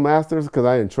masters, because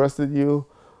I entrusted you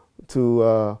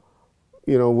to,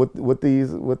 you know, with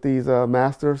these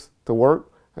masters to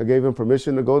work, I gave him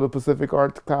permission to go to Pacific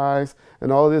Archives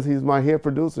and all this. He's my head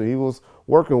producer. He was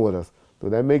working with us. Does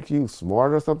that make you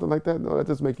smart or something like that? No, that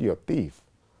just makes you a thief.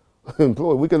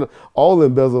 Employee. We can all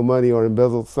embezzle money or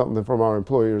embezzle something from our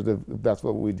employers if that's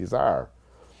what we desire.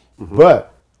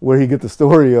 But where he get the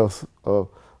story of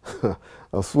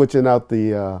switching out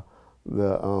the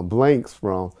blanks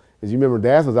from is, you remember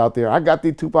Daz was out there. I got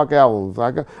these Tupac albums.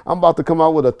 I'm about to come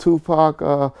out with a Tupac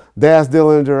Daz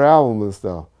Dillinger album and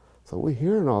stuff. So we're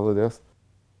hearing all of this.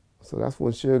 So that's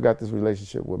when Suge got this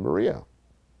relationship with Maria,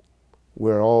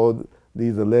 where all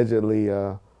these allegedly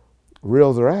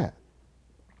reels are at.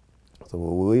 So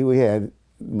what we had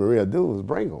Maria do was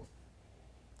bring them.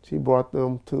 She brought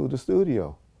them to the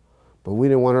studio. But we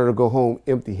didn't want her to go home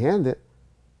empty-handed.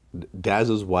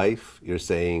 Daz's wife, you're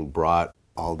saying, brought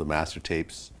all the master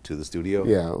tapes to the studio?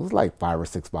 Yeah, it was like 5 or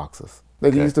 6 boxes.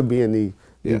 Like it used to be in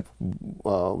the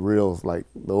reels, like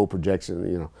the old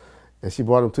projection, you know. And she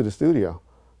brought them to the studio.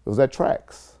 It was at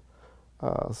Trax.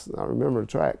 I remember the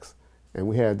Trax. And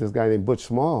we had this guy named Butch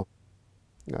Small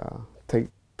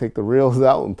take the reels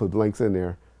out and put blanks in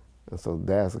there. And so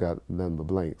Daz got none but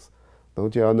blanks.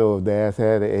 Don't y'all know if Daz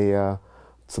had a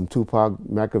some Tupac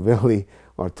Machiavelli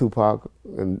or Tupac,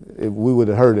 and we would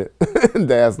have heard it.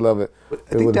 Daz love it.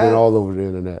 It would have been all over the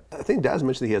internet. I think Daz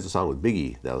mentioned he has a song with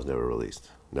Biggie that was never released.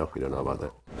 No, you don't know about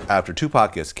that. After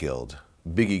Tupac gets killed,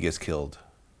 Biggie gets killed.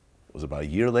 Was it about a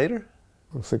year later?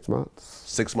 6 months.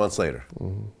 6 months later.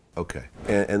 Okay.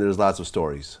 And there's lots of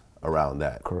stories around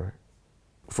that. Correct.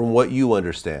 From what you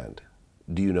understand,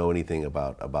 do you know anything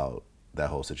about that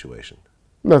whole situation?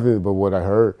 Nothing but what I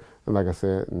heard. And like I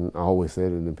said, and I always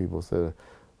said it, and people said,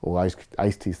 well,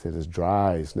 Ice-T said it's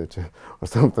dry snitching or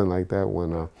something like that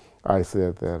when I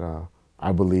said that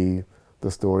I believe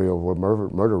the story of what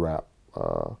Murder Rap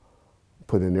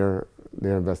put in their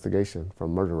investigation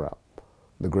from Murder Rap,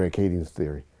 the Greg Kading's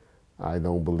theory. I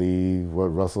don't believe what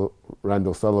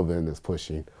Randall Sullivan is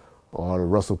pushing or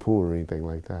Russell Poole or anything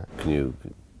like that. Can you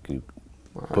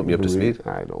put me up to speed?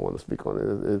 I don't want to speak on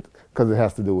it because it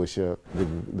has to do with Suge,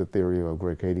 the theory of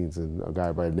Greg Kading's and a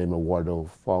guy by the name of Eduardo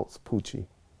False Pucci.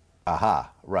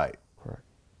 Aha, right. Correct.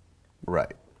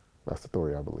 Right. That's the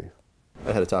story, I believe.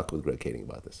 I had a talk with Greg Kading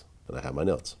about this, and I have my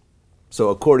notes. So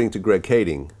according to Greg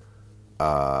Kading,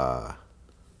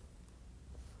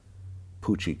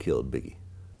 Pucci killed Biggie.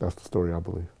 That's the story, I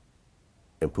believe.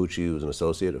 And Pucci was an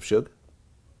associate of Suge?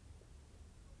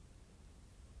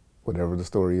 Whatever the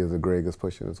story is that Greg is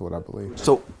pushing is what I believe.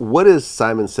 So what is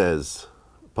Simon Says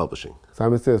Publishing?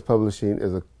 Simon Says Publishing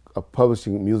is a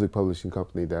music publishing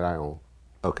company that I own.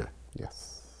 Okay.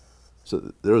 Yes.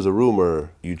 So there was a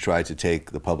rumor you tried to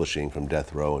take the publishing from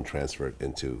Death Row and transfer it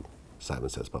into Simon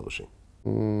Says Publishing.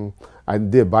 I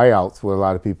did buyouts with a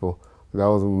lot of people. That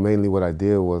was mainly what I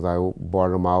did was I bought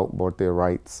them out, bought their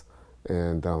rights,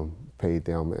 and paid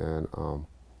them and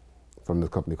from the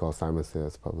company called Simon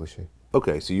Says Publishing.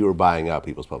 Okay, so you were buying out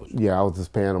people's publishing? Yeah, I was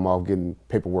just paying them off, getting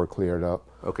paperwork cleared up.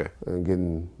 Okay. And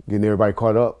getting everybody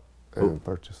caught up and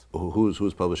purchased.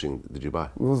 Whose publishing did you buy?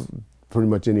 It was pretty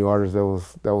much any artist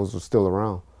that was still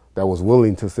around, that was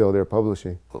willing to sell their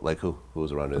publishing. Like who? Who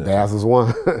was around in Daz was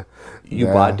one. You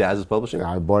bought Daz's publishing?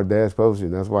 I bought Daz's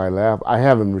publishing. That's why I laughed. I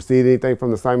haven't received anything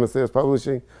from the Simon Says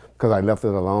Publishing because I left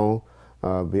it alone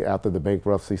after the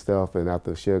bankruptcy stuff and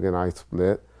after Suge and I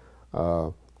split.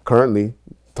 Currently,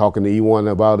 talking to E1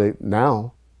 about it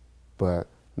now, but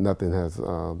nothing has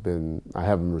I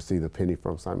haven't received a penny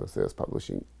from Simon Says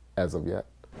Publishing as of yet.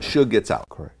 Suge gets out.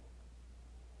 Correct.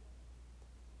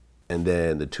 And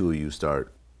then the two of you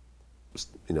start,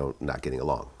 not getting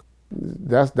along.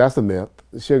 That's a myth.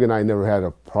 Suge and I never had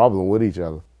a problem with each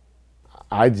other.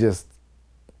 I just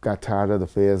got tired of the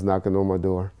feds knocking on my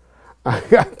door. I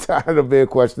got tired of being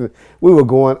questioned. We were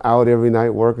going out every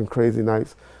night, working crazy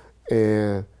nights,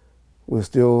 and we're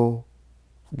still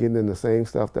getting in the same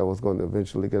stuff that was going to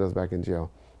eventually get us back in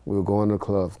jail. We were going to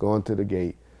clubs, going to the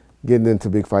gate, getting into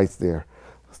big fights there.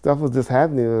 Stuff was just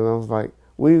happening, and I was like,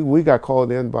 we got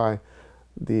called in by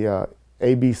the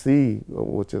ABC,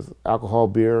 which is alcohol,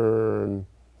 beer, and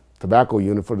tobacco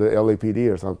unit for the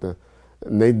LAPD or something.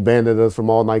 And they banded us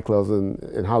from all nightclubs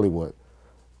in Hollywood.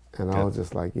 And I was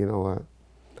just like, you know what?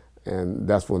 And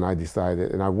that's when I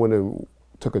decided, and I went and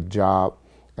took a job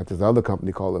at this other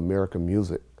company called American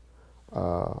Music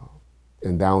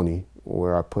in Downey,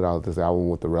 where I put out this album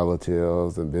with the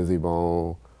Relatives and Busy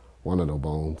Bone, one of the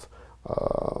Bones,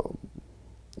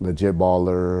 Legit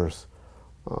Ballers,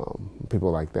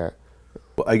 people like that.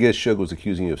 Well, I guess Suge was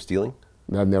accusing you of stealing?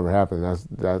 That never happened. That's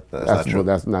not true.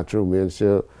 That's not true. Me and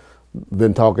Suge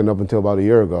been talking up until about a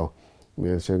year ago. Me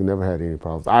and Suge never had any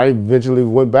problems. I eventually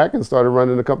went back and started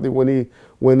running the company when he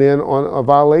went in on a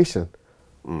violation.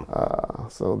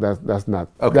 So that's not,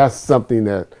 that's something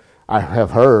that I have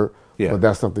heard, but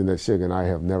that's something that Suge and I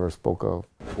have never spoke of.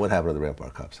 What happened to the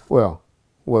Rampart Cops? Well,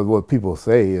 what people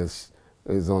say is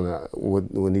on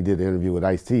when he did the interview with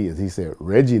Ice-T is he said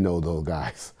Reggie know those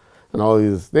guys, and all he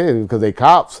was saying because they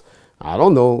cops. I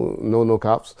don't know no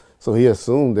cops, so he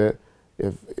assumed that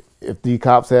if the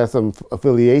cops had some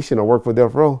affiliation or work for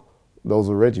Death Row, those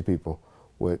were Reggie people,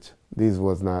 which these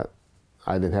was not.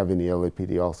 I didn't have any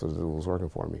LAPD officers that was working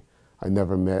for me. I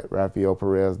never met Rafael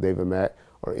Perez, David Mack,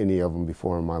 or any of them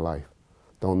before in my life.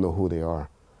 Don't know who they are.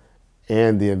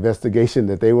 And the investigation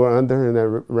that they were under in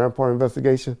that Rampart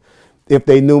investigation, if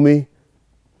they knew me,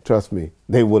 trust me,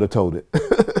 they would have told it.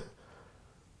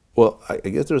 Well, I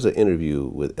guess there was an interview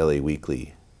with LA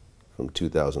Weekly from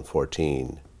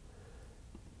 2014,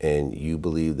 and you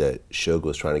believe that Suge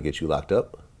was trying to get you locked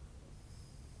up?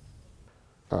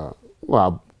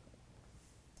 Well,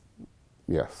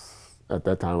 yes. At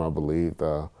that time, I believed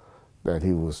that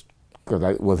he was,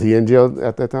 because was he in jail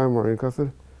at that time or in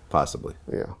custody? Possibly.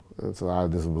 Yeah. And so I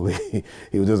just believe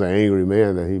he was just an angry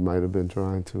man that he might have been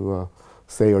trying to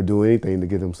say or do anything to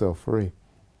get himself free.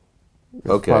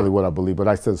 That's probably what I believe, but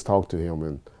I since talked to him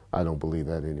and I don't believe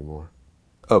that anymore.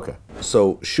 Okay.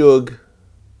 So Suge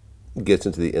gets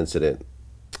into the incident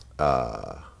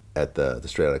at the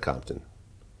Straight Outta Compton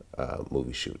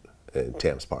movie shoot in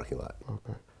Tam's parking lot.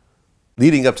 Okay.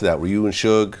 Leading up to that, were you and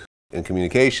Suge in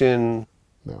communication?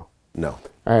 No. No.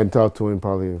 I hadn't talked to him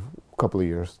probably a couple of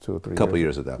years, 2 or 3 years. A couple of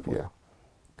years at that point. Yeah.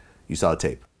 You saw the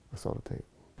tape? I saw the tape.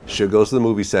 Suge goes to the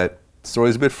movie set. The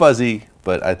story's a bit fuzzy,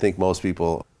 but I think most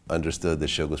people understood that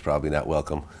Suge was probably not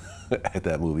welcome at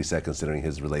that movie set, considering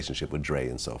his relationship with Dre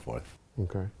and so forth.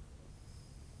 Okay.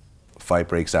 A fight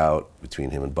breaks out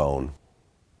between him and Bone.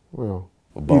 Well,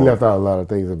 Bone. he left out a lot of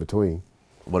things in between.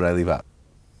 What did I leave out?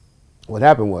 What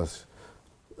happened was,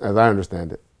 as I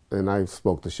understand it, and I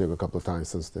spoke to Suge a couple of times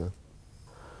since then,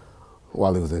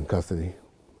 while he was in custody.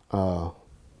 Not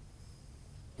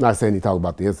saying he talked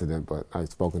about the incident, but I've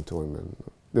spoken to him, and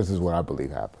this is what I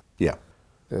believe happened. Yeah.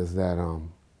 Is that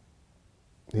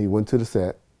he went to the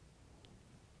set,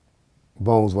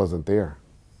 Bones wasn't there,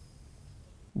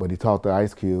 but he talked to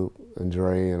Ice Cube and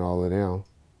Dre and all of them.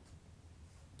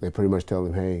 They pretty much tell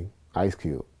him, hey, Ice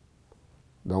Cube,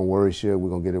 don't worry, Suge, we're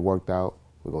gonna get it worked out,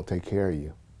 we're gonna take care of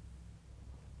you.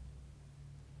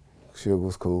 Suge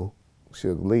was cool.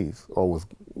 Suge leaves, or was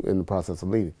in the process of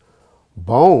leaving.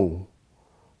 Bone,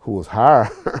 who was hired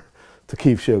to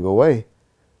keep Suge away,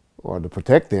 or to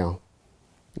protect them,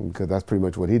 because that's pretty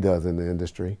much what he does in the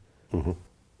industry,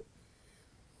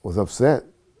 was upset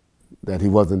that he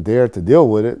wasn't there to deal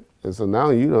with it, and so now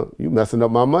you messing up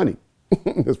my money.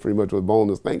 That's pretty much what Bone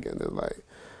is thinking. It's like,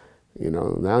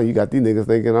 now you got these niggas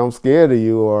thinking I'm scared of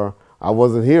you, or I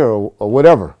wasn't here, or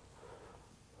whatever.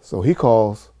 So he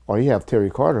calls, or he have Terry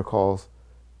Carter calls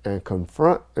and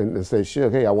confront and say,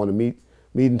 Suge, hey, I want to meet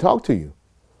and talk to you.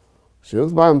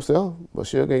 Suge's by himself, but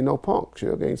Suge ain't no punk.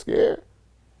 Suge ain't scared.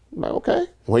 I'm like, okay,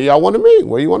 where y'all want to meet?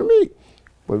 Where you want to meet?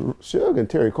 But Suge and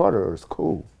Terry Carter is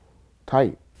cool,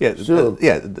 tight. Yeah,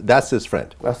 Suge, that's his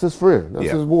friend. That's his friend.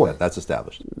 That's his boy. That's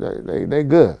established. They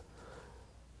good.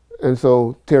 And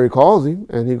so Terry calls him,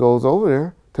 and he goes over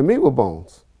there to meet with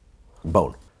Bones.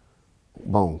 Bones.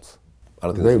 I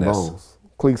don't think They it's Bones.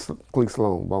 Cleek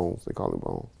Sloan, Bones. They call him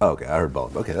Bones. Oh, okay, I heard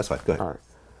Bones. Okay, that's fine. Go ahead. All right.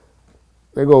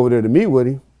 They go over there to meet with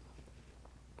him,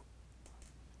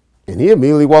 and he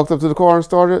immediately walked up to the car and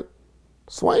started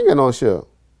swinging on Suge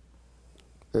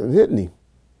and hitting him.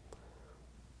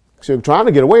 Suge trying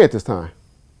to get away at this time.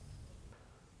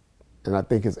 And I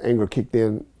think his anger kicked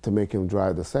in to make him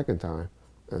drive the second time,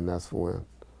 and that's why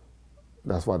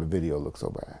the video looks so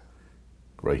bad.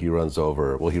 Right, he runs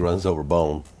over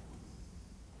Bone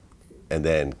and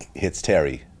then hits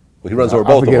Terry. Well, he runs over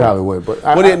both of them. I forget how it went,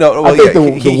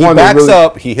 but he backs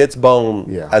up, he hits Bone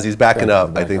as he's backing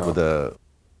up, I think with the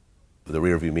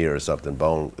rear view mirror or something.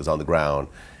 Bone is on the ground.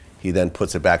 He then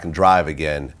puts it back in drive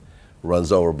again,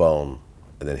 runs over Bone,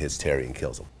 and then hits Terry and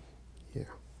kills him. Yeah.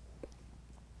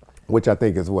 Which I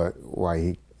think is why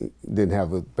he didn't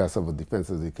have the best of a defense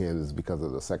as he can, is because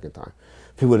of the second time.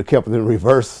 If he would have kept it in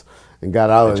reverse and got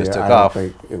out of there, took I off.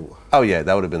 don't think Oh yeah,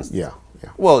 that would have been. Yeah.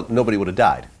 Well, nobody would have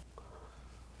died.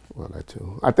 Well, that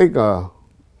too. I think I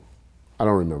don't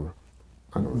remember.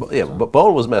 But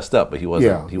Bone was messed up, but he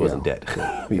wasn't. He wasn't dead.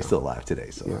 He's still alive today.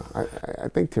 So yeah, I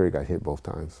think Terry got hit both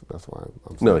times. That's why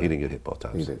I'm no, he didn't get hit both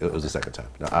times. It was the second time.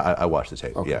 No, I watched the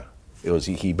tape. Okay. Yeah, it was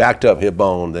he backed up, hit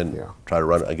Bone, then tried to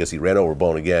run. I guess he ran over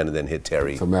Bone again, and then hit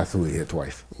Terry. So massively hit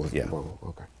twice. Bone.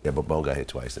 Okay. Yeah, but Bone got hit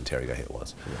twice, and Terry got hit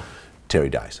once. Yeah. Terry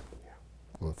dies.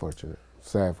 Yeah. Unfortunate.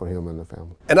 Sad for him and the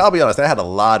family. And I'll be honest, I had a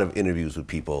lot of interviews with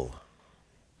people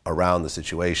around the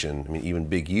situation. I mean, even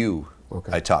Big U,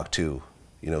 I talked to,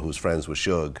 who's friends with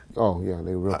Suge. Oh, yeah,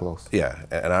 they were real close. Yeah,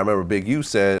 and I remember Big U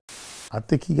said, I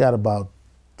think he got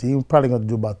he was probably going to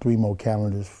do about 3 more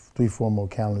calendars, 4 more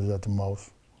calendars at the most.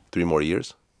 3 more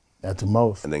years? At the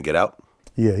most. And then get out?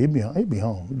 Yeah, he'd be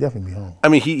home. He'd definitely be home. I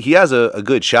mean, he has a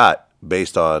good shot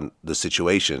based on the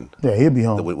situation. Yeah, he'll be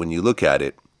home. When you look at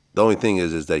it, the only thing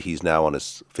is that he's now on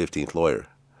his 15th lawyer.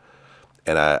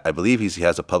 And I believe he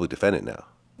has a public defendant now.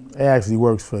 It actually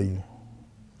works for you.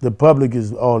 The public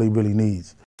is all he really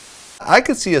needs. I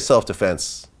could see a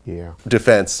self-defense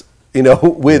defense,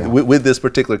 with this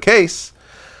particular case.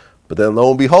 But then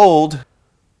lo and behold,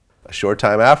 a short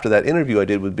time after that interview I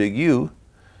did with Big U,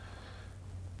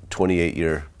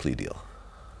 28-year plea deal.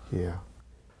 Yeah.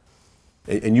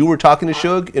 And you were talking to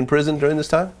Suge in prison during this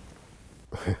time?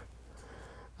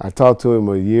 I talked to him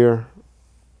a year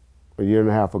and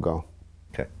a half ago.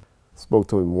 Okay. Spoke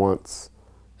to him once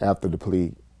after the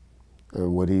plea,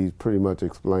 and what he pretty much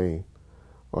explained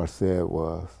or said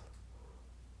was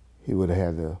he would have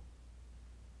had to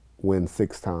win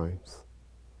 6 times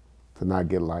to not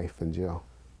get life in jail.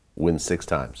 Win 6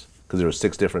 times? Because there were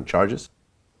 6 different charges?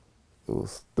 It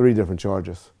was 3 different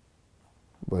charges.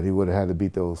 But he would have had to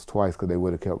beat those twice because they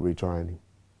would have kept retrying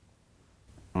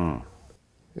him.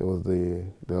 It was the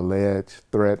alleged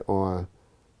threat on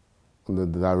the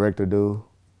director dude,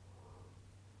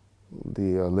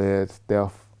 the alleged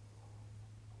theft,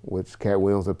 which Cat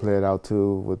Williams had played out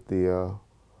to with the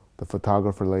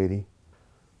photographer lady,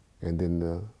 and then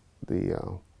the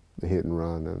hit and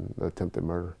run and the attempted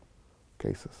murder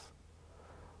cases,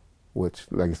 which,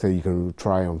 like I said, you can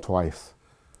try him twice.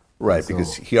 Right, so,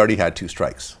 because he already had 2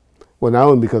 strikes. Well, not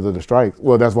only because of the strikes.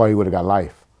 Well, that's why he would have got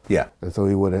life. Yeah. And so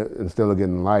he would have, instead of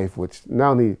getting life, which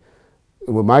now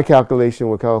with my calculation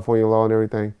with California law and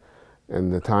everything,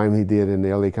 and the time he did in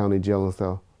the LA County jail and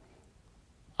stuff,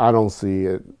 I don't see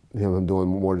him doing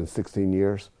more than 16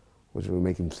 years, which would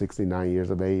make him 69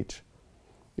 years of age,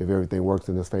 if everything works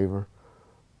in his favor.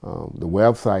 The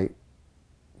website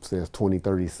says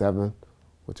 2037,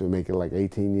 which would make it like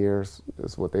 18 years,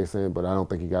 is what they're saying, but I don't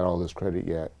think he got all this credit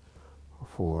yet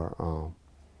for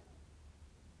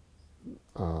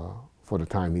the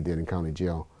time he did in county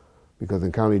jail. Because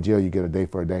in county jail, you get a day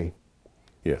for a day.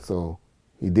 Yeah. So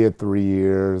he did 3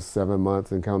 years, 7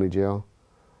 months in county jail,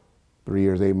 3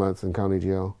 years, 8 months in county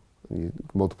jail. And you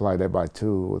multiply that by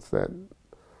 2, what's that?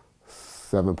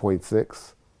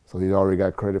 7.6. So he's already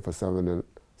got credit for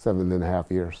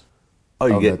 7.5 years. Oh,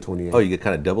 you get you get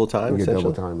kind of double time. You get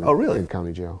double time. In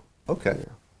county jail. Okay.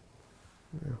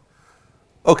 Yeah.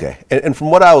 Okay, and from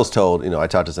what I was told, I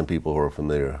talked to some people who are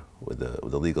familiar with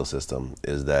the legal system,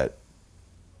 is that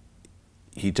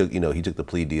he took the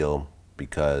plea deal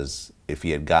because if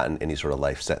he had gotten any sort of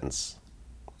life sentence,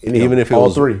 even if it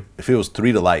was 3, if it was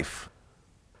 3 to life,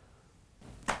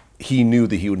 he knew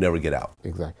that he would never get out.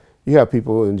 Exactly. You have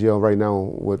people in jail right now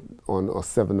on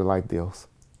 7 to life deals.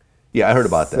 Yeah, I heard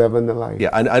about that. 7 to life.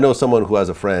 Yeah, I know someone who has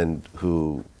a friend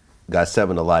who got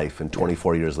 7 to life, and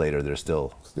 24 years later, they're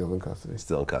still in custody.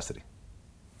 Still in custody.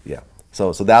 Yeah.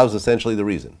 So that was essentially the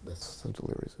reason. That's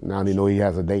essentially the reason. Now they know he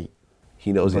has a date.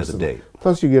 He knows he has a date.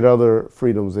 Plus, you get other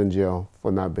freedoms in jail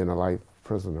for not being a life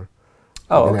prisoner.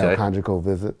 Oh, you okay. can have conjugal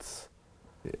visits.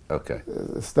 Yeah, okay.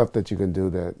 Stuff that you can do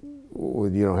that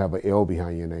you don't have an L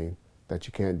behind your name that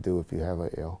you can't do if you have an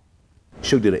L.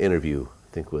 Suge did an interview,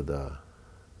 I think, with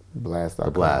Blast.com.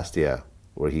 The Blast, yeah,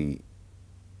 where he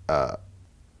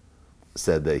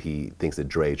said that he thinks that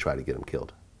Dre tried to get him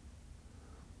killed.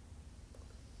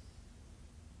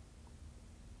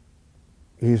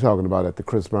 He's talking about at the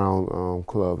Chris Brown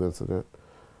club incident.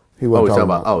 He's talking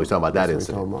about that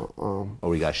incident.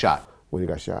 He got shot. When he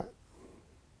got shot.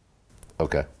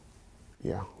 Okay.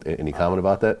 Yeah. Any comment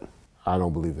about that? I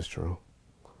don't believe it's true.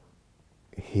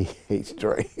 He hates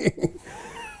Dre.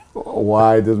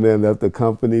 Why this man left the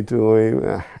company to him,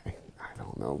 I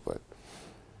don't know, but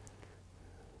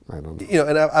I don't know.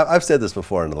 And I've said this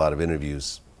before in a lot of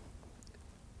interviews.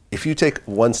 If you take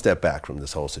one step back from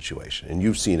this whole situation, and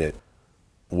you've seen it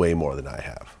way more than I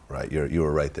have, right? You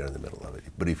were right there in the middle of it.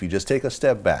 But if you just take a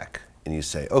step back and you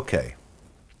say, okay,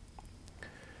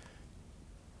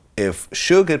 if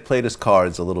Suge had played his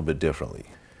cards a little bit differently,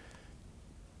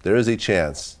 there is a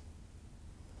chance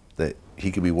that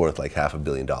he could be worth like $500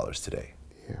 million today.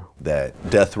 Yeah. That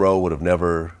Death Row would have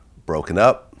never broken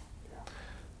up. Yeah.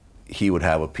 He would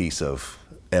have a piece of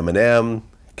Eminem,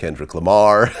 Kendrick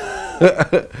Lamar.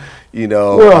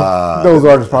 Well, those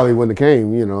artists probably wouldn't have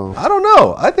came, I don't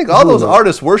know. I think all those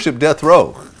artists worship Death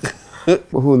Row.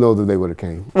 Well, who knows if they would have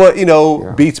came?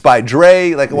 Well, Beats by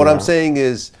Dre. Like what I'm saying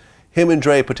is, him and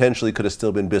Dre potentially could have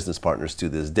still been business partners to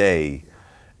this day,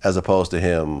 as opposed to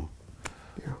him,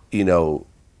 being in jail.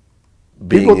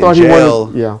 People thought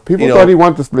he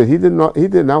wanted the split. He did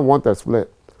not want that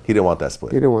split. He didn't want that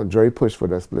split. He didn't want Dre push for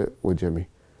that split with Jimmy.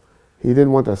 He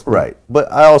didn't want that split. Right.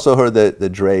 But I also heard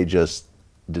that Dre just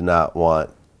did not want,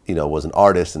 was an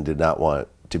artist and did not want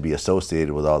to be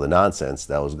associated with all the nonsense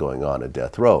that was going on at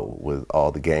Death Row, with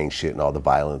all the gang shit and all the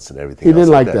violence and everything He else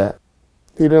didn't like that.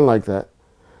 He didn't like that.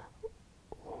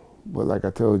 But like I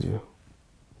told you,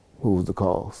 who was the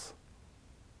cause?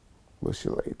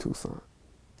 Michelle Toussaint.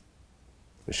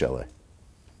 Michelle,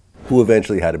 who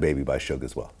eventually had a baby by Suge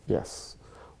as well. Yes.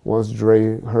 Once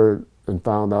Dre heard and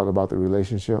found out about the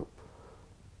relationship,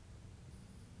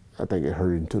 I think it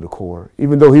hurt him to the core.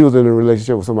 Even though he was in a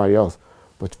relationship with somebody else,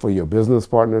 but for your business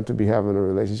partner to be having a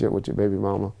relationship with your baby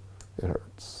mama, it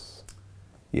hurts.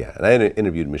 Yeah, and I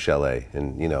interviewed Michelle,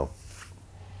 and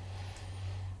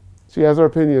she has her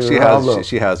opinion. She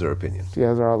has her opinion. She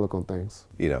has her outlook on things.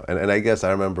 And I guess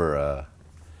I remember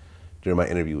during my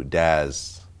interview with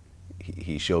Daz,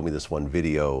 he showed me this one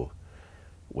video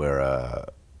where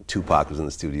Tupac was in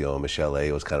the studio and Michelle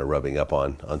A was kind of rubbing up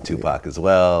on Tupac as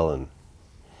well. And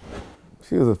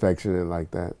she was affectionate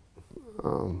like that.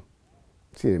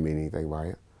 She didn't mean anything by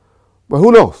it. But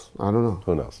who knows? I don't know.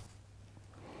 Who knows?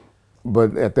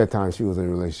 But at that time, she was in a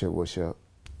relationship with Suge.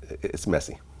 It's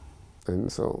messy.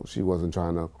 And so she wasn't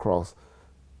trying to cross.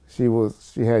 She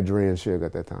had Dre and Suge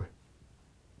at that time.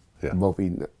 Yeah. Both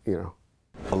eating, you know.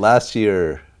 Well, last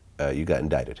year, you got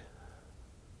indicted.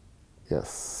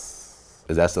 Yes.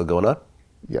 Is that still going on?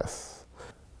 Yes.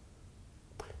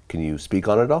 Can you speak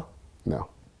on it at all? No.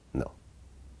 No.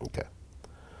 Okay.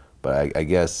 But I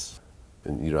guess,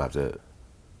 and you don't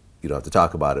have to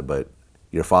talk about it, but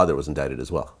your father was indicted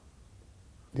as well.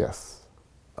 Yes.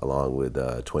 Along with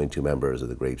 22 members of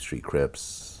the Grape Street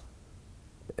Crips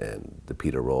and the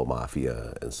Peter Roll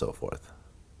Mafia and so forth.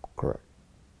 Correct.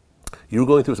 You were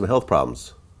going through some health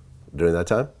problems during that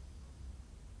time?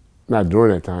 Not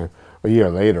during that time, a year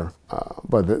later,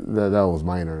 but that was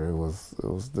minor. It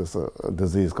was this a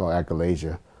disease called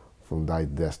achalasia from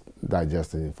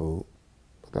digesting food.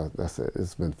 That's it.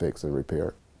 It's been fixed and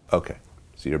repaired. Okay,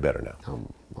 so you're better now.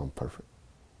 I'm perfect.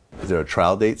 Is there a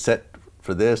trial date set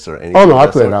for this or anything? Oh no, I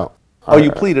pleaded out. Oh,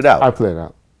 you pleaded out? I pleaded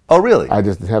out. Oh, really? I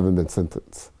just haven't been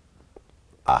sentenced.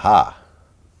 Aha.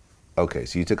 Okay,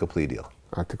 so you took a plea deal.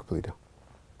 I took a plea deal.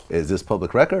 Is this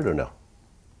public record or no?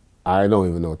 I don't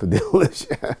even know what the deal is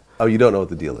yet. Oh, you don't know what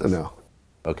the deal is? No.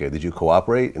 Okay, did you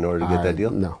cooperate in order to get that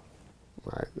deal? No.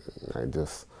 I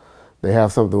just, they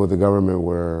have something with the government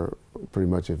where pretty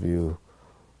much if you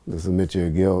admit your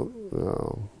guilt,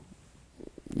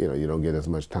 you know, you don't get as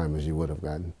much time as you would have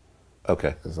gotten.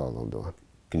 Okay. That's all I'm doing.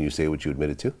 Can you say what you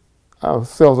admitted to?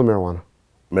 Sales of marijuana.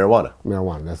 Marijuana?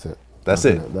 Marijuana, that's it. That's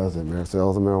it? That's it,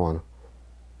 sales of marijuana.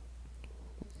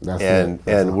 That's and it.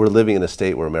 That's and we're living in a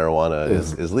state where marijuana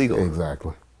is legal.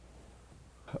 Exactly.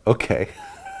 Okay.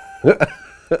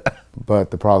 But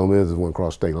the problem is it went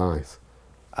across state lines.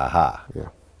 Aha. Yeah.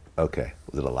 Okay.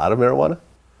 Was it a lot of marijuana?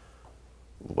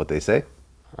 What they say?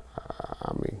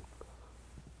 I mean,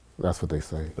 that's what they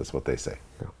say. That's what they say.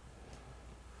 Yeah.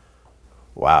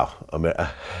 Wow.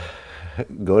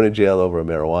 Going to jail over a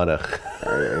marijuana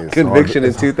conviction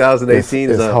in 2018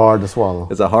 is hard to swallow.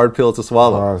 It's a hard pill to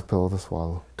swallow. Hard pill to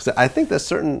swallow. Because I think there's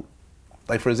certain,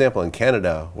 like for example, in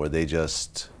Canada, where they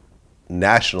just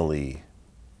nationally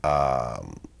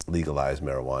legalize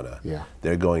marijuana. Yeah.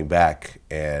 They're going back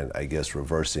and I guess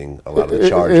reversing a lot of the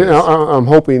charges. I'm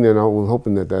hoping, and I was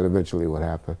hoping that eventually would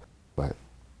happen, but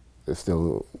it's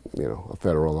still, you know, a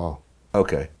federal law.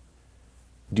 Okay.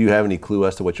 Do you have any clue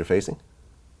as to what you're facing?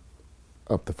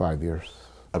 Up to 5 years.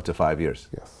 Up to 5 years?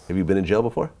 Yes. Have you been in jail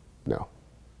before? No.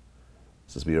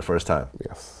 This will be your first time?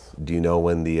 Yes. Do you know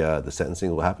when the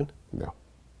sentencing will happen? No.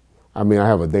 I mean, I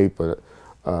have a date, but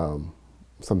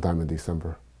sometime in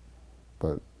December.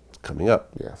 But it's coming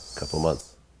up. Yes. A couple of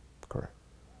months. Correct.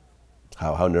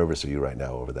 How nervous are you right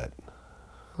now over that?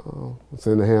 It's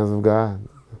in the hands of God.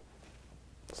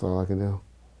 That's all I can do.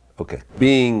 Okay.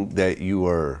 Being that you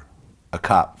were a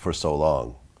cop for so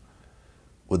long,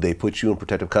 would they put you in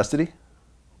protective custody?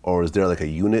 Or is there like a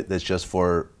unit that's just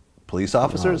for police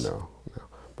officers? No.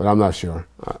 But I'm not sure.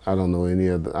 I don't know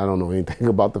I don't know anything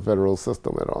about the federal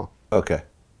system at all. Okay.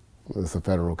 It's a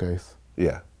federal case.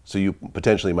 Yeah. So you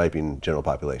potentially might be in general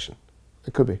population.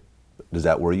 It could be. Does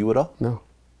that worry you at all? No.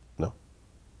 No?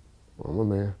 I'm a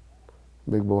man.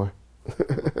 Big boy.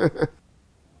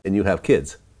 And you have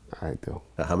kids? I do.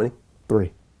 How many?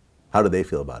 3. How do they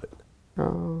feel about it?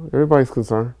 Everybody's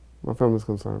concerned. My family's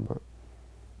concerned, but.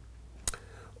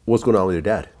 What's going on with your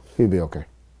dad? He'll be okay.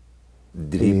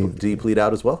 Did he plead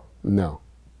out as well? No,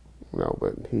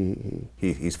 but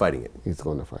he's fighting it. He's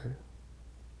going to fight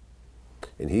it.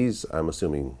 And he's, I'm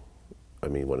assuming,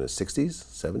 what, in his 60s,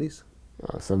 70s?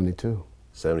 72.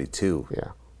 72.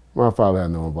 Yeah. My father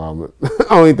had no involvement.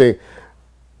 Only thing,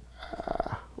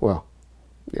 well,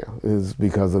 yeah, is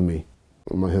because of me.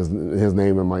 His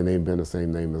name and my name being the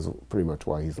same name is pretty much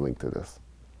why he's linked to this.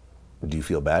 Do you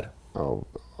feel bad? Oh,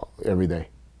 every day.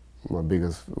 My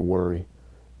biggest worry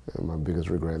and my biggest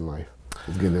regret in life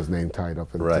is getting his name tied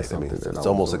up into right. something. It's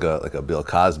almost like a Bill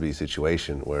Cosby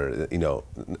situation where, you know,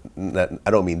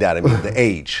 I don't mean that. I mean the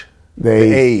age. The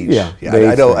age. Yeah.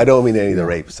 I don't mean any of the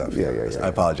rape stuff. I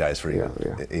apologize for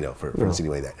for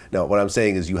insinuating that. No, what I'm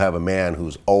saying is you have a man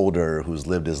who's older, who's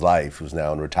lived his life, who's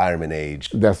now in retirement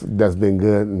age. That's been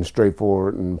good and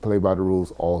straightforward and played by the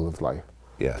rules all his life.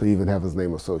 Yeah. To even have his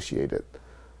name associated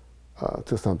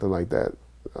to something like that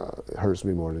hurts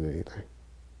me more than anything.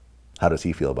 How does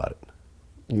he feel about it?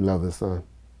 He loves his son.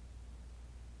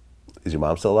 Is your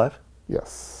mom still alive?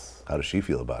 Yes. How does she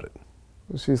feel about it?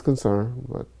 She's concerned,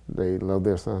 but they love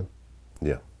their son.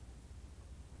 Yeah.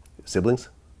 Siblings?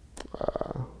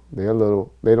 They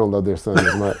don't love their son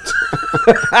as much.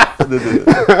 They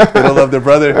don't love their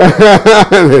brother?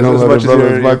 They don't as love much their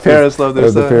brother as your parents love their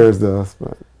as son? the parents does.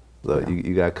 But, so yeah.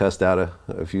 you got cussed out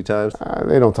a few times?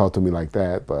 They don't talk to me like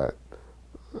that, but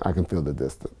I can feel the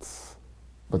distance.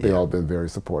 But they all been very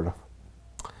supportive.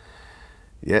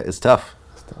 Yeah, it's tough.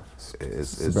 It's tough.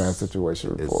 It's a bad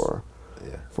situation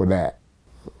for that,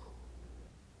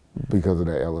 because of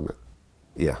that element.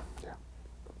 Yeah.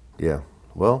 Yeah.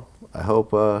 Well, I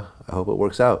hope it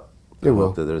works out. It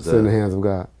will. It's in the hands of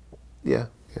God. Yeah.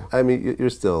 Yeah. I mean, you're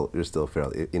still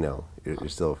fairly, you're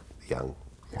still young.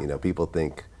 Yeah. You know, people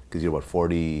think, because you're what,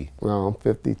 40? No, I'm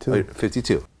 52. Oh,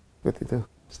 52. 52.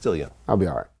 Still young. I'll be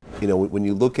all right. You know, when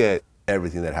you look at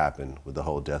everything that happened with the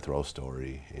whole death row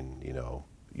story and,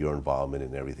 your involvement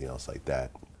and everything else like that,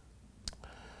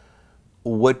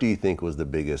 what do you think was the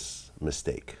biggest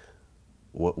mistake?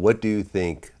 What do you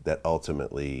think that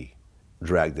ultimately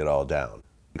dragged it all down?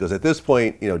 Because at this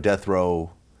point, death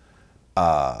row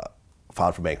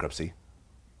filed for bankruptcy,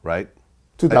 right?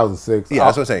 2006. Yeah,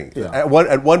 that's what I'm saying. Yeah. At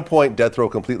one point, death row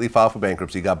completely filed for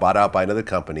bankruptcy, got bought out by another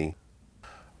company.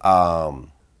 I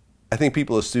think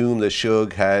people assume that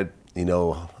Suge had,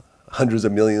 hundreds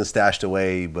of millions stashed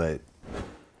away, but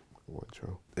it wasn't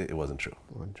true. It wasn't true.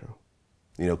 It wasn't true.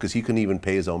 Because he couldn't even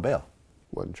pay his own bail.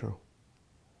 Wasn't true.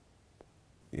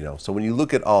 So when you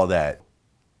look at all that,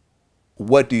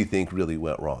 what do you think really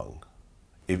went wrong?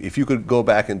 If you could go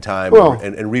back in time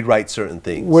and rewrite certain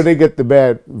things. What they get the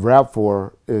bad rap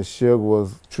for is Suge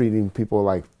was treating people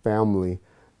like family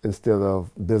instead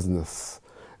of business.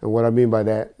 And what I mean by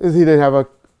that is he didn't have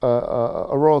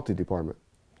a royalty department.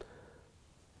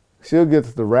 Suge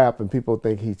gets the rap and people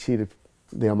think he cheated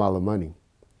them out of money.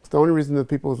 It's the only reason that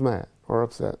people was mad or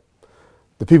upset.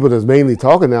 The people that's mainly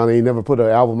talking now, they never put an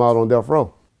album out on Death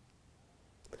Row.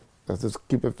 Let's just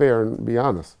keep it fair and be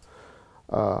honest.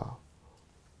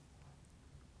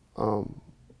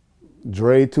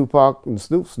 Dre, Tupac, and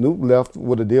Snoop. Snoop left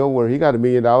with a deal where he got $1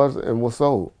 million and was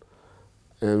sold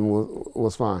and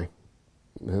was fine.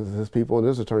 His people and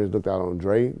his attorneys looked out on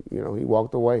Dre. He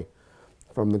walked away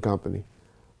from the company.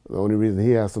 The only reason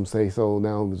he has some say-so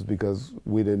now is because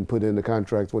we didn't put in the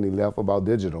contracts when he left about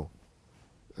digital.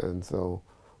 And so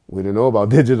we didn't know about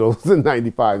digital in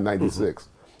 95, 96.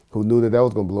 Who knew that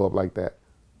was going to blow up like that?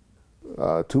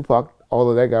 Tupac, all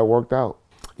of that got worked out.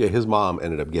 Yeah, his mom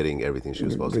ended up getting everything she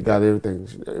was supposed to get. They got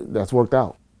everything. That's worked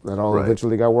out. That all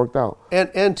eventually got worked out.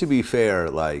 And to be fair,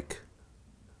 I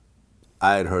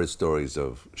had heard stories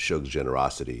of Suge's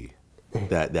generosity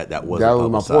that wasn't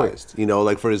publicized. My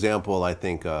point. For example, I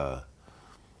think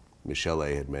Michelle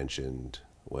A. had mentioned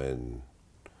when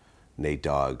Nate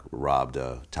Dogg robbed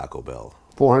a Taco Bell.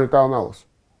 $400,000.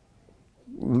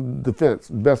 Defense.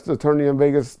 Best attorney in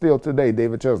Vegas still today,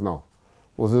 David Chesno,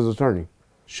 was his attorney.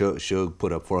 Suge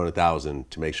put up $400,000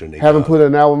 to make sure Nate Haven't put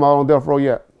an album out on Death Row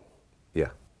yet. Yeah.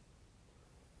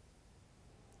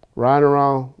 Riding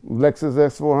around Lexus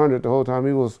S400 the whole time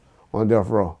he was on Death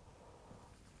Row.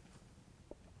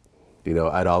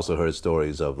 I'd also heard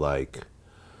stories of I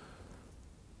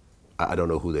don't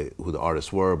know who the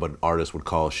artists were, but artists would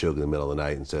call Suge in the middle of the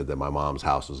night and said that my mom's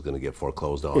house was going to get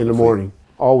foreclosed on. In the morning.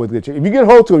 Always get you. If you get a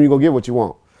hold to him, you're going to get what you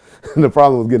want. The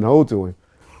problem was getting a hold to him.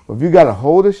 But if you got a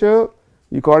hold of Suge,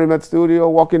 you called him at the studio,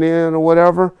 walking in or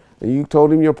whatever, and you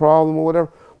told him your problem or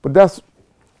whatever. But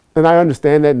and I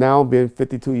understand that now, being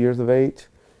 52 years of age.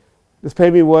 Just pay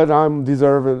me what I'm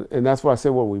deserving, and that's why I said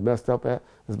what we messed up at,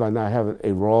 is by not having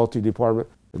a royalty department.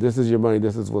 This is your money,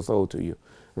 this is what's owed to you.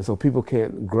 And so people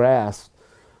can't grasp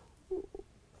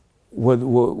what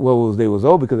they was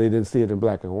owed because they didn't see it in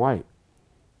black and white.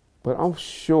 But I'm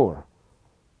sure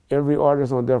every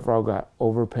artist on Death Row got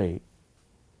overpaid.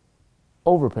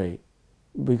 Overpaid.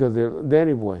 Because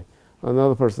Danny Boy,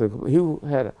 another person, he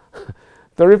had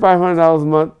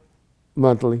 $3,500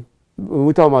 monthly. When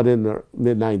we talk about in the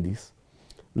mid-90s,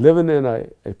 living in a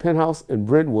penthouse in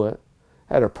Brentwood,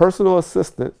 had a personal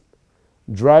assistant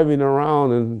driving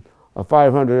around in a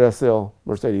 500 SL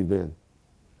Mercedes-Benz.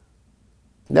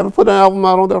 Never put an album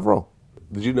out on Death Row.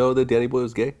 Did you know that Danny Boy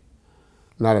was gay?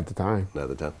 Not at the time. Not at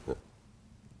the time? Yeah.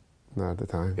 Not at the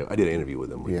time. Yeah, I did an interview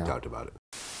with him when he talked about it.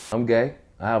 I'm gay.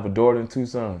 I have a daughter and 2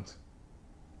 sons.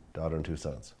 Daughter and 2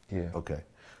 sons? Yeah. Okay.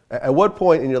 At what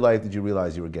point in your life did you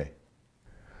realize you were gay?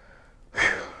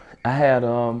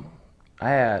 I've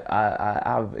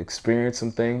experienced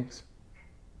some things.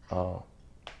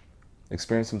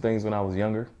 Experienced some things when I was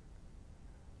younger.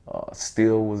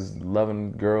 Still was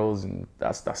loving girls, and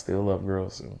I still love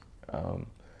girls.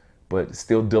 but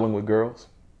still dealing with girls.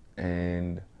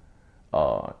 And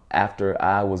after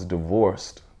I was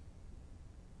divorced,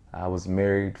 I was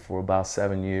married for about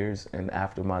 7 years, and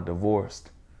after my divorce,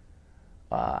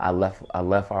 I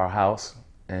left our house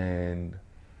and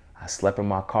I slept in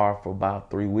my car for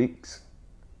about 3 weeks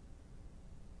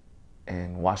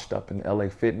and washed up in LA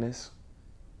Fitness.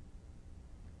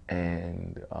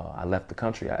 And I left the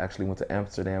country. I actually went to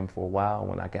Amsterdam for a while.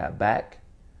 When I got back,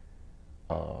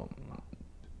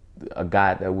 a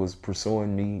guy that was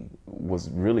pursuing me was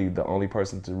really the only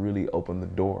person to really open the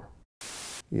door.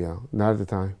 Yeah, not at the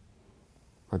time.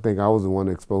 I think I was the one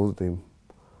that exposed him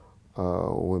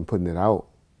when putting it out,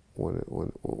 when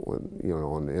you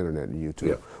know, on the internet and YouTube,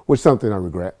 yeah. which is something I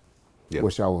regret. Yeah.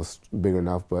 Wish I was big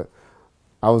enough, but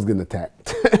I was getting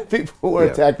attacked. People were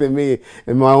attacking me,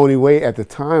 and my only way at the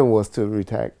time was to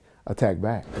attack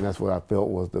back, and that's what I felt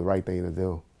was the right thing to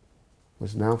do.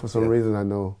 Which now, for some reason, I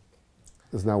know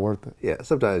it's not worth it. Yeah,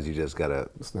 sometimes you just gotta.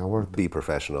 It's not worth it. Be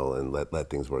professional and let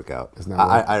things work out. It's not.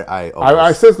 Worth I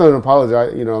I since then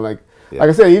apologize. You know, like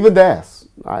I said, even Das,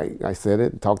 I said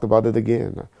it, and talked about it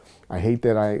again. I hate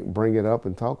that I bring it up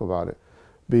and talk about it,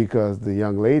 because the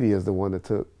young lady is the one that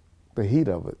took the heat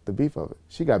of it, the beef of it.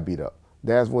 She got beat up.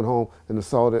 Das went home and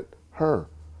assaulted her.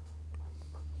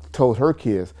 Told her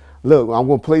kids, "Look, I'm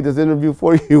gonna play this interview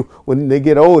for you when they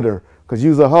get older, cause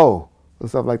you's a hoe," and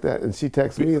stuff like that. And she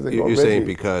texted me and said, "You're saying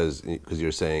because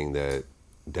you're saying that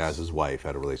Daz's wife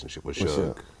had a relationship with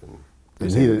Suge,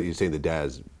 and you're saying that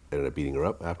Daz ended up beating her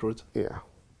up afterwards?" Yeah,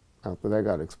 after that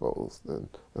got exposed and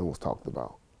was talked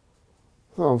about.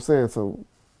 So I'm saying,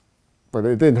 but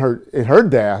it didn't hurt. It hurt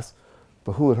Daz,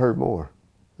 but who it hurt more?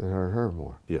 It hurt her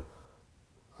more. Yeah.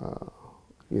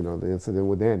 You know, the incident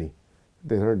with Danny.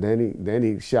 Then hurt Danny.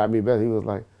 Danny shot me back. He was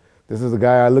like, "This is the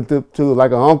guy I looked up to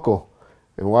like an uncle,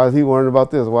 and why is he worrying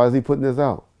about this? Why is he putting this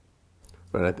out?"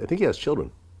 Right. I think he has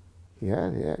children.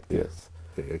 Yeah, kids.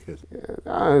 Yeah, kids. Yeah,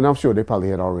 and I'm sure they probably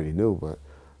had already knew, but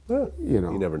you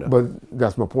know, you never know. But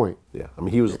that's my point. Yeah, I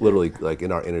mean, he was literally like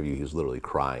in our interview, he was literally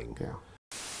crying. Yeah,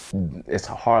 it's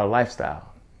a hard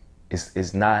lifestyle.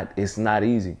 It's not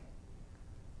easy.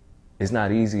 It's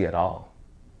not easy at all.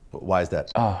 Why is that?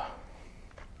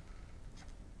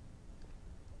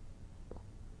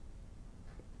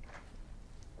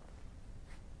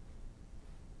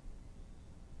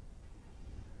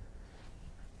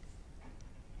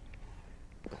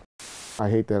 I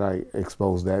hate that I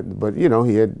exposed that, but you know,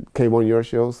 he came on your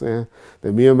show saying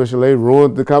that me and Michelet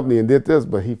ruined the company and did this,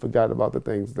 but he forgot about the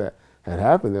things that had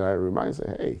happened. And I reminded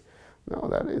him, "Hey, no,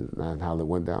 that is not how it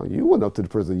went down. You went up to the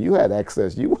prison. You had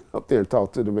access. You went up there and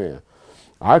talked to the man.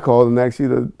 I called and asked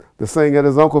you to sing at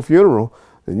his uncle's funeral,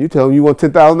 and you tell him you want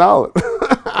 $10,000.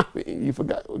 I mean, you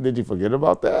forgot. Did you forget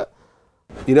about that?"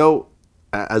 You know,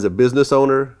 as a business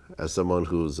owner, as someone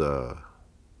who's,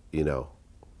 you know,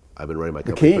 I've been running my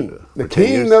company for 10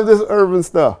 years. Of this urban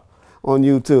stuff on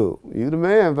YouTube. You the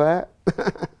man, Vlad.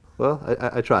 Well,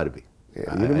 I try to be.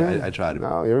 Yeah, you the man. I try to be.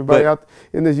 No, everybody out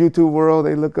in this YouTube world,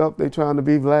 they look up, they trying to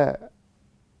be Vlad.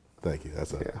 Thank you.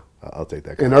 I'll take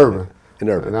that. In urban. In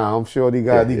urban. Now I'm sure these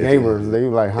guys, these gamers, they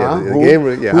like, huh? The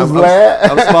gamer, yeah. Who's Vlad?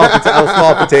 I'm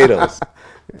small potatoes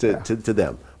to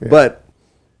them. Yeah. But,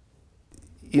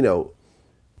 you know,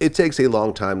 it takes a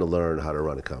long time to learn how to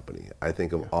run a company. I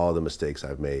think of all the mistakes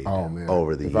I've made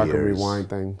over the years. If I could rewind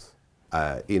things.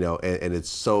 You know, and it's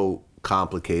so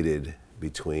complicated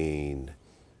between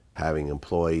having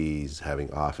employees,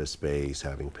 having office space,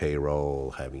 having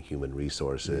payroll, having human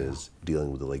resources,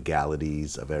 dealing with the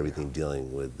legalities of everything,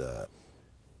 dealing with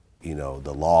you know,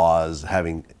 the laws,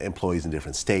 having employees in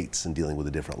different states and dealing with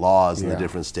the different laws in the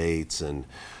different states, and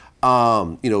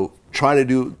you know, trying to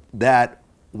do that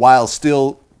while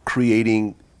still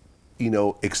creating, you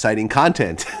know, exciting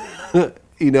content.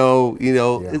 you know,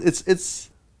 it's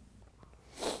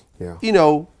you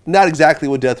know, not exactly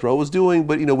what Death Row was doing,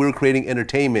 but you know, we were creating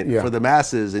entertainment for the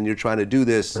masses, and you're trying to do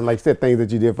this. And like I said, things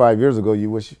that you did 5 years ago,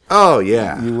 you wish. Oh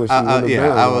yeah, you wish you would have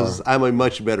done. I'm a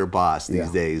much better boss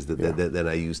these days than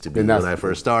I used to be when I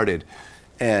first started.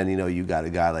 And you know, you got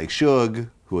a guy like Suge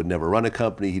who had never run a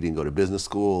company. He didn't go to business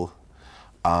school,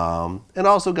 and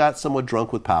also got somewhat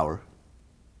drunk with power.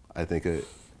 I think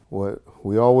what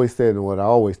we always said and what I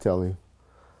always tell him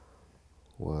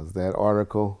was that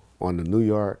article on the New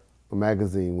York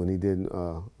magazine when he did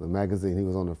the magazine. He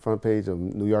was on the front page of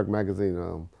New York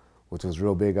magazine, which was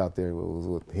real big out there. It was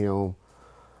with him,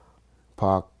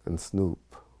 Pac, and Snoop.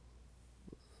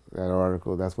 That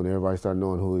article, that's when everybody started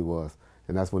knowing who he was.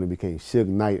 And that's when it became Suge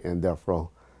Knight and Death Row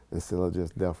instead of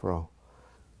just Death Row.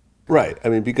 Right. I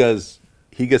mean, because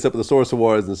he gets up at the Source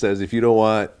Awards and says, if you don't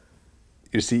want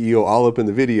your CEO all up in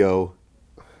the video,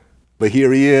 But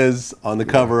here he is on the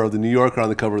cover of the New Yorker, on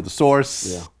the cover of the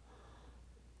Source. Yeah.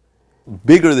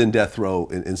 Bigger than Death Row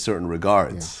in certain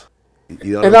regards. Yeah.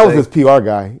 You know and that was his PR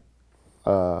guy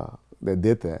that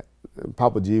did that. And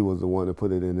Papa G was the one that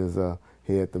put it in his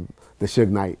head, the Suge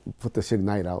Knight, put the Suge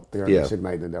Knight out there, the Suge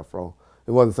Knight in Death Row.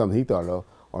 It wasn't something he thought of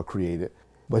or created,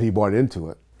 but he bought into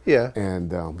it. Yeah.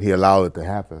 And he allowed it to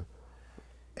happen.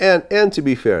 And to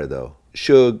be fair, though,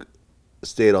 Suge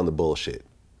stayed on the bullshit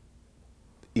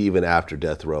even after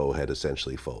Death Row had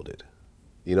essentially folded.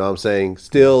 You know what I'm saying?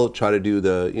 Still try to do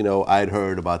the, you know, I'd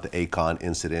heard about the Akon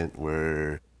incident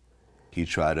where he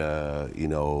tried to, you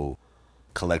know,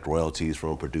 collect royalties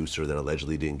from a producer that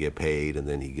allegedly didn't get paid, and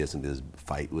then he gets into this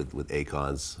fight with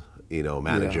Akon's, you know,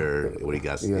 manager when he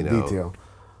got, you know. Detail.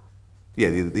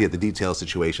 Yeah, the detail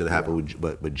situation that happened,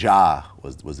 but Ja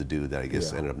was the dude that I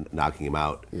guess ended up knocking him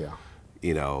out. Yeah.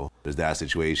 You know, there's that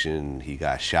situation. He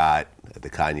got shot at the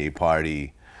Kanye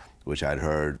party, which I'd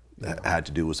heard had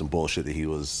to do with some bullshit that he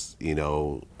was, you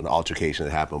know, an altercation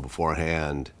that happened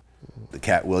beforehand. The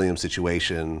Cat Williams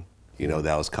situation, you know,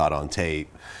 that was caught on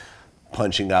tape.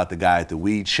 Punching out the guy at the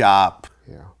weed shop.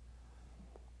 Yeah.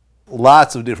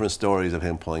 Lots of different stories of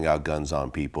him pulling out guns on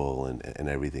people and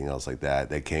everything else like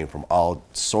that came from all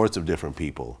sorts of different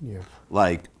people. Yeah.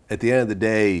 Like, at the end of the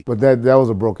day. But that was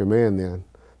a broken man then.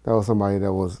 That was somebody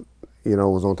that was, you know,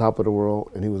 was on top of the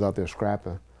world, and he was out there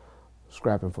scrapping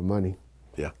for money.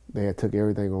 Yeah. They had took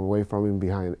everything away from him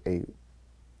behind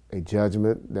a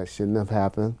judgment that shouldn't have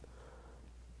happened.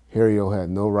 Harry-O had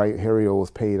no right. Harry-O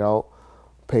was paid out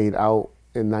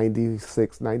in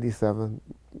 96, 97.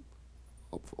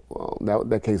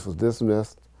 That case was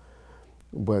dismissed,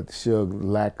 but Suge's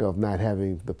lack of not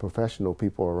having the professional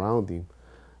people around him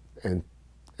and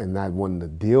not wanting to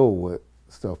deal with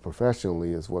stuff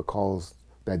professionally is what caused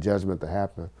that judgment to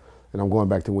happen. And I'm going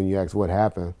back to when you asked what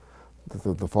happened,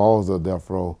 the falls of Death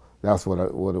Row. That's what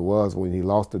it was when he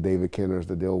lost to David Kenners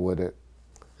to deal with it.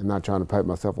 And not trying to pat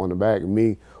myself on the back.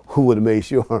 Me, who would have made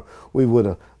sure we would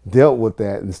have dealt with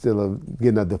that instead of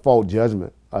getting a default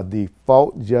judgment. A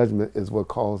default judgment is what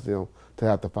caused them to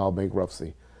have to file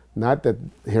bankruptcy. Not that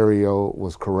Harry-O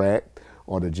was correct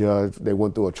or the judge, they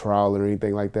went through a trial or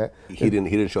anything like that. He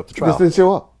didn't show up to trial. Just didn't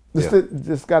show up.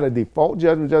 Just got a default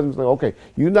judgment. Judgment's like, okay,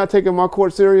 you're not taking my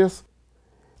court serious,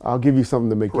 I'll give you something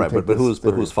to make you take but this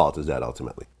serious. whose fault is that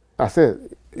ultimately? I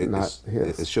said, it's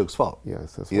Suge's fault. Yeah,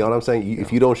 it's his fault. You know what I'm saying?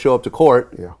 If you don't show up to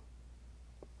court,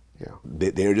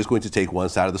 they're just going to take one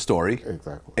side of the story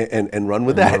and run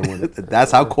with that.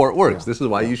 That's how court works. This is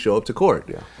why you show up to court.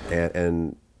 Yeah.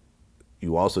 And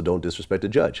you also don't disrespect a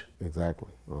judge. Exactly.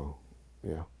 Oh,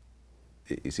 yeah.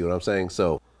 You see what I'm saying?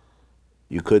 So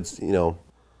you could, you know,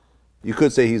 you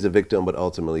could say he's a victim, but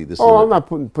ultimately this. I'm not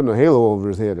putting a halo over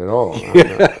his head at all.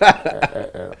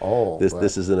 At all.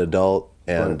 This is an adult,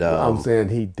 and I'm saying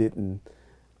he didn't.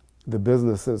 The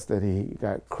business sense that he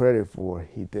got credit for,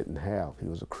 he didn't have. He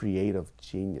was a creative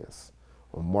genius,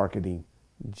 a marketing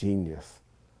genius.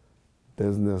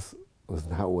 Business was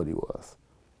not what he was.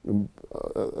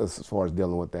 As far as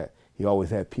dealing with that, he always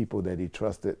had people that he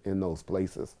trusted in those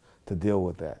places to deal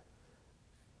with that.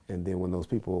 And then when those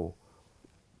people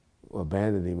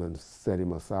abandoned him and set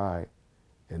him aside,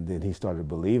 and then he started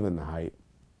believing the hype,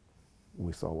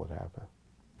 we saw what happened.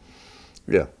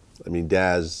 Yeah, I mean,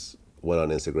 Daz went on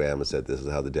Instagram and said this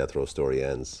is how the Death Row story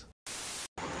ends.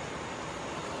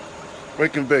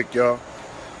 Breaking back, y'all.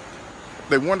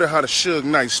 They wonder how the Suge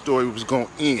Knight story was going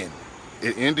to end.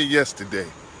 It ended yesterday.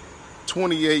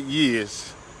 28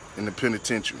 years in the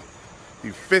penitentiary.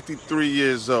 He's 53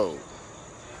 years old.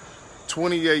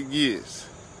 28 years.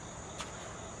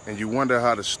 And you wonder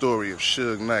how the story of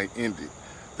Suge Knight ended.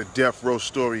 The Death Row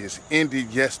story has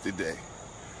ended yesterday.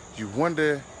 You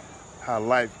wonder how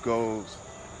life goes,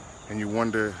 and you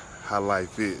wonder how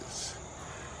life is.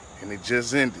 And it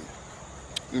just ended.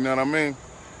 You know what I mean?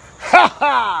 Ha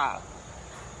ha!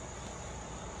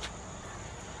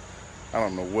 I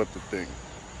don't know what to think.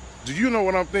 Do you know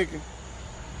what I'm thinking?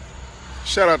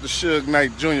 Shout out to Suge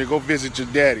Knight Jr. Go visit your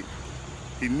daddy.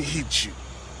 He needs you.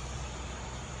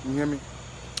 You hear me?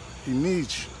 He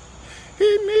needs you.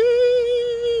 He needs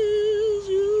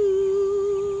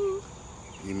you.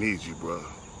 He needs you, brother.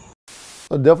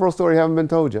 A Death Row story haven't been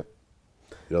told yet.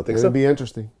 You don't think so? It'll be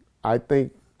interesting. I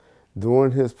think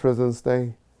during his prison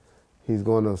stay, he's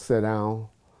going to sit down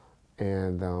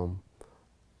and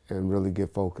really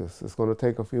get focused. It's going to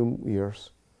take a few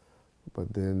years,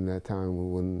 but then that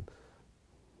time when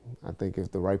I think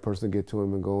if the right person get to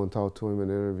him and go and talk to him and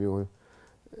interview him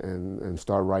and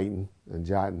start writing and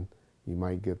jotting, you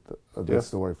might get a good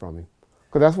story from him.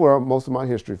 Because that's where most of my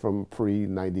history from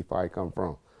pre-95 come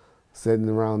from. sitting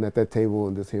around at that table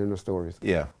and just hearing the stories.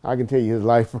 Yeah. I can tell you his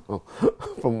life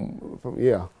from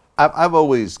yeah. I've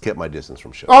always kept my distance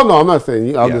from Suge. Oh no, I'm not saying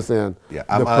you. I'm just saying. Yeah,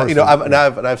 you know,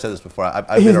 I've said this before.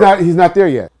 He's not there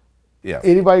yet. Yeah.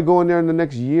 Anybody going there in the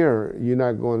next year, you're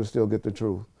not going to still get the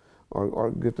truth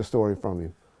or get the story from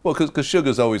him. Well, because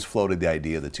Suge's always floated the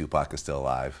idea that Tupac is still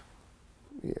alive.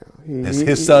 Yeah.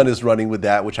 His son is running with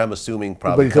that, which I'm assuming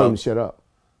probably. But he told him to shut up.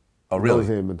 Oh really? He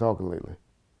hasn't been talking lately.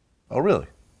 Oh really?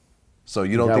 So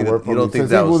you don't think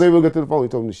that was? Was they will get to the phone. He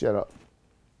told him to shut up.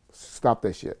 Stop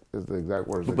that shit. Is the exact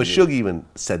words. But Suge even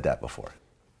said that before.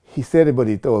 He said it, but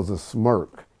he throws a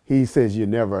smirk. He says you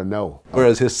never know.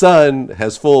 Whereas his son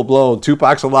has full blown,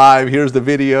 Tupac's alive, here's the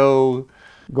video.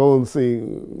 Go and see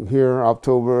here,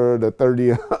 October the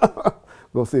 30th.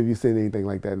 Go see if you've seen anything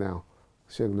like that now.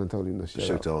 Suge done told him to shut up.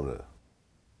 Suge told him to,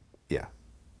 yeah.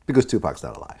 Because Tupac's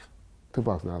not alive.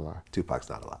 Tupac's not alive. Tupac's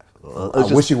not alive.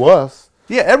 I wish he was.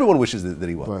 Yeah, everyone wishes that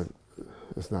he was. But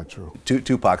it's not true.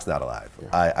 Tupac's not alive.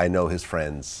 Yeah. I know his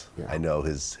friends. Yeah. I know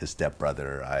his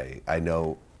stepbrother. I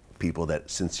know people that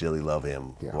sincerely love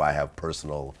him, who I have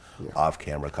personal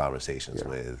off-camera conversations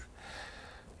with.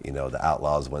 You know, the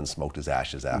Outlaws went and smoked his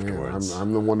ashes afterwards.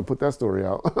 I'm the one to put that story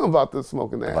out about the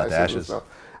smoking the about ashes. The ashes.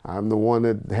 I'm the one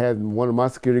that had one of my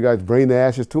security guys bring the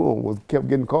ashes to him. Kept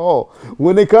getting called.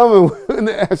 When they coming? When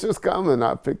the ashes coming?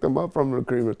 I picked them up from the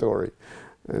crematory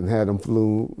and had them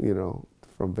flew, you know,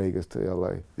 from Vegas to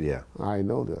L.A. Yeah. I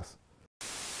know this. I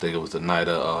think it was the night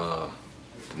of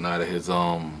his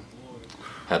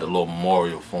had a little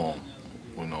memorial for him,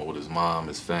 you know, with his mom,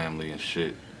 his family and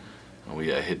shit. And we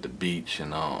had hit the beach and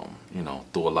you know,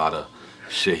 threw a lot of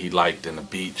shit he liked in the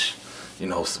beach. You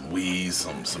know, some weed,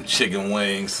 some chicken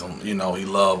wings, some, you know, he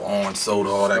loved orange soda,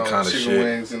 all that kind of shit. Chicken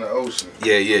wings in the ocean.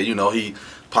 Yeah, you know,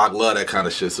 Pac loved that kind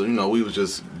of shit. So, you know, we was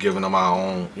just giving him our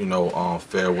own, you know,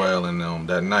 farewell. And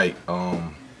that night,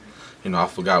 you know, I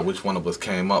forgot which one of us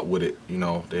came up with it. You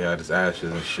know, they had his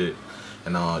ashes and shit.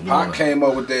 And Pac came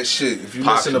up with that shit. If you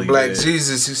listen to Black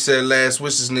Jesus, he said, "Last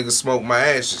wishes, nigga, smoke my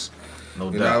ashes." No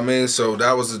doubt. You know what I mean? So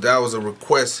that was a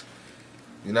request.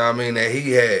 You know what I mean, that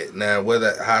he had. Now,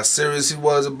 how serious he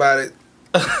was about it,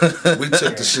 we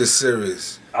took the shit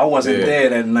serious. I wasn't there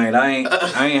that night.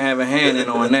 I ain't have a hand in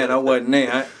on that. I wasn't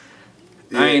there.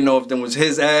 I ain't know if them was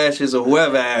his ashes or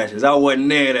whoever ashes. I wasn't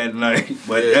there that night,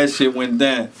 but that shit went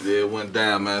down. Yeah, it went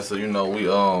down, man. So, you know, we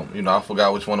you know, I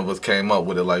forgot which one of us came up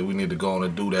with it. Like, we need to go on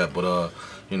and do that, but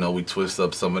you know, we twist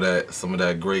up some of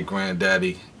that great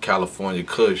granddaddy California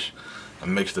Kush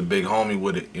and mixed the big homie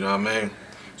with it. You know what I mean?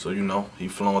 So, you know, he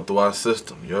flowing through our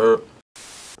system. You heard?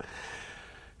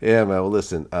 Yeah, man. Well,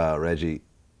 listen, Reggie,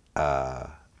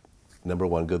 number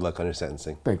one, good luck on your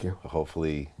sentencing. Thank you.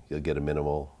 Hopefully you'll get a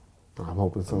minimal I'm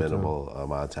hoping so. Minimal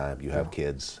amount of time. You have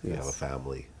kids. You have a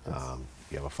family.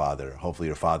 You have a father. Hopefully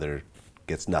your father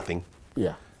gets nothing.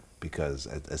 Yeah. Because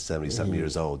at 70-something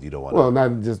years old, you don't want to. Well,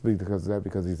 not just because of that,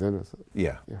 because he's innocent.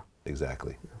 Yeah. Yeah.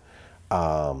 Exactly.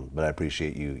 Yeah. But I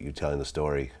appreciate you telling the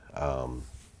story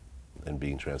and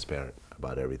being transparent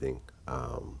about everything.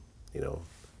 You know,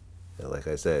 and like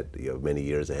I said, you have many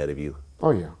years ahead of you.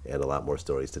 Oh yeah. And a lot more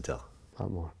stories to tell. A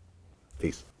lot more.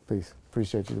 Peace. Peace.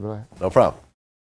 Appreciate you, Vlad. No problem.